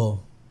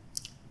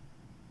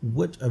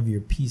 which of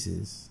your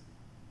pieces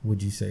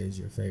would you say is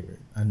your favorite?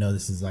 I know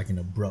this is like an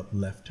abrupt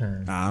left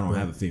turn. I don't but-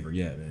 have a favorite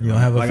yet, man. You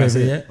don't have a like favorite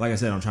I said, yet? Like I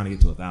said, I'm trying to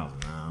get to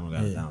 1,000. I don't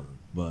got 1,000,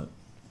 but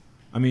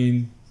I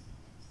mean,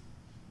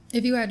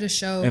 If you had to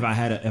show, if I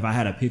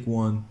had to pick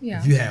one yeah,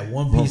 If you had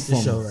one piece to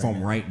show from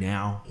now. right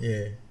now,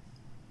 Yeah.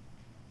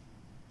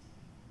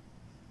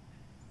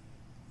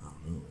 I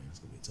don't know, man. It's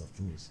gonna be a tough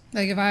choice.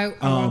 like if I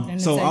walked in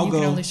and so said I'll you go-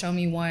 can only show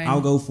me one,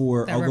 I'll go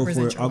for that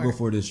represents your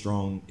work. this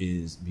strong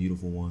is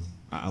beautiful one.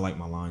 I like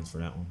my lines for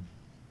that one,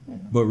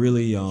 but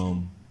really,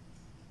 so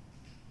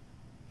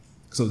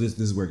this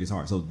is where it gets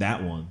hard. So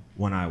that one,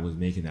 when I was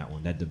making that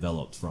one, that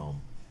developed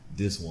from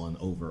this one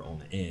over on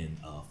the end,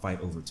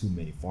 fight over too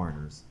many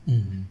foreigners.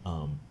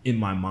 In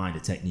my mind, the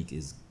technique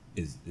is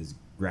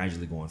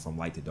gradually going from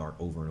light to dark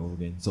over and over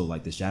again. So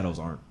like the shadows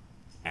aren't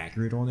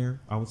accurate on there,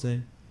 I would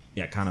say.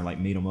 Yeah, I kind of like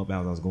made them up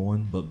as I was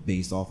going, but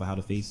based off of how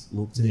the face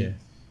looked to me.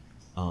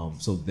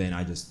 So then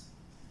I just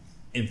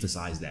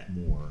emphasized that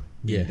more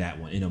in that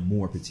one in a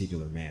more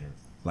particular manner.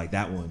 Like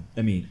that one,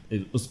 I mean,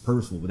 it was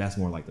purposeful, but that's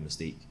more like the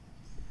mistake.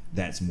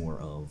 That's more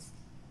of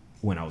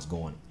when I was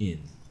going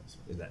in,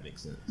 if that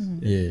makes sense.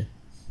 Yeah.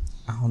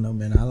 I don't know,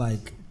 man. I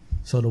like,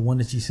 so the one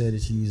that you said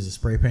that you used a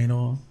spray paint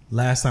on,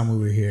 last time we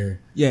were here,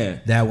 Yeah.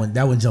 that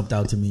one jumped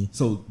out to me.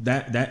 So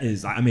that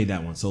is, I made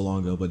that one so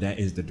long ago, but that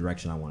is the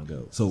direction I want to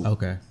go. So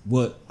Okay.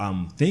 what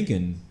I'm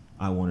thinking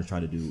I want to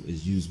try to do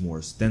is use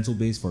more stencil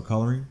base for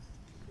coloring.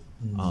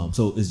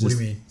 So it's What just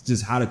do you mean?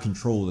 just how to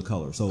control the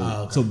color. So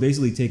okay. so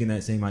basically taking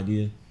that same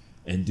idea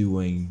and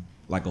doing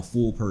like a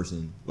full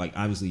person. Like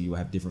obviously you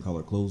have different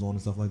color clothes on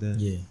and stuff like that.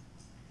 Yeah.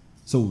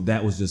 So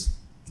that was just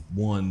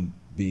one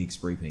big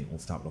spray paint on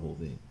top of the whole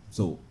thing.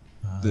 So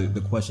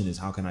the question is,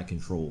 how can I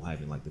control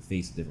having like the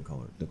face a different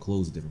color, the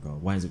clothes a different color?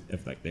 Why is it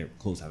if like their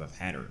clothes have a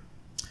pattern?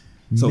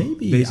 So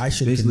maybe I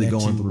should basically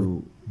connect going you through.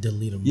 with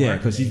Delita Martin. Yeah,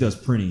 because she does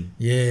printing.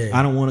 Yeah,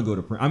 I don't want to go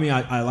to print. I mean,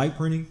 I like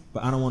printing,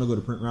 but I don't want to go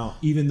to print route.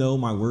 Even though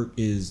my work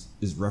is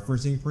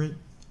referencing print.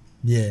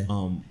 Yeah.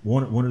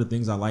 One of the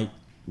things I liked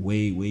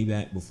way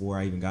back before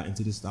I even got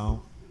into this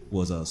style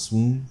was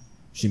Swoon.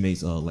 She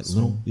makes like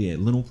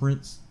linen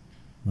prints,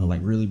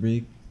 like really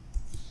big.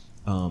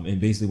 And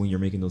basically, when you're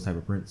making those type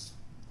of prints,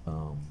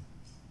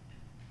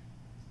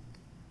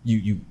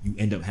 you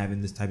end up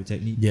having this type of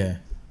technique. Yeah.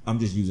 I'm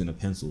just using a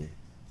pencil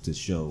to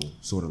show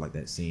sort of like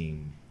that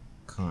same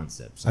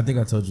concept. I think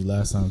I told you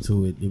last time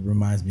too. It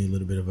reminds me a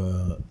little bit of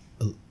a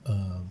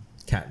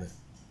Catlett,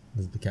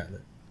 Elizabeth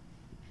Catlett,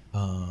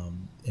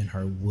 in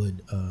her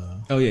wood.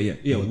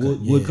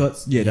 Wood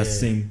cuts. Yeah, that's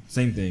the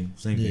same thing.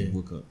 Yeah.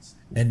 Wood cuts.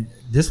 And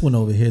this one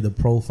over here, the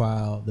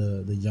profile,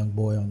 the young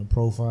boy on the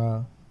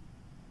profile,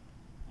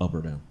 Up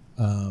or down?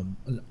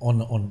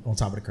 on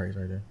top of the crates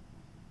right there.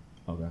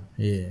 Okay.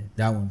 Yeah,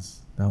 that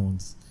one's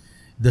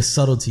the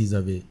subtleties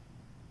of it,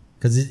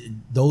 because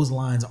those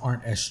lines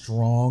aren't as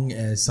strong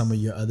as some of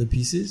your other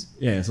pieces.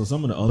 Yeah, so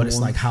some of the other but it's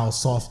ones, like how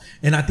soft,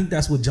 and I think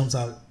that's what jumps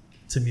out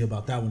to me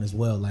about that one as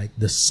well, like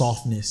the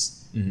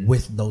softness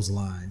with those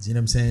lines. You know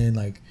what I'm saying?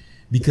 Like,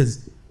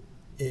 because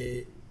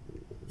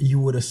you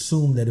would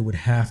assume that it would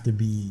have to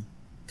be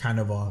kind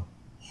of a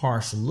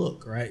harsh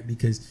look, right?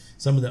 Because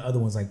some of the other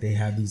ones, like, they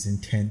have these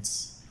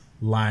intense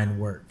line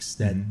works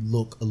that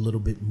look a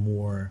little bit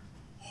more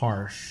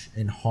harsh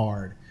and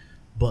hard,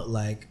 but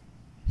like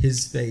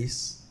his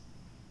face,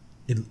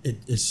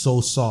 it's so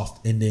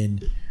soft. And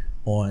then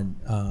on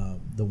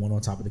the one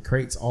on top of the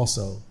crates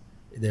also,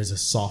 there's a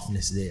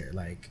softness there,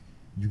 like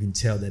you can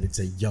tell that it's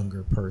a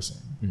younger person.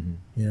 You know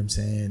what I'm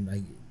saying?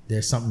 Like,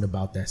 there's something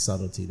about that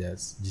subtlety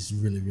that's just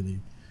really, really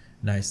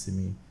nice to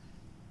me.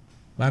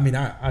 But I mean,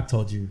 I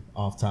told you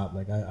off top,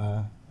 like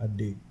I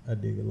dig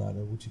a lot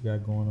of what you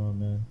got going on,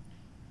 man.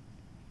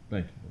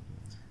 Thank you.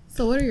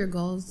 So what are your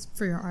goals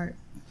for your art?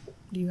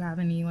 Do you have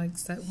any like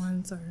set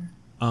ones, or?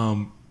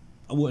 I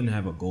wouldn't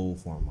have a goal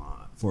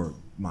for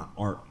my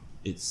art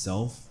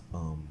itself.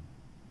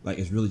 Like,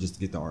 it's really just to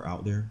get the art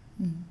out there,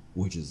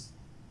 which is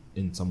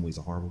in some ways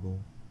a horrible goal.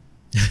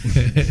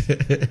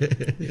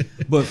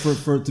 But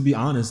for to be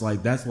honest,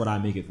 like, that's what I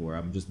make it for.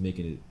 I'm just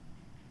making it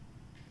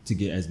to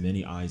get as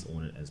many eyes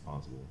on it as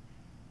possible,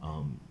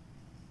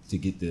 to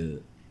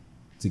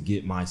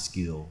get my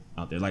skill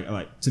out there.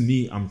 Like to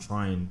me, I'm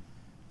trying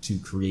to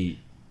create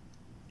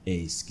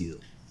a skill.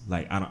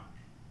 Like, I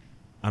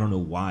don't know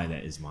why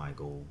that is my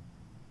goal.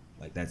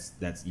 Like, that's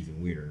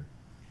even weirder,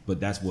 but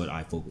that's what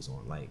I focus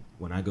on. Like,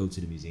 when I go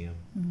to the museum,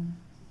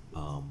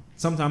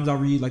 sometimes I'll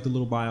read like the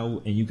little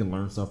bio and you can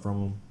learn stuff from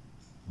them,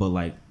 but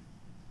like,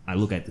 I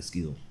look at the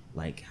skill,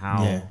 like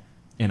how,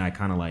 and I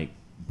kind of like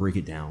break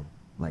it down.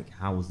 Like,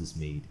 how was this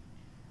made?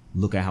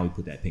 Look at how we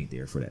put that paint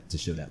there for that, to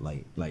show that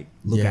light. Like,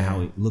 look at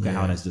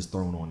how that's just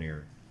thrown on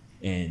there.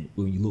 And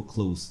when you look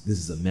close, this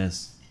is a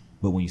mess.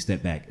 But when you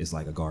step back, it's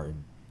like a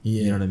garden.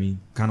 Yeah. You know what I mean?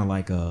 Kind of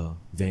like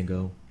Van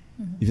Gogh.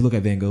 If you look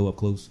at Van Gogh up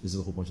close, there's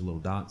a whole bunch of little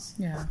dots.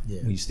 Yeah.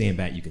 When you stand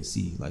back, you can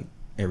see like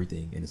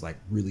everything, and it's like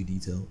really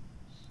detailed.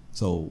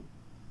 So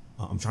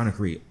I'm trying to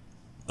create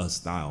a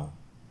style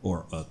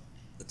or a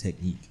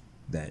technique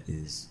that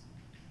is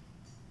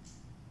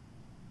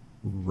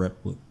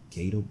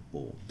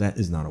replicatable. That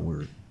is not a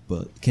word,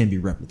 but can be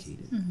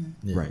replicated.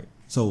 Right.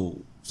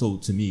 So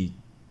to me,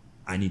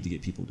 I need to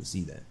get people to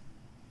see that.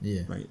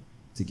 Yeah. Right.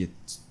 To get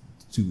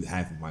to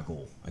have my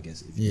goal, I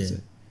guess, if you could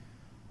say.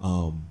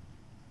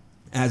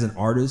 As an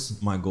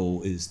artist, my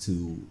goal is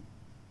to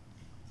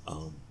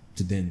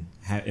then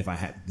have, if I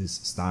have this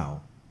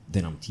style,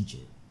 then I'm teaching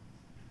it.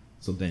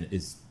 So then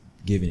it's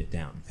giving it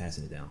down,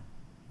 passing it down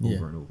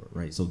over and over,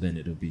 right? So then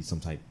it'll be some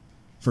type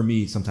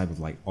of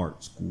like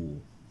art school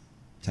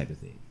type of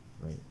thing,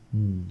 right?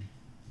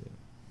 Yeah.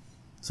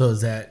 So is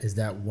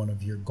that one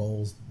of your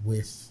goals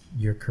with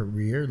your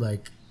career?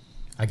 Like,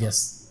 I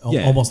guess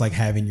almost like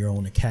having your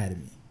own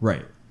academy.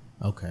 Right.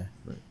 Okay.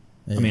 Right.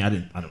 Yeah. I mean, I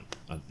don't.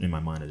 In my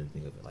mind, I didn't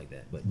think of it like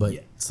that, but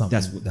yeah, something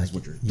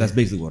that's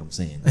basically what I'm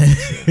saying.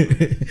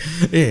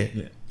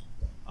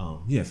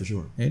 Yeah, for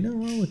sure. Ain't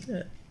nothing wrong with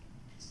that.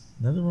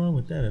 Nothing wrong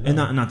with that at And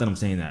all. not that I'm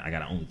saying that I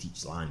gotta only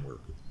teach line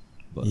work,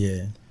 but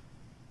Yeah.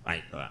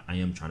 I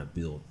am trying to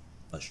build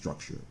a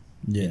structure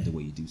Yeah. in the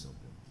way you do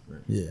something.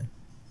 Right. Yeah.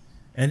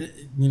 And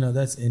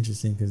that's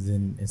interesting, because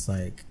then it's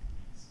like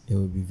it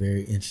would be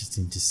very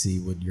interesting to see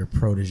what your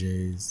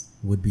proteges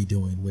would be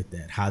doing with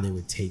that, how they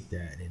would take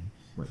that and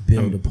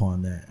build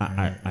upon that.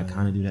 I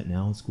kind of do that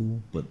now in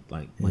school, but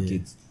like my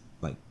kids,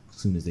 like, as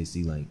soon as they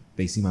see my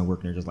work,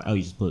 and they're just like, oh,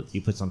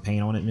 you put some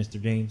paint on it,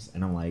 Mr. James,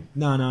 and I'm like,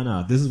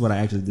 no, this is what I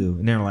actually do,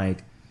 and they're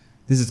like,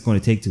 this is going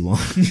to take too long,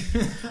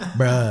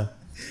 Bruh.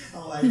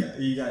 I'm like,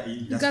 you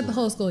got the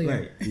whole school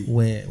year.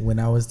 Right. When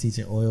I was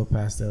teaching oil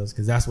pastels,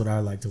 because that's what I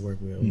like to work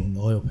with,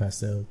 oil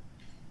pastel,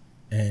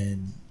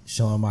 and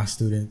showing my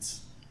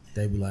students,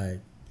 they be like,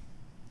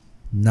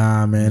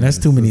 nah, man, that's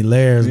too many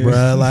layers,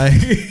 bruh. Like,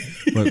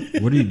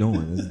 But what are you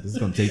doing? This is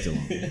gonna take too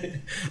long.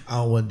 I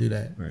don't want to do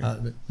that.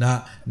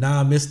 Right.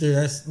 Nah, Mister.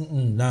 That's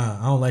nah.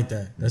 I don't like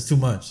that. That's too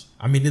much.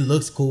 I mean, it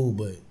looks cool,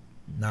 but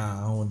nah,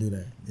 I don't want to do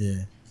that.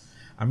 Yeah,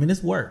 I mean,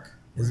 it's work.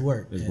 It's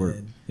work. It's work.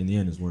 In the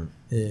end, it's work.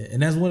 Yeah,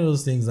 and that's one of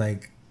those things.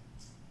 Like,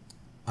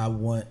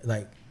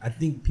 I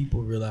think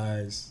people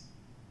realize.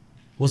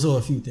 Well, so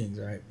a few things,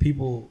 right?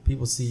 People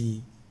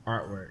see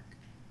artwork,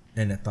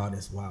 and the thought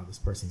is, wow, this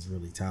person's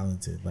really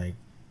talented. Like,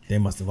 they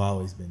must have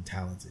always been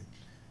talented.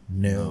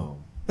 No.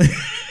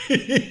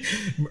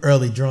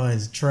 Early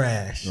drawings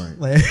trash. Right.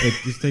 Like, it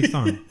just takes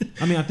time.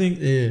 I mean, I think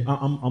Yeah.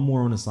 I'm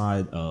more on the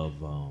side of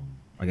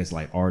I guess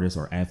like artists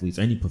or athletes.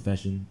 Any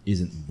profession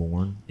isn't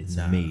born; it's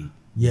made.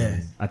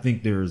 Yeah. I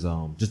think there's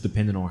just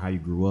depending on how you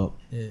grew up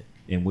Yeah.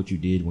 and what you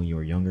did when you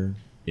were younger,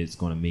 it's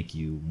going to make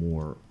you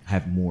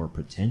have more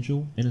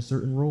potential in a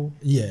certain role.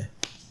 Yeah.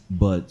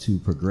 But to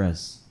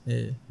progress,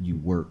 Yeah. you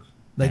work.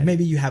 Like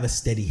maybe you have a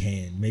steady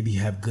hand, maybe you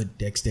have good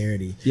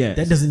dexterity. Yeah.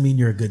 That doesn't mean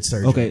you're a good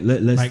surgeon. Okay,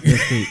 let's Like-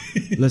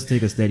 let's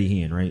take a steady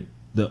hand, right?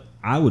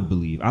 I would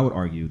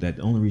argue that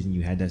the only reason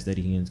you had that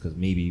steady hand is because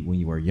maybe when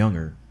you were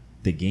younger,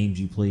 the games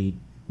you played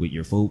with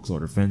your folks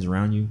or the friends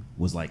around you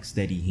was like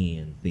steady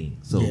hand thing.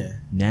 So Yeah.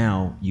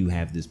 now you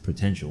have this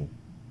potential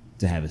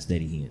to have a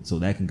steady hand. So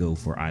that can go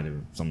for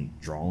either some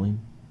drawing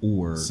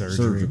or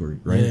surgery,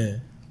 right? Yeah.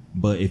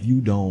 But if you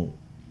don't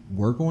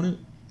work on it,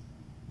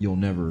 you'll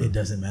never It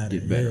doesn't matter.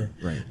 get better.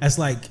 Yeah. Right. That's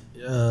like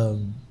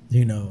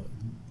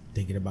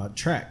thinking about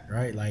track,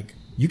 right? Like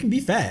you can be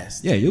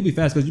fast. Yeah, you'll be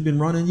fast because you've been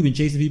running, you've been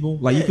chasing people.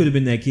 Like you Yeah. could have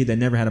been that kid that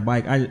never had a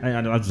bike. I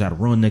just had to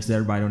run next to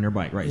everybody on their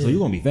bike, right? So Yeah. you're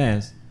gonna be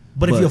fast.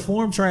 But if your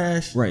form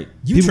trash, right,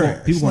 you people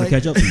trash. people gonna Like-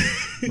 catch up to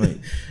you, right?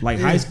 Like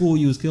Yeah. high school,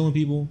 you was killing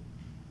people,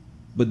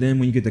 but then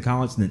when you get to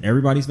college, then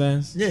everybody's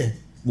fast. Yeah.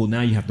 Well,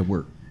 now you have to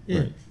work, Yeah.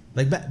 right?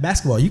 Like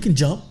basketball, you can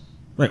jump.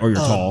 Right, or you're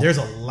tall. There's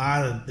a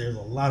lot of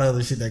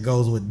other shit that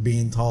goes with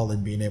being tall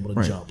and being able to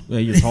Right. jump. Yeah,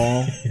 you're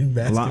tall. In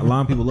a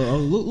lot of people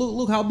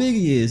look how big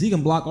he is. He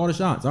can block all the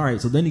shots. All right,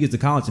 so then he gets to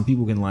college and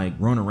people can like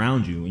run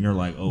around you, and you're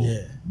like, oh,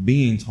 Yeah.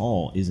 being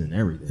tall isn't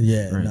everything.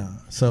 Yeah, right? nah.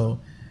 So,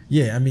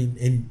 yeah, I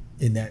mean,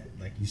 in that,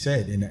 like you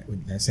said, in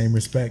that same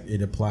respect,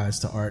 it applies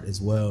to art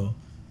as well.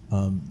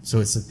 So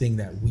it's a thing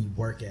that we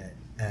work at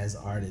as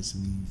artists.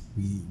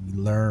 We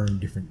learn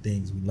different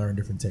things. We learn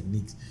different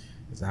techniques.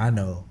 Because I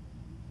know,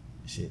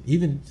 shit.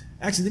 Even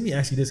actually, let me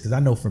ask you this, because I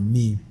know for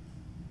me,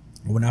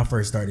 when I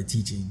first started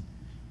teaching,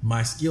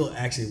 my skill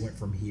actually went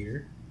from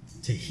here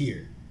to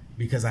here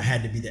because I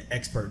had to be the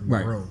expert in the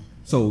Right. room.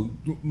 So,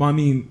 I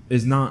mean,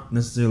 it's not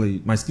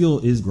necessarily my skill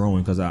is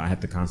growing because I have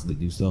to constantly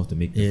do stuff to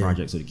make the Yeah.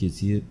 project so the kids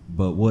see it.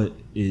 But what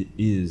it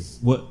is,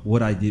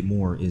 what I did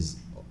more is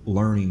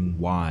learning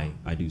why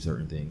I do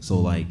certain things. So,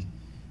 like,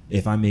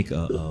 if I make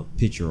a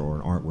picture or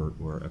an artwork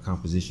or a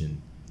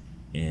composition,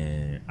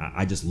 and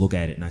I just look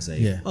at it and I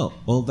say, Yeah. oh,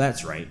 well,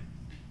 that's right.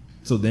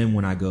 So then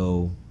when I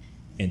go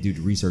and do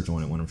the research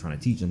on it when I'm trying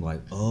to teach, I'm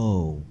like,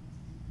 oh,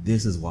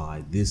 this is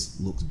why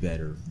this looks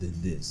better than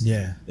this.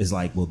 Yeah. It's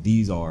like, well,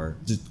 these are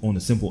just on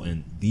the simple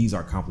end, these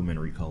are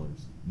complementary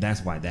colors.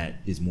 That's why that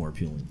is more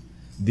appealing.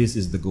 This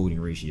is the golden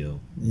ratio.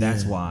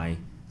 That's Yeah. why,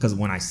 because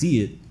when I see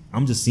it,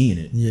 I'm just seeing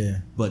it. Yeah.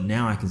 But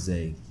now I can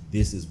say,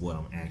 this is what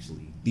I'm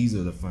actually, these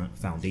are the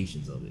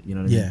foundations of it. You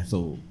know what I Yeah. mean?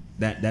 So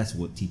that's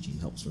what teaching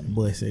helps for me.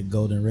 Boy said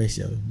golden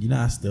ratio. You know,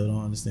 I still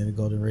don't understand the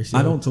golden ratio.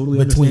 I don't totally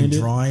between understand it.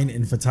 drawing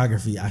and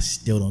photography. I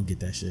still don't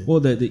get that shit. Well,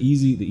 the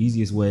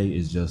easiest way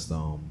is just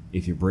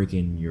if you're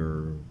breaking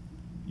your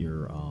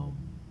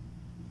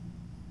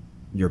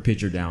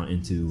picture down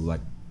into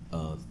like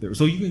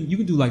so you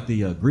can do like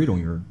the grid on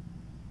your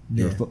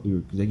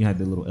then you have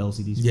the little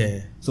LCD screen. Yeah.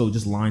 So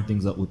just line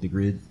things up with the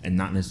grid and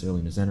not necessarily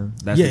in the center.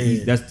 That's Yeah,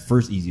 yeah. that's the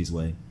first easiest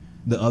way.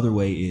 The other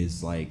way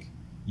is like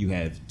you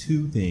have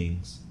two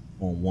things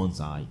on one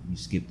side, you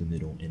skip the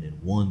middle, and then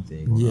one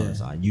thing on the Yeah. other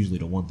side. Usually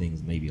the one thing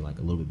is maybe like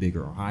a little bit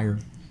bigger or higher.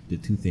 The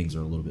two things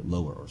are a little bit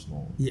lower or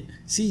smaller. Yeah.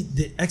 See,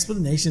 the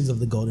explanations of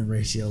the golden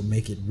ratio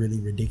make it really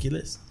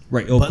ridiculous.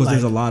 Right. Oh, But, because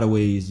there's a like- lot of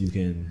ways you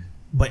can.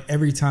 But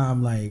every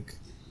time, like,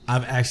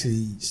 I've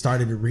actually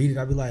started to read it,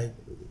 I'd be like,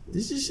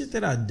 this is shit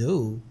that I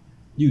do.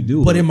 You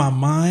do. But it. in my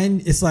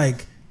mind, it's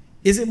like,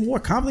 is it more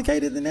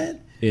complicated than that?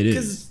 It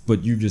 'Cause- is.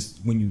 But you just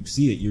when you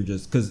see it, you're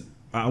just because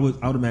I would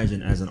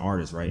imagine as an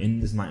artist, right?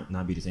 And this might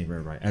not be the same for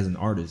everybody. As an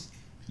artist,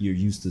 you're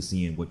used to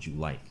seeing what you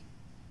like.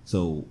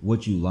 So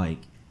what you like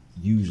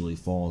usually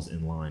falls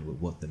in line with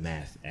what the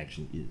math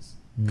actually is.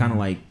 Kind of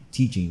like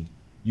teaching.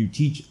 You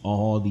teach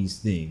all these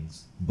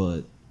things,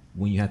 but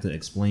when you have to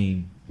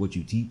explain what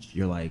you teach,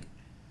 you're like,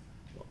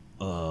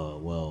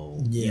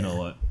 well, Yeah. you know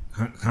what?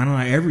 Kind of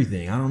like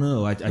everything. I don't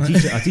know. I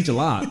teach a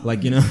lot,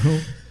 like, you know.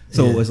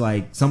 So Yeah. it's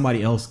like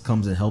somebody else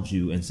comes and helps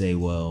you and say,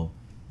 well,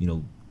 you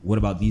know, what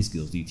about these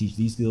skills? Do you teach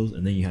these skills?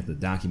 And then you have to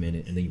document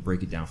it, and then you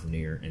break it down from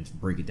there and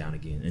break it down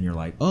again. And you're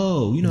like,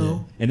 oh, you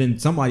know. Yeah. And then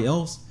somebody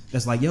else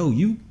that's like, yo,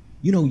 you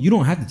know, you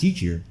don't have to teach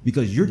here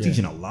because you're Yeah.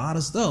 teaching a lot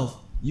of stuff.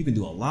 You can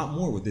do a lot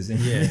more with this.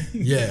 Yeah.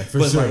 Yeah, for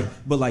but sure.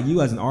 But like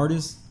you as an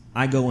artist,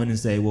 I go in and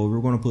say, well,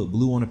 we're going to put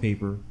blue on the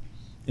paper,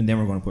 and then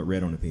we're going to put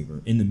red on the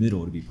paper. In the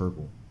middle, it'll be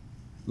purple.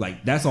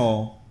 Like that's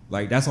all.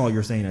 Like that's all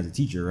you're saying as a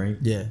teacher, right?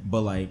 Yeah.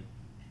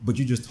 But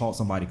you just taught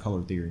somebody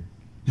color theory,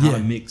 how to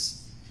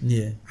mix,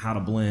 how to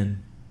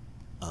blend.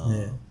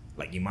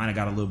 Like you might have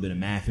got a little bit of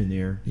math in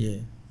there. Yeah.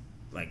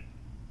 Like,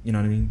 you know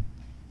what I mean?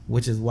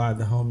 Which is why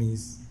the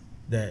homies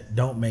that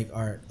don't make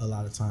art a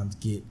lot of times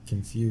get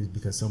confused,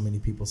 because so many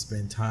people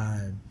spend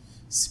time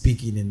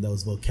speaking in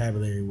those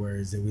vocabulary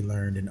words that we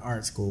learned in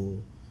art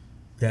school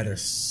that are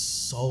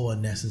so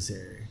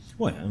unnecessary.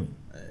 What? I mean,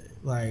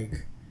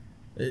 like,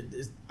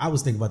 I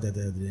was thinking about that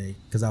the other day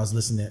because I was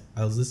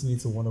listening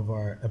to one of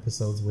our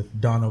episodes with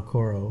Don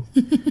Okoro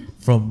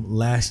from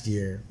last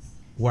year,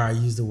 where I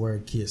used the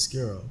word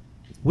chiaroscuro,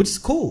 which is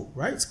cool,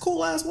 right? It's a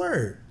cool ass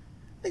word.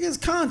 Like, it's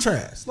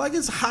contrast. Like,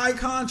 it's high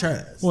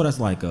contrast. well, that's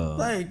like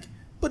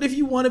But if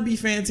you want to be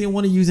fancy and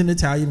want to use an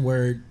Italian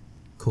word,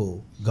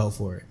 cool, go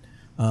for it.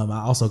 I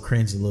also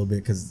cringed a little bit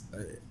because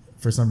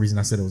for some reason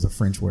I said it was a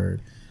French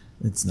word.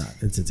 It's not.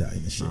 It's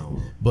Italian and shit.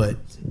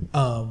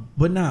 Oh.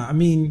 But nah. I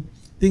mean,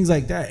 things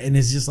like that, and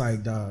it's just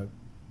like, dog.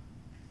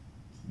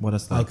 Well,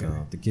 that's like Okay.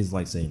 the kids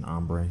like saying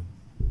ombre.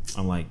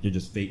 I'm like, you're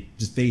just faded.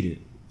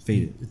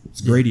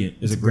 It's gradient.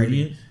 Is it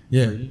gradient?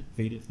 Yeah. Gradient?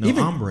 Faded.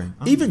 No, ombre.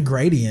 Even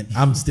gradient,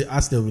 I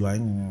still be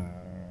like,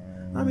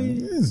 I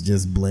mean, it's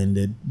just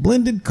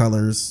blended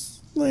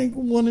colors, like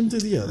one into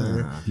the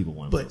other. People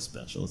want to feel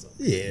special. So.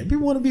 Yeah, people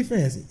want to be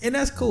fancy, and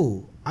that's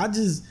cool. I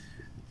just,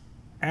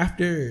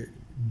 after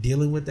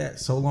dealing with that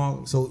so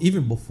long, so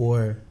even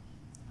before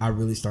I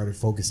really started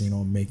focusing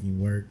on making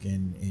work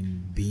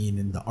and being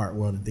in the art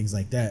world and things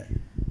like that,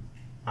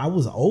 I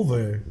was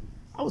over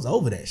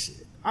that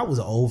shit. I was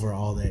over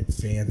all that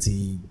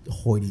fancy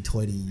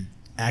hoity-toity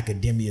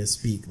academia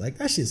speak. Like,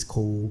 that shit's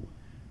cool.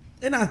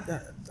 And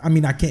I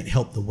mean, I can't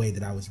help the way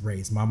that I was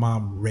raised. My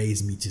mom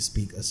raised me to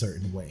speak a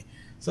certain way.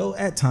 So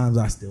at times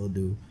I still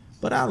do.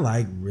 But I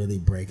like really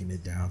breaking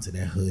it down to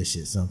that hood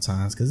shit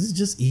sometimes because it's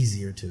just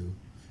easier to.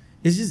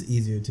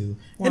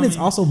 Well, and it's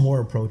also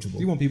more approachable.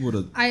 You want people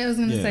to. I was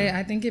gonna say,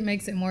 I think it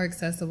makes it more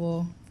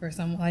accessible for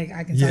some. Like,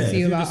 I can talk to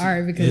you about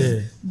art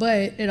because,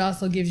 but it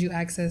also gives you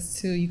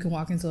access to. You can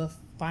walk into a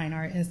fine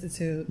art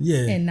institute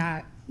and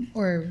not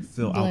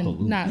feel out the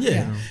loop.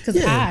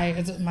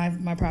 Because it's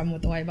my problem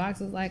with the white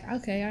box is like,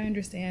 okay, I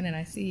understand and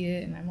I see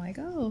it and I'm like,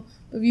 oh,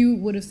 but if you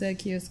would have said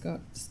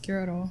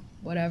chiaroscuro,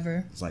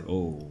 whatever. It's like,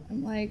 oh,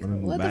 I'm like,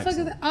 what the fuck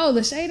is that? Oh,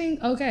 the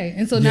shading, okay.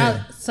 And so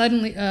now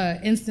suddenly,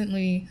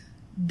 instantly,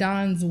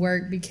 Dawn's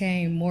work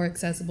became more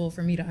accessible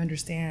for me to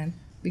understand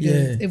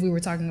because if we were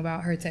talking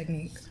about her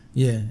technique.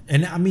 Yeah,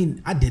 and I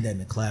mean, I did that in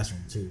the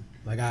classroom too.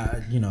 Like,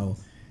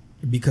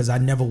 because I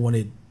never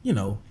wanted,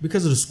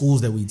 because of the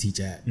schools that we teach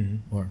at,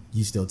 or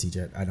you still teach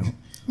at, I don't.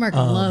 Mark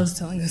loves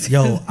telling us.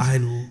 Yo, I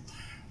love.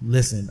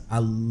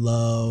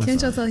 Can't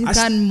you tell he's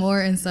gotten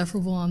more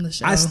insufferable on the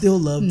show? I still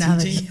love now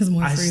teaching. That he has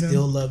more freedom. I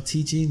still love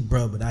teaching,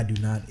 bro, but I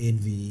do not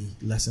envy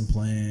lesson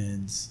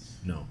plans.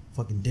 No.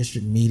 Fucking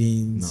district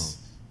meetings.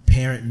 No.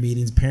 Parent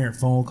meetings, parent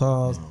phone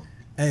calls. No.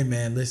 Hey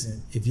man,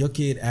 listen, if your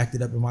kid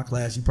acted up in my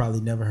class, you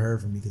probably never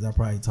heard from me because I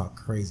probably talked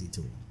crazy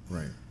to him.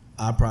 Right.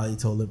 I probably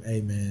told him,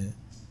 hey man,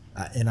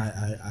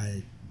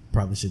 I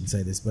probably shouldn't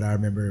say this, but I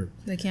remember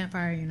they can't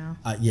fire you now.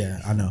 Yeah,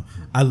 I know.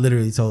 I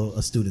literally told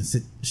a student,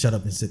 shut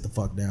up and sit the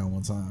fuck down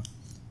one time.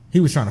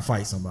 He was trying to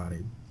fight somebody,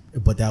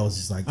 but that was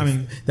just like,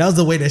 that was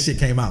the way that shit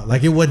came out.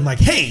 Like, it wasn't like,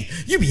 hey,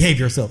 you behave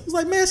yourself. It's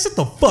like, man, sit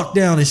the fuck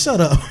down and shut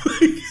up.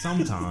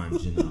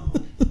 Sometimes,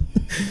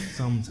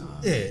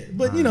 Sometimes. Yeah,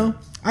 but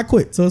I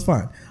quit, so it's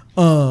fine.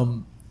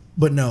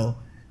 But no.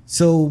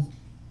 So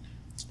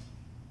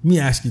let me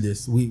ask you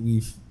this.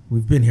 We've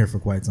been here for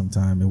quite some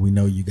time and we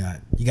know you got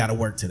to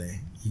work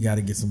today. You got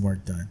to get some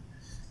work done.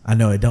 I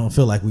know it don't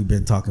feel like we've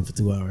been talking for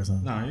 2 hours,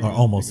 or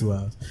almost 2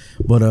 hours.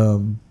 But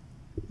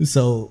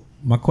so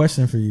my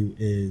question for you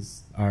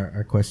is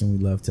our question we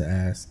love to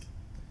ask,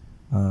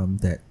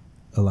 that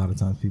a lot of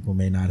times people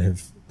may not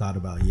have thought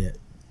about yet.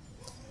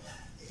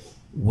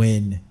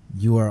 When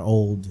you are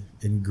old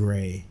and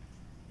gray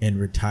and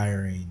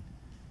retiring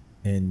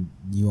and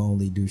you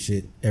only do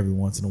shit every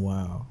once in a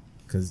while,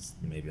 because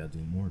maybe I'll do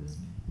more than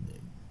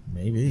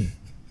maybe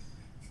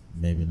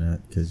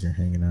not because you're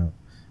hanging out,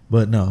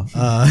 but no.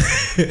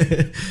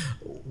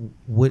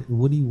 What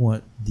do you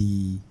want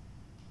the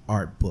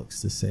art books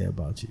to say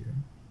about you?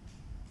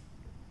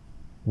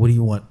 What do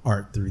you want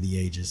art through the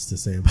ages to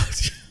say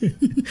about you?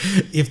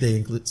 If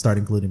they start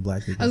including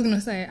black people. I was gonna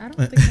say, I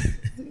don't think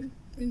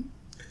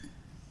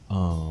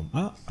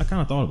I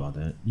kind of thought about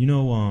that,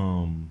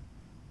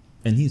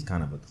 and he's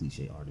kind of a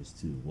cliche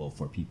artist too. Well,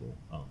 for people,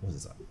 what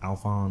is this,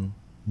 Alphonse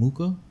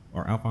Mucha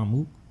or Alphonse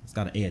Mook? It's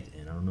got an A at the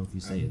end. I don't know if you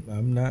say it.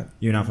 I'm not.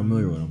 You're not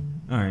familiar with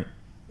him. All right.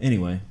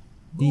 Anyway,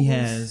 he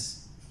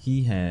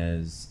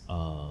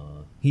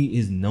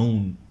is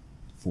known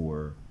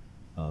for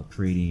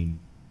creating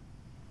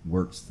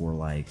works for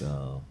like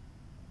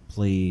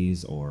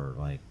plays or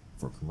like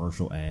for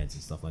commercial ads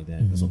and stuff like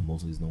that. That's what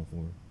mostly he's known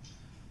for.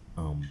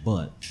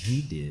 But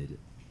he did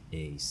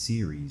a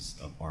series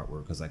of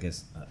artwork because I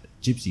guess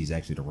gypsy is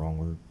actually the wrong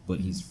word, but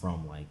he's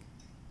from like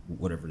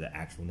whatever the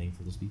actual name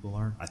for those people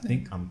are. I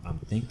think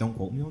don't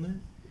quote me on that.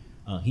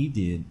 He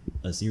did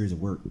a series of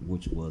work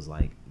which was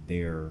like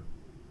their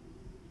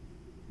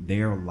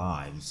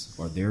lives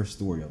or their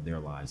story of their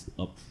lives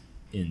up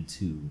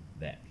into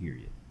that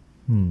period,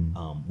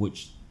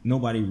 which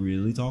nobody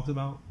really talks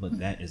about, but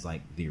that is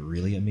like the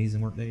really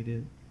amazing work they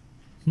did.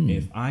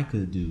 If I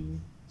could do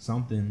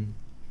something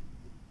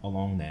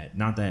along that,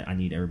 not that I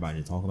need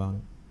everybody to talk about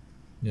it,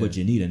 but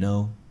you need to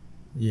know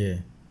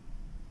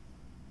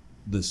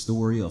the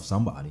story of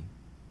somebody.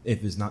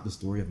 If it's not the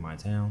story of my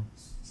town,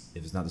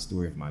 if it's not the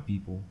story of my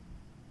people,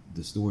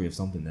 the story of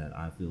something that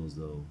I feel as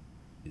though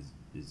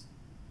is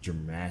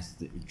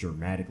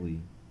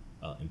dramatically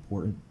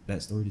important,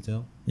 that story to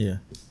tell.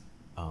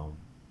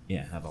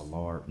 Have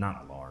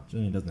not a large,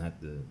 it doesn't have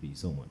to be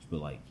so much, but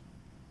like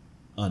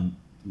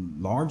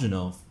large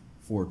enough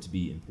for it to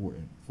be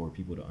important for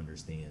people to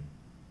understand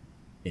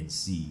and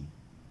see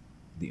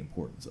the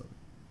importance of it.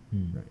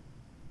 Right.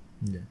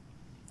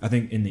 I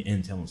think in the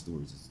end, telling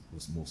stories is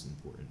what's most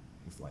important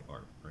with like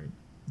art, right?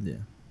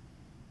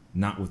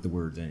 Not with the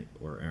words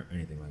or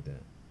anything like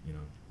that, you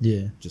know.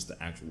 Just the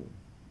actual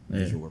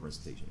visual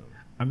representation of it.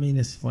 I mean,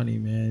 it's funny,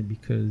 man,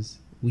 because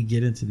we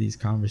get into these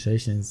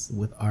conversations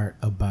with art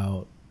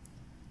about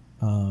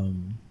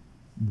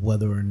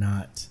whether or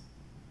not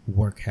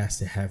work has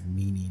to have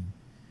meaning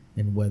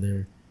and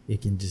whether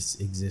it can just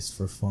exist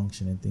for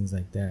function and things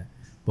like that.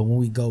 But when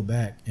we go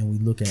back and we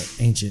look at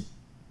ancient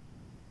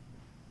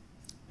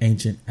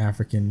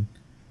African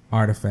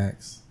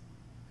artifacts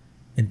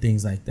and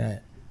things like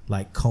that,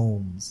 like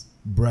combs,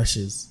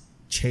 brushes,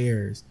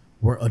 chairs,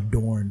 were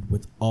adorned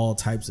with all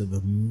types of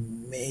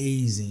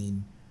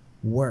amazing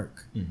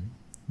work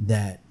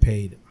that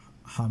paid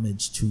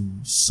homage to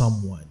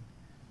someone,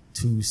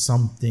 to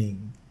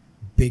something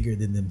bigger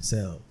than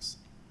themselves,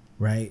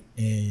 right?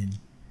 And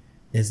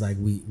it's like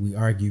we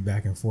argue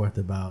back and forth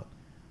about,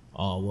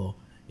 oh, well,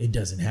 it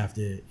doesn't have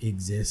to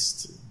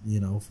exist, you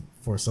know,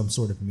 for some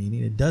sort of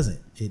meaning. It doesn't.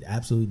 It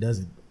absolutely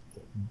doesn't.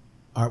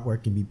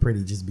 Artwork can be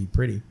pretty, just be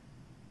pretty.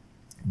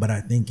 But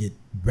I think it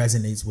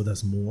resonates with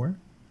us more,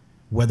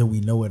 whether we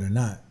know it or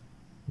not,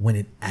 when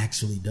it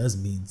actually does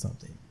mean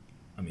something.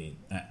 I mean,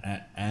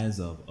 as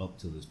of up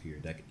to this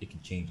period, that it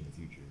can change in the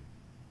future.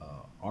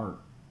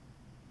 Art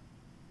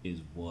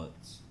is what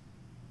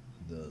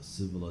the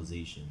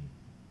civilization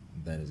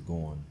that is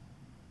gone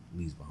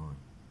leaves behind.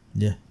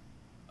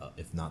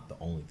 If not the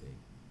only thing.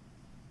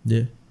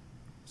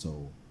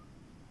 So,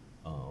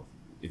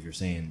 if you're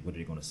saying what are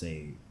they going to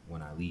say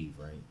when I leave,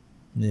 right?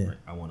 Right?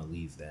 I want to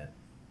leave that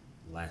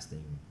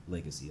lasting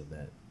legacy of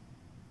that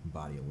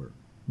body of work.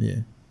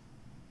 Right?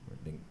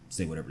 They can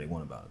say whatever they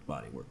want about it. The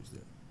body of work is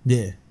there.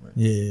 Right?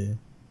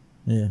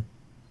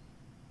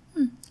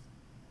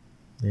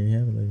 There you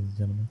have it, ladies and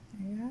gentlemen.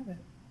 There you have it.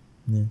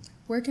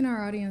 Where can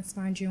our audience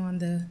find you on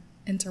the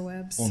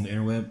interwebs? On the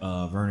interweb,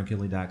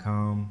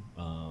 VernonKilly.com,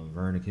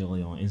 Vernon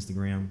Killy on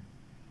Instagram.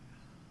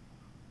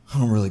 I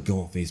don't really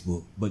go on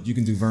Facebook, but you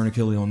can do Vernon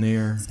Killy on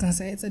there. I was going to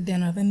say it's a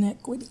den of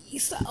inequity,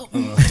 so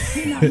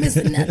you're not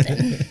missing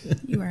nothing.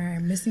 You are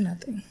missing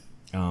nothing.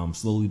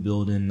 Slowly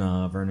building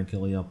Vernon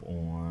Killy up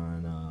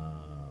on,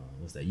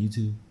 what's that,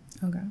 YouTube?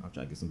 Okay. I'll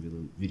try to get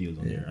some videos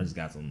on there. I just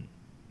got some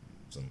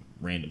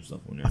random stuff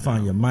on there. I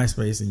found your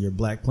MySpace and your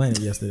Black Planet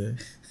yesterday.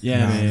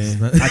 Yeah,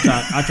 man.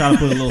 I try to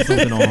put a little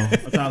something on. I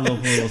try to put a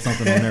little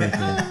something on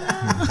everything.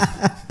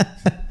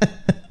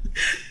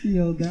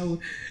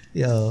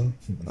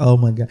 Oh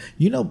my God.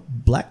 You know,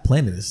 Black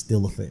Planet is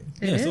still a thing.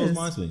 So is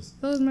MySpace.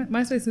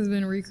 MySpace has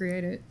been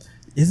recreated.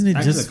 Isn't it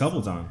Actually, just a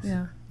couple times?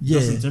 Yeah.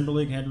 Justin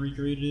Timberlake had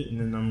recreated it, and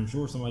then I'm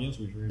sure somebody else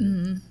recreated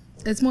it.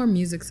 It's more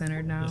music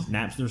centered now. Is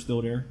Napster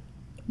still there?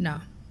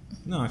 No,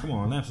 come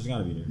on. Napster's got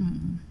to be there.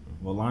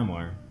 Well,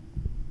 LimeWire.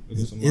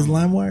 Is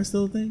LimeWire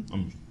still a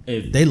thing?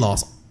 They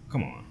lost.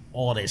 Come on.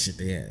 All that shit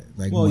they had,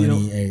 like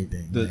money,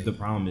 everything. The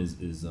problem is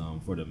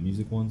for the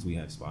music ones, we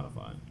have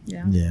Spotify.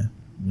 Yeah.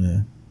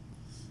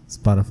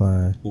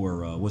 Spotify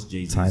or what's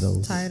Jay-Z's?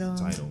 Tidal.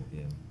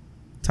 Yeah.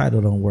 Tidal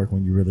don't work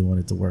when you really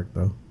want it to work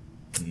though.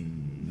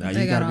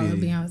 They got all the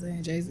Beyonce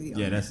and Jay-Z.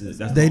 Yeah, that's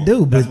they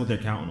do. That's but what they're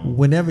counting on.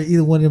 Whenever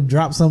either one of them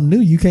drop something new,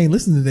 you can't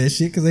listen to that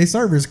shit because they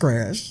servers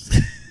crash.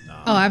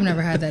 Oh, I've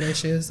never had that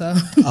issue. So.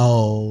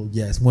 Oh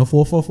yes, when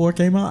 444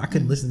 came out, I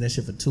couldn't listen to that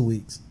shit for 2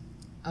 weeks.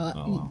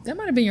 Wow. That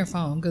might have been your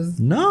phone because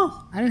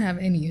no, I didn't have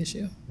any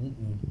issue.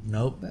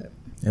 Nope, but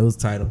it was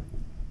Tidal.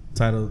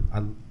 I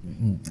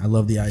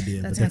love the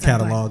idea, but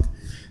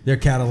their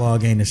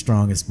catalog ain't as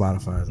strong as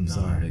Spotify's. I'm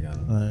sorry. They got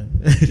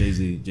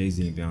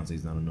Jay-Z and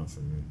Beyonce's not enough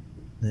for me.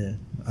 Yeah,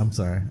 I'm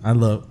sorry. I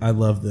love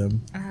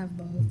them. I have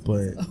both,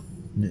 but so.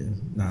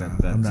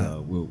 I'm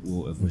not.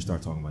 We'll if we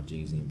start talking about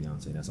Jay-Z and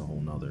Beyonce, that's a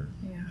whole nother.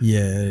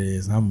 Yeah, it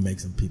is. I'm gonna make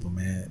some people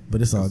mad,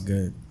 but it's all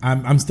good.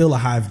 I'm still a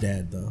Hive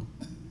dad though,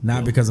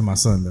 not because of my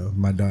son though.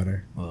 My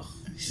daughter. Ugh.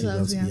 She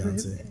loves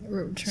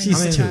Beyonce.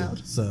 She's a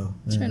child. So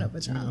train up a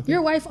child. Okay.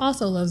 Your wife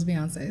also loves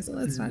Beyonce, so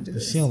let's not do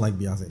this. She don't like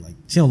Beyonce.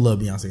 She don't love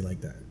Beyonce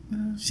like that.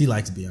 She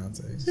likes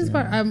Beyonce. She's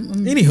part.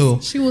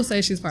 Anywho, she will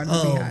say she's part of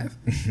the Beehive.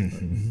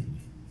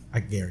 I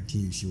guarantee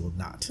you she will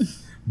not.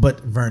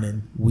 But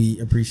Vernon, we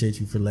appreciate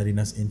you for letting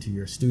us into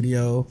your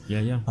studio.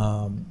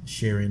 Yeah.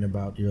 Sharing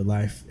about your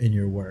life and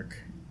your work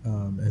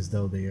as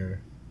though they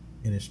are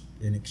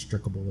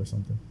inextricable or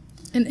something.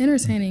 And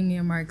entertaining me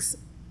and Mark's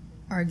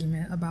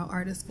argument about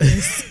artist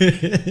voice.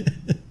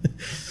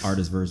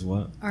 Artist versus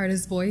what?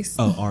 Artist voice.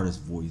 Oh,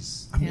 artist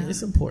voice. I mean, Yeah.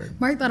 it's important.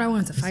 Mark thought I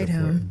wanted to fight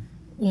him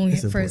when we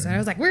It's first important. started. I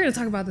was like, we're going to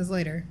talk about this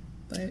later.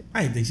 But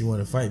I didn't think she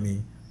wanted to fight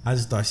me. I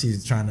just thought she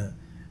was trying to.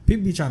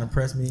 People be trying to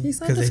press me He's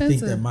so because they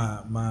think that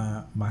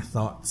defensive. my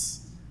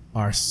thoughts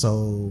are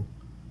so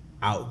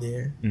out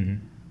there Mm-hmm.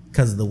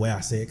 because of the way I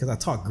say it. Because I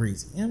talk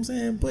greasy, you know what I'm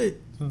saying? But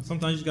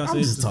Sometimes you gotta I'm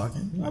say just it's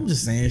talking. I'm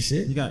just saying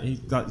shit. You got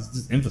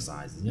just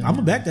emphasize it. Yeah. I'm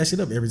gonna back that shit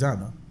up every time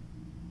though.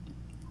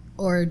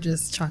 or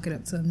just chalk it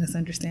up to a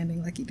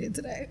misunderstanding like he did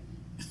today.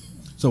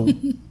 So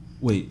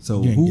wait,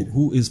 so You ain't get it.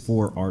 who is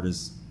for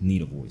artists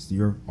need a voice?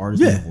 Your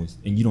artists need Yeah. a voice,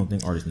 and you don't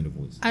think artists need a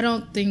voice? I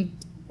don't think.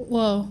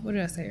 Well, what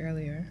did I say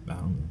earlier? I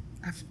don't know.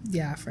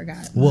 I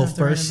forgot. Well, I'll have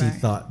to run first it she back.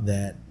 thought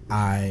that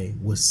I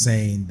was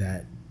saying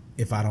that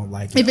if I don't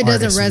like If it doesn't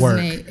artist's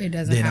resonate, work, it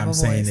doesn't then have I'm a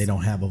saying voice. they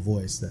don't have a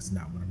voice. That's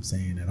not what I'm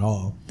saying at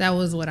all. That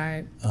was what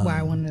why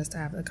I wanted us to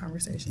have the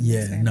conversation. Yeah,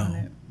 Expand on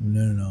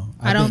no, it. no.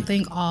 I don't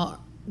think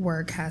all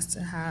work has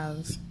to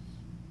have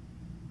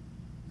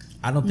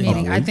I don't think.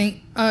 meaning.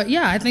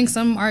 all- I think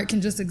some art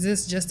can just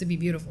exist just to be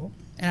beautiful,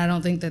 and I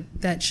don't think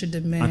that should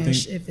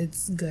diminish if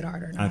it's good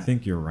art or not. I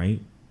think you're right,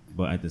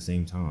 but at the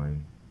same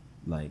time,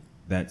 like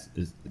that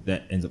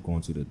ends up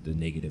going to the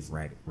negative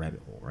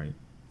rabbit hole, right?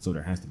 So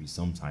there has to be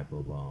some type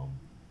of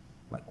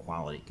like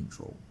quality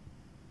control,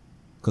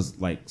 because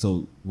like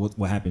so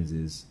what happens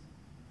is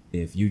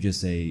if you just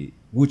say,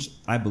 which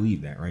I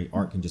believe that, right?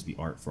 Art can just be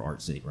art for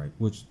art's sake, right?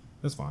 Which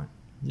that's fine,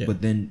 Yeah.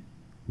 but then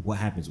what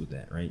happens with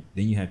that, right?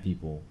 Then you have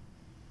people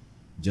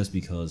just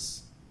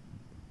because,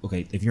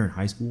 okay, if you're in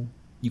high school,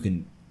 if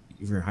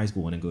you're in high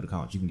school and then go to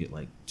college, you can get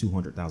like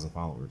 200,000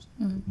 followers.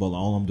 But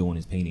all I'm doing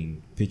is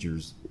painting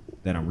pictures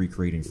that I'm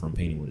recreating from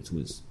Painting with a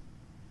Twist.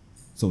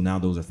 So now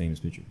those are famous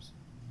pictures.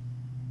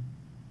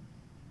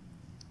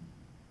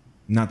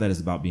 Not that it's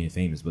about being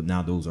famous, but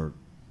now those are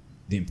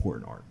the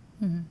important art.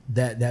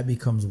 that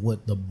becomes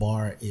what the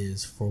bar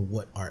is for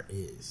what art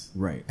is.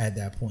 Right. At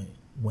that point,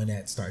 when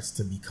that starts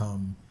to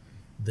become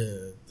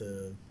the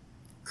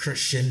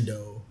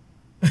crescendo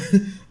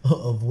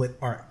of what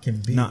art can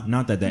be. Not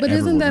that but ever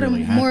isn't would that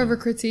really more of a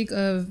happen. critique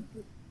of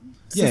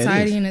Yeah, it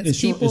society is. and its It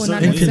sure- people, it and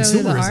not certainly is.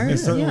 necessarily the Consumerism. art? It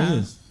certainly yeah.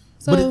 is.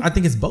 So But I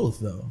think it's both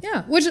though.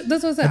 yeah, which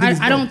that's what I said. I think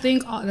it's I don't both.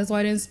 think that's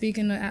why I didn't speak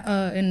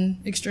in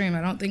extreme.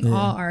 I don't think Yeah.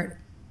 all art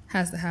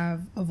has to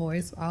have a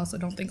voice. I also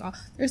don't think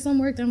there's some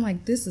work that I'm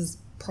like, this is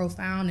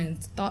profound and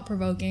it's thought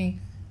provoking.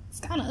 It's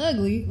kind of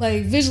ugly,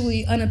 like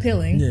visually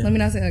unappealing. Yeah. Let me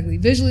not say ugly,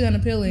 visually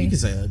unappealing. You can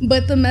say ugly.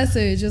 But the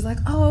message is like,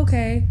 oh,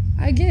 okay,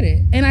 I get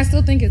it, and I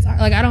still think it's art.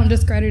 Like I don't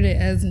discredit it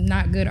as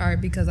not good art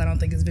because I don't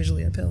think it's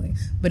visually appealing.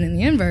 But in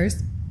the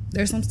inverse,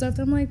 there's some stuff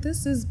that I'm like,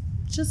 this is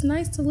just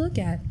nice to look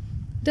at.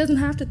 It doesn't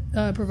have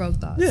to provoke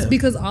thoughts Yeah.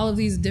 because all of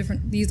these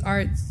different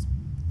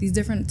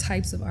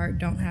types of art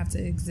don't have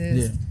to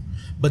exist. Yeah.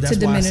 But that's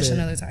To why I diminish said-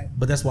 another type.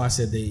 But that's why I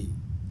said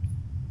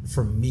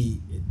for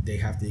me, they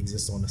have to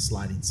exist on a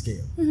sliding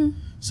scale. Mm-hmm.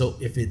 So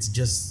if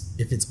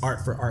it's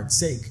art for art's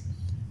sake,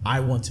 I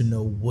want to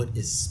know what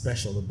is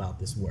special about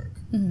this work,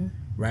 Mm-hmm.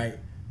 right?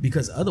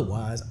 Because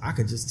otherwise, I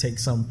could just take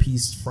some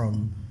piece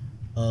from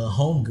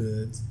Home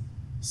Goods,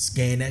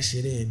 scan that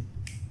shit in,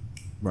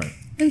 Right.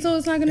 And so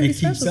it's not going to be and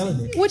keep special,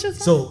 selling it. which is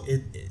fine. So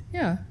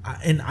yeah.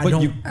 I But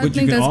don't. you, I but think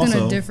you can that's gonna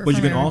also, differ but you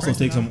from can every also person,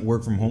 take though. some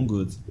work from Home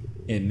Goods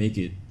and make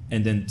it,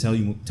 and then tell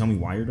me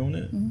why you're doing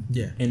it,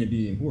 yeah, and it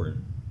be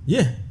important.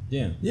 yeah,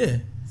 Yeah. yeah.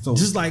 So-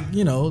 just like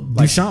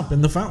Duchamp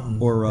in the fountain,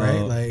 Or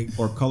right? Like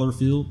or color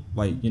field,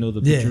 like the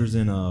Yeah. pictures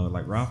in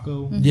like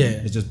Rothko. Mm-hmm. Yeah.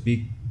 It's just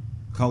big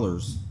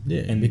colors.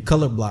 yeah, and big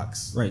color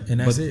blocks, right, and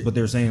that's but, it. But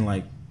they're saying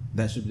like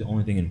that should be the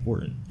only thing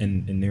important,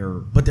 and they're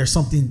But there's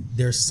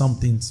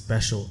something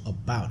special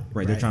about it.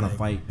 right. They're trying Like, to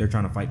fight. They're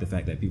trying to fight the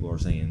fact that people are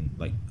saying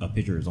like a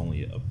picture is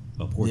only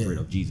a portrait Yeah.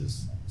 of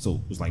Jesus. So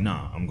it's like,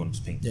 nah, I'm going to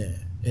just paint Yeah,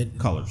 it,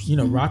 colors. You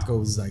know,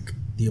 Rothko is like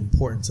the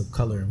importance of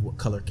color and what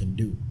color can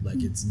do.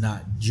 Like it's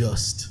not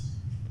just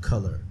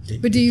color.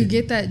 But do you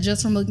get that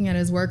just from looking at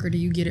his work, or do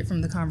you get it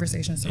from the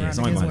conversation Yeah, surrounding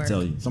somebody his gonna work? have to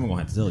tell you. Someone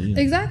gonna have to tell you.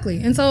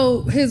 Exactly, and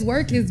so his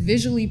work is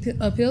visually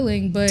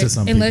appealing, but To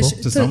some unless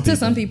people. To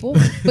some people,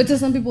 but to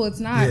some people it's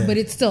not. Yeah. But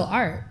it's still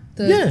art.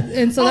 Yeah.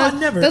 and so Oh, I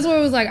never- that's where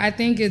it was like. I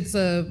think it's I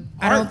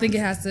Art- don't think it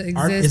has to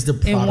art is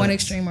exist the in one product.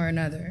 extreme or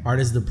another. Art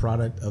is the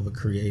product of a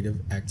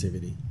creative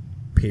activity.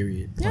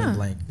 Period. Point Yeah.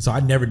 blank. So I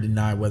never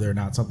deny whether or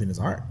not something is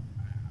art.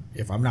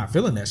 If I'm not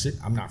feeling that shit,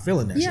 I'm not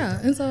feeling that Yeah,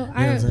 shit. and so You know what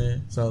I'm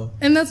saying? So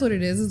And that's what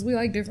it is we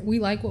like different. We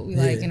like what we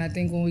like, Yeah. and I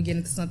think when we get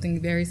into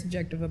something very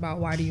subjective about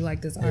why do you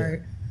like this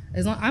art,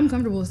 as long I'm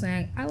comfortable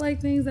saying I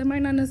like things that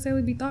might not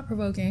necessarily be thought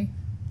provoking,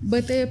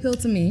 but they appeal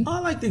to me. I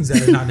like things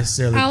that are not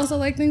necessarily. I also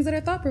like things that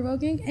are thought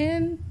provoking,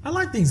 and I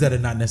like things that are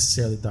not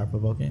necessarily thought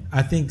provoking.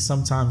 I think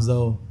sometimes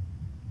though,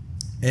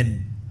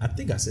 and I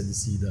think I said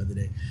this to you the other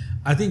day.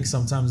 I think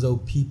sometimes though,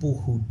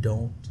 people who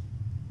don't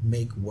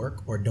make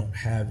work or don't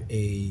have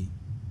a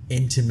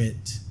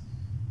intimate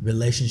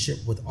relationship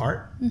with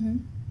art,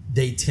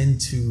 they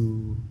tend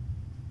to,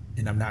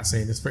 and I'm not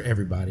saying this for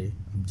everybody,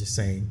 I'm just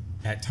saying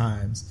at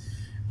times,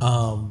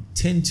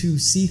 tend to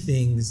see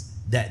things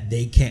that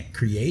they can't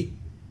create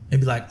and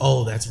be like,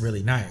 oh, that's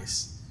really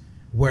nice.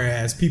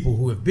 Whereas people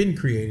who have been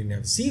creating and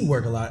have seen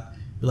work a lot,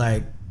 be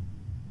like,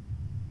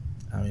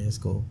 I mean, it's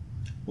cool.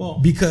 Well,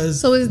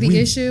 because so is the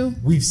issue,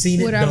 we've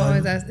seen what it I've done.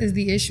 always asked, is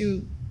the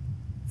issue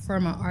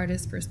from an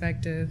artist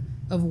perspective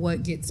of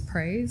what gets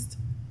praised?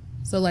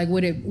 So like,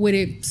 would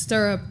it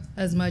stir up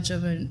as much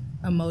of an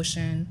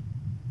emotion,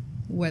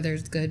 whether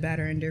it's good, bad,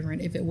 or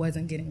indifferent, if it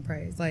wasn't getting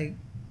praised? Like,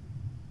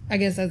 I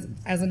guess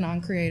as a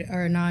non-creator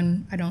or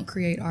I don't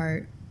create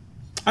art.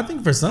 I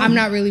think for some, I'm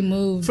not really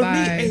moved for by.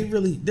 me, ain't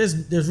really.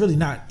 There's really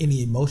not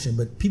any emotion,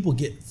 but people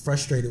get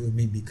frustrated with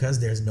me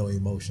because there's no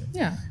emotion.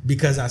 Yeah.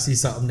 Because I see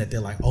something that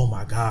they're like, oh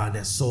my god,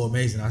 that's so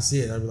amazing. I see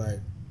it, I'll be like,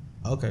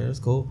 okay, that's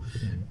cool.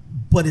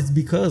 But it's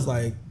because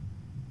like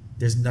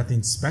there's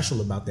nothing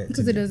special about that.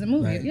 Because it doesn't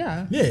move like, you.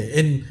 Yeah. Yeah,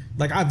 and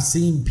like I've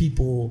seen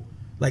people,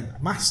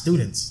 like my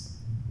students,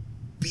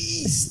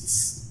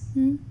 beasts,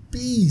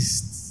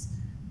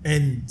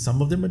 and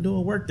some of them are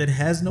doing work that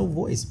has no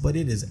voice, but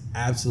it is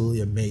absolutely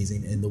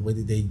amazing. And the way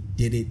that they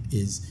did it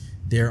is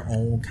their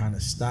own kind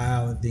of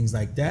style and things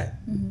like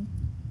that.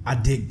 I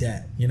dig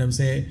that. You know what I'm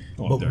saying?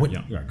 Oh, they're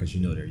young, right? Because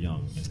you know they're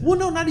young. Well,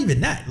 no, not even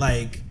that.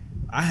 Like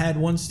I had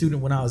one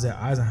student when I was at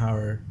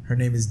Eisenhower. Her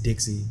name is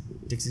Dixie.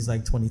 Dixie's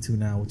like 22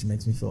 now, which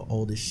makes me feel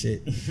old as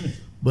shit.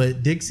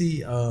 But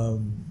Dixie's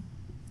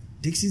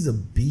a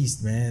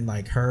beast, man.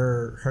 Like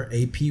her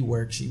AP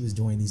work, she was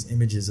doing these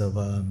images of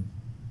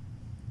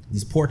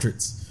these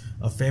portraits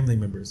of family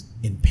members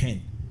in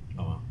pen.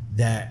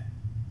 That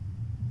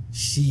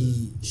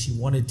she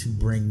wanted to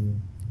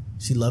bring.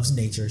 She loves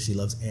nature. She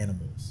loves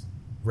animals,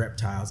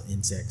 reptiles,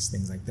 insects,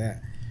 things like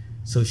that.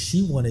 So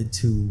she wanted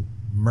to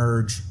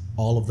merge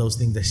all of those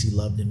things that she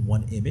loved in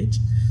one image.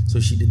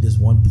 So she did this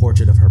one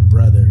portrait of her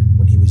brother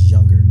when he was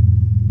younger.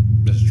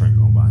 There's a train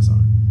going by,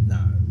 sorry.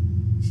 Nah,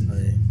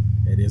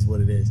 it is what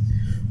it is.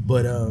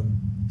 But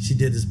she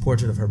did this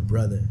portrait of her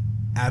brother.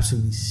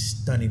 Absolutely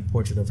stunning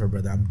portrait of her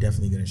brother. I'm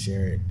definitely gonna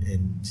share it,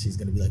 and she's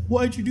gonna be like,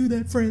 "Why'd you do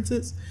that,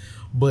 Francis?"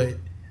 But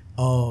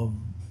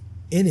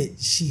in it,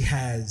 she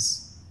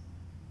has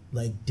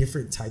like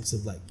different types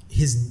of, like,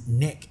 his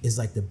neck is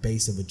like the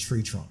base of a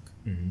tree trunk.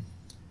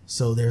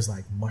 So there's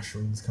like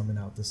mushrooms coming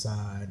out the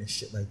side and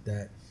shit like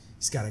that.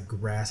 He's got a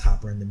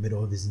grasshopper in the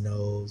middle of his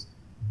nose,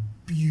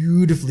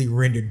 beautifully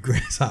rendered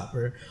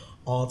grasshopper.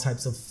 All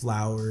types of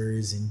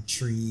flowers and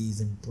trees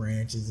and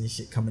branches and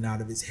shit coming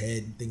out of his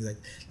head and things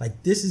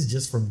like this is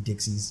just from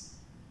Dixie's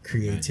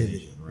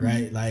creativity,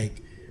 right?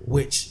 Like,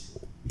 which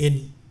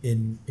in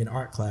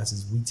art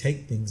classes we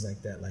take things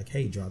like that, like,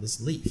 hey, draw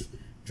this leaf,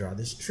 draw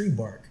this tree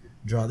bark,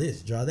 draw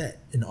this, draw that,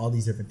 and all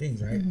these different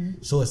things, right?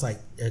 So it's like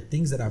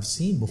things that I've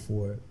seen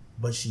before,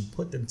 but she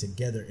put them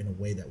together in a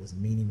way that was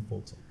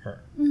meaningful to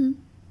her,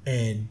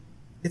 and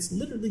it's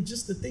literally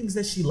just the things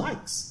that she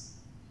likes.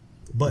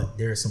 But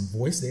there's some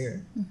voice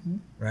there,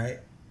 right?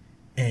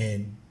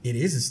 And it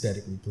is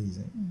aesthetically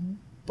pleasing.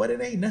 But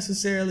it ain't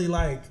necessarily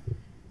like,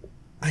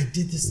 I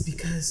did this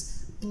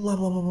because blah,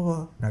 blah, blah, blah,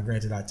 blah. Now,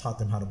 granted, I taught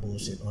them how to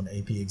bullshit on the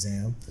AP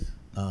exam.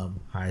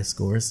 Highest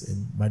scores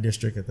in my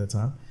district at that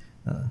time.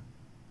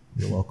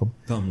 You're welcome.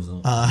 Thumbs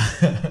up.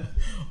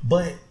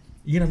 But,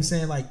 you know what I'm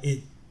saying? Like,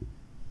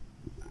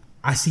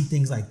 I see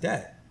things like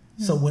that.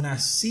 So when I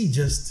see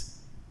just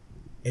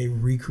a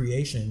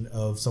recreation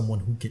of someone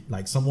who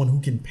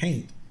can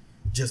paint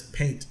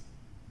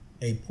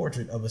a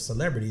portrait of a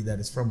celebrity that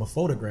is from a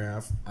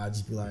photograph, I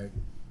just be like,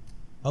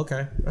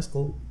 okay, that's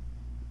cool.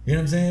 You know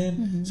what I'm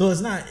saying? So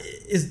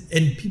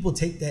and people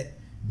take that.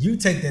 You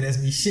take that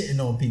as me shitting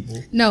on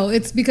people. No,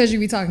 it's because you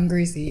be talking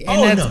greasy,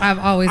 and I've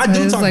always said,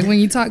 it's like when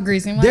you talk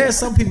greasy. I'm like, there are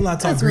some people I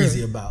talk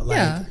greasy about. Like,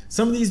 yeah.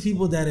 Some of these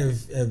people that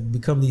have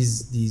become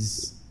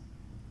these.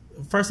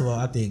 First of all,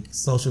 I think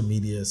social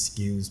media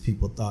skews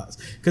people's thoughts.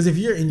 Because if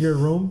you're in your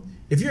room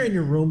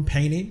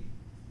painting,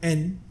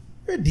 and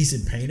you're a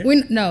decent painter.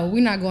 We're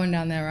not going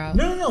down that route.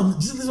 No.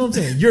 This is what I'm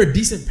saying. You're a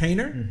decent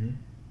painter.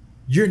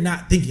 You're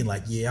not thinking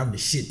like, yeah, I'm the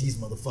shit. These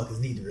motherfuckers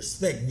need to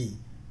respect me.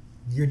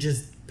 You're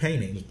just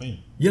painting.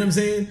 You know what I'm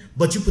saying?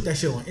 But you put that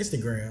shit on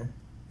Instagram,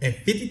 and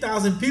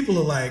 50,000 people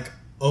are like,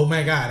 oh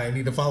my God, I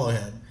need to follow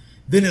him.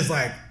 Then it's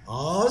like,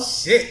 oh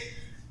shit.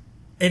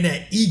 And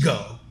that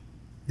ego,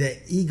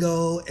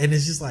 and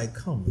it's just like,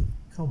 come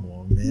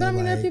on, man. But I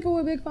mean, there are like, people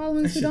with big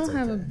followings who don't shit's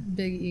have a okay.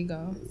 big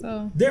ego.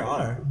 So there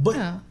are, but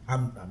yeah.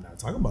 I'm not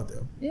talking about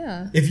them.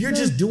 Yeah. If you're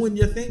just doing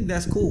your thing,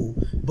 that's cool.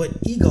 But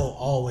ego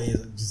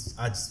always,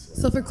 I just.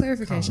 So for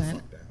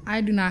clarification,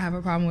 I do not have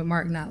a problem with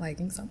Mark not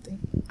liking something.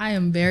 I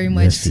am very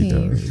much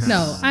team.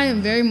 No, I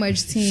am very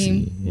much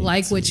team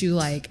like what you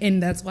like,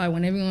 and that's why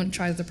when everyone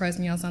tries to press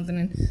me on something,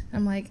 and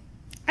I'm like,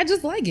 I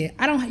just like it.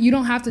 You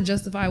don't have to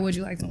justify what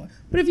you like someone.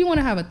 But if you want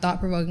to have a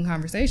thought-provoking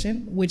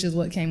conversation, which is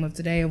what came up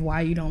today of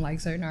why you don't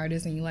like certain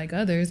artists and you like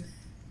others,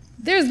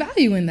 there's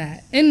value in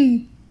that.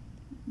 And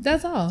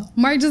That's all.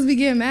 Mark just be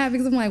getting mad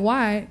because I'm like,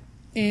 why?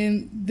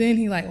 And then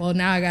he like, well,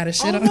 now I got to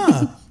shit on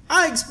no.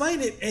 I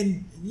explained it,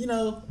 and you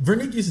know,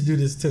 Vernick used to do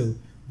this too.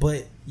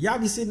 But y'all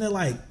be sitting there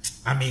like,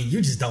 I mean,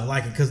 you just don't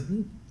like it because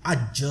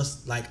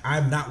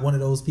I'm not one of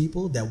those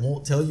people that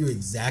won't tell you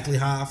exactly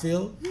how I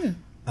feel.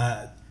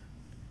 Yeah.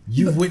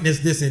 You've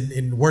witnessed this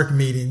in work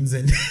meetings,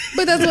 and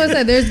but that's what I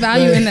said. There's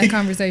value in that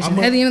conversation.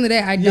 At the end of the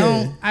day,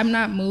 Yeah. I'm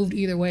not moved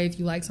either way if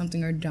you like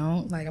something or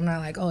don't. Like, I'm not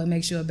like, oh, it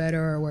makes you a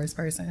better or a worse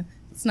person.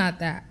 It's not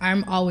that.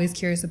 I'm always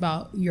curious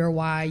about your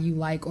why you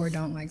like or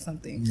don't like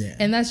something. Yeah.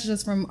 And that's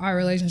just from our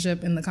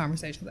relationship and the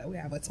conversations that we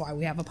have. That's why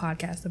we have a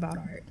podcast about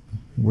art.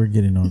 We're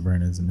getting on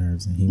Brandon's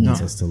nerves, and he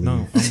wants us to leave.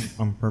 No,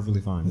 I'm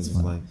perfectly fine.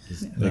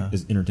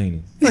 It's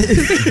entertaining.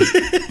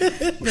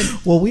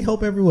 well, we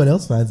hope everyone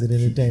else finds it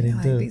entertaining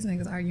Like, too. these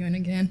niggas arguing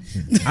again.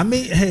 I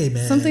mean, hey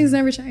man, Some things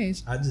never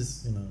change. I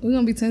just, you know, We're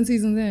going to be 10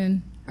 seasons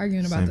in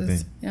arguing about Same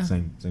this. thing. Yeah.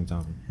 Same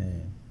topic.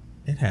 hey,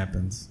 it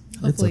happens.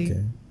 Hopefully, It's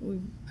okay.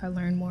 I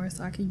learn more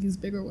so I can use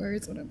bigger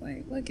words when I'm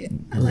like, look it,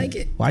 I like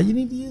it. Why you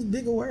need to use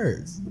bigger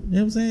words? You know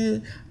what I'm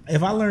saying?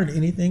 If I learned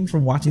anything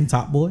from watching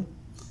Top Boy,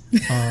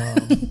 it's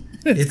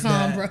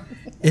calm, that, bro.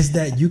 it's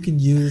that you can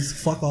use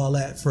fuck all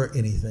that for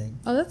anything.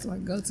 Oh, that's my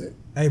go-to.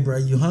 Hey, bro,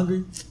 you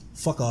hungry?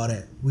 Fuck all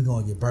that. We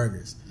gonna get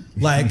burgers.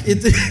 Like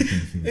it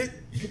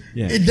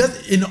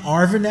does in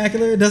our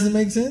vernacular. It doesn't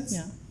make sense.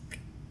 Yeah.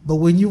 But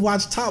when you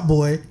watch Top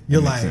Boy,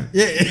 you're makes like, sense.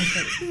 yeah,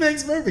 it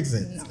makes perfect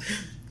sense. No.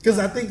 Because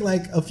I think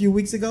like a few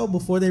weeks ago,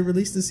 before they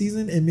released the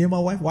season, and me and my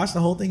wife watched the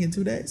whole thing in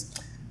 2 days,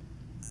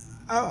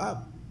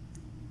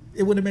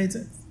 it wouldn't have made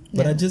sense.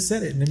 But Yeah. I just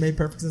said it, and it made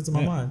perfect sense in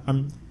my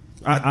mind.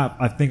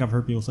 I think I've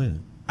heard people say that.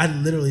 I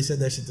literally said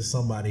that shit to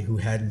somebody who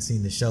hadn't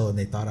seen the show, and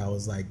they thought I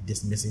was like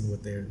dismissing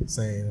what they're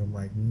saying. I'm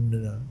like,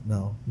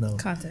 no.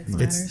 Context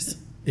It's- matters.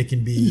 It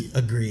can be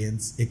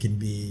agreeance. It can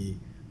be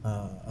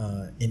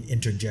an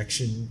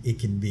interjection. It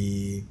can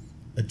be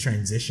a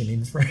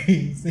transitioning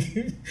phrase.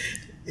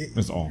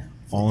 It's all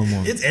in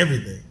one. It's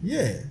everything.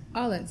 Yeah.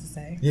 All that to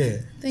say. Yeah.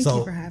 Thank So,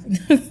 you for having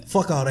us.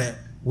 fuck all that.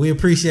 We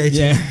appreciate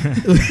you.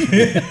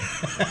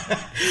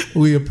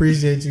 We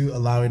appreciate you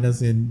allowing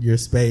us in your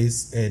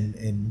space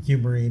and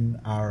humoring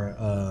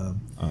our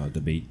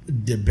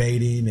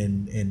debating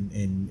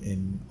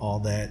and all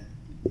that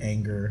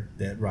anger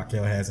that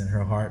Raquel has in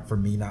her heart for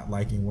me not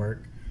liking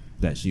work.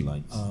 that she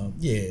likes.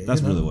 Yeah, That's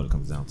you know. really what it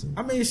comes down to.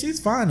 I mean, she's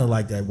fine to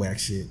like that whack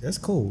shit. That's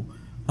cool.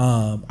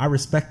 I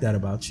respect that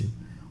about you.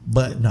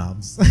 But no,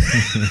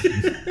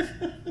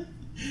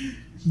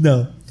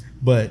 no.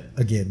 But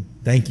again,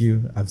 thank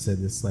you. I've said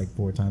this like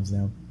 4 times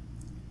now.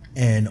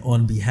 And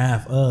on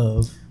behalf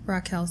of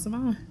Raquel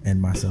Simone.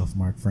 and myself,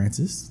 Mark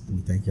Francis,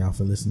 we thank y'all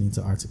for listening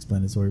to Arts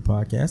Explanatory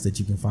Podcast that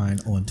you can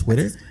find on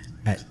Twitter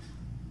at.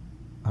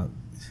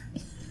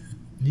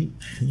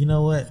 You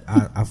know what?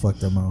 I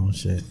fucked up my own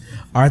shit.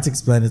 Arts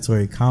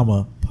Explanatory,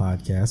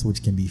 podcast,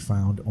 which can be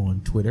found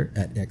on Twitter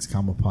at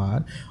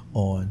x_pod,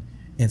 on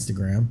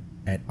Instagram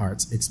at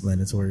Arts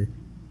Explanatory,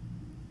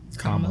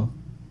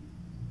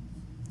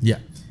 yeah.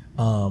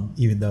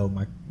 Even though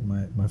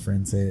my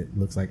friend said it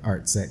looks like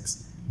art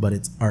sex, but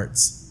it's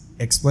Arts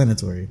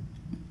Explanatory,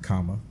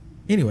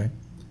 Anyway,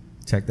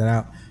 check that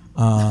out.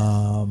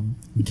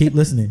 Keep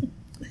listening.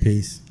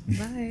 Peace.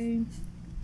 Bye.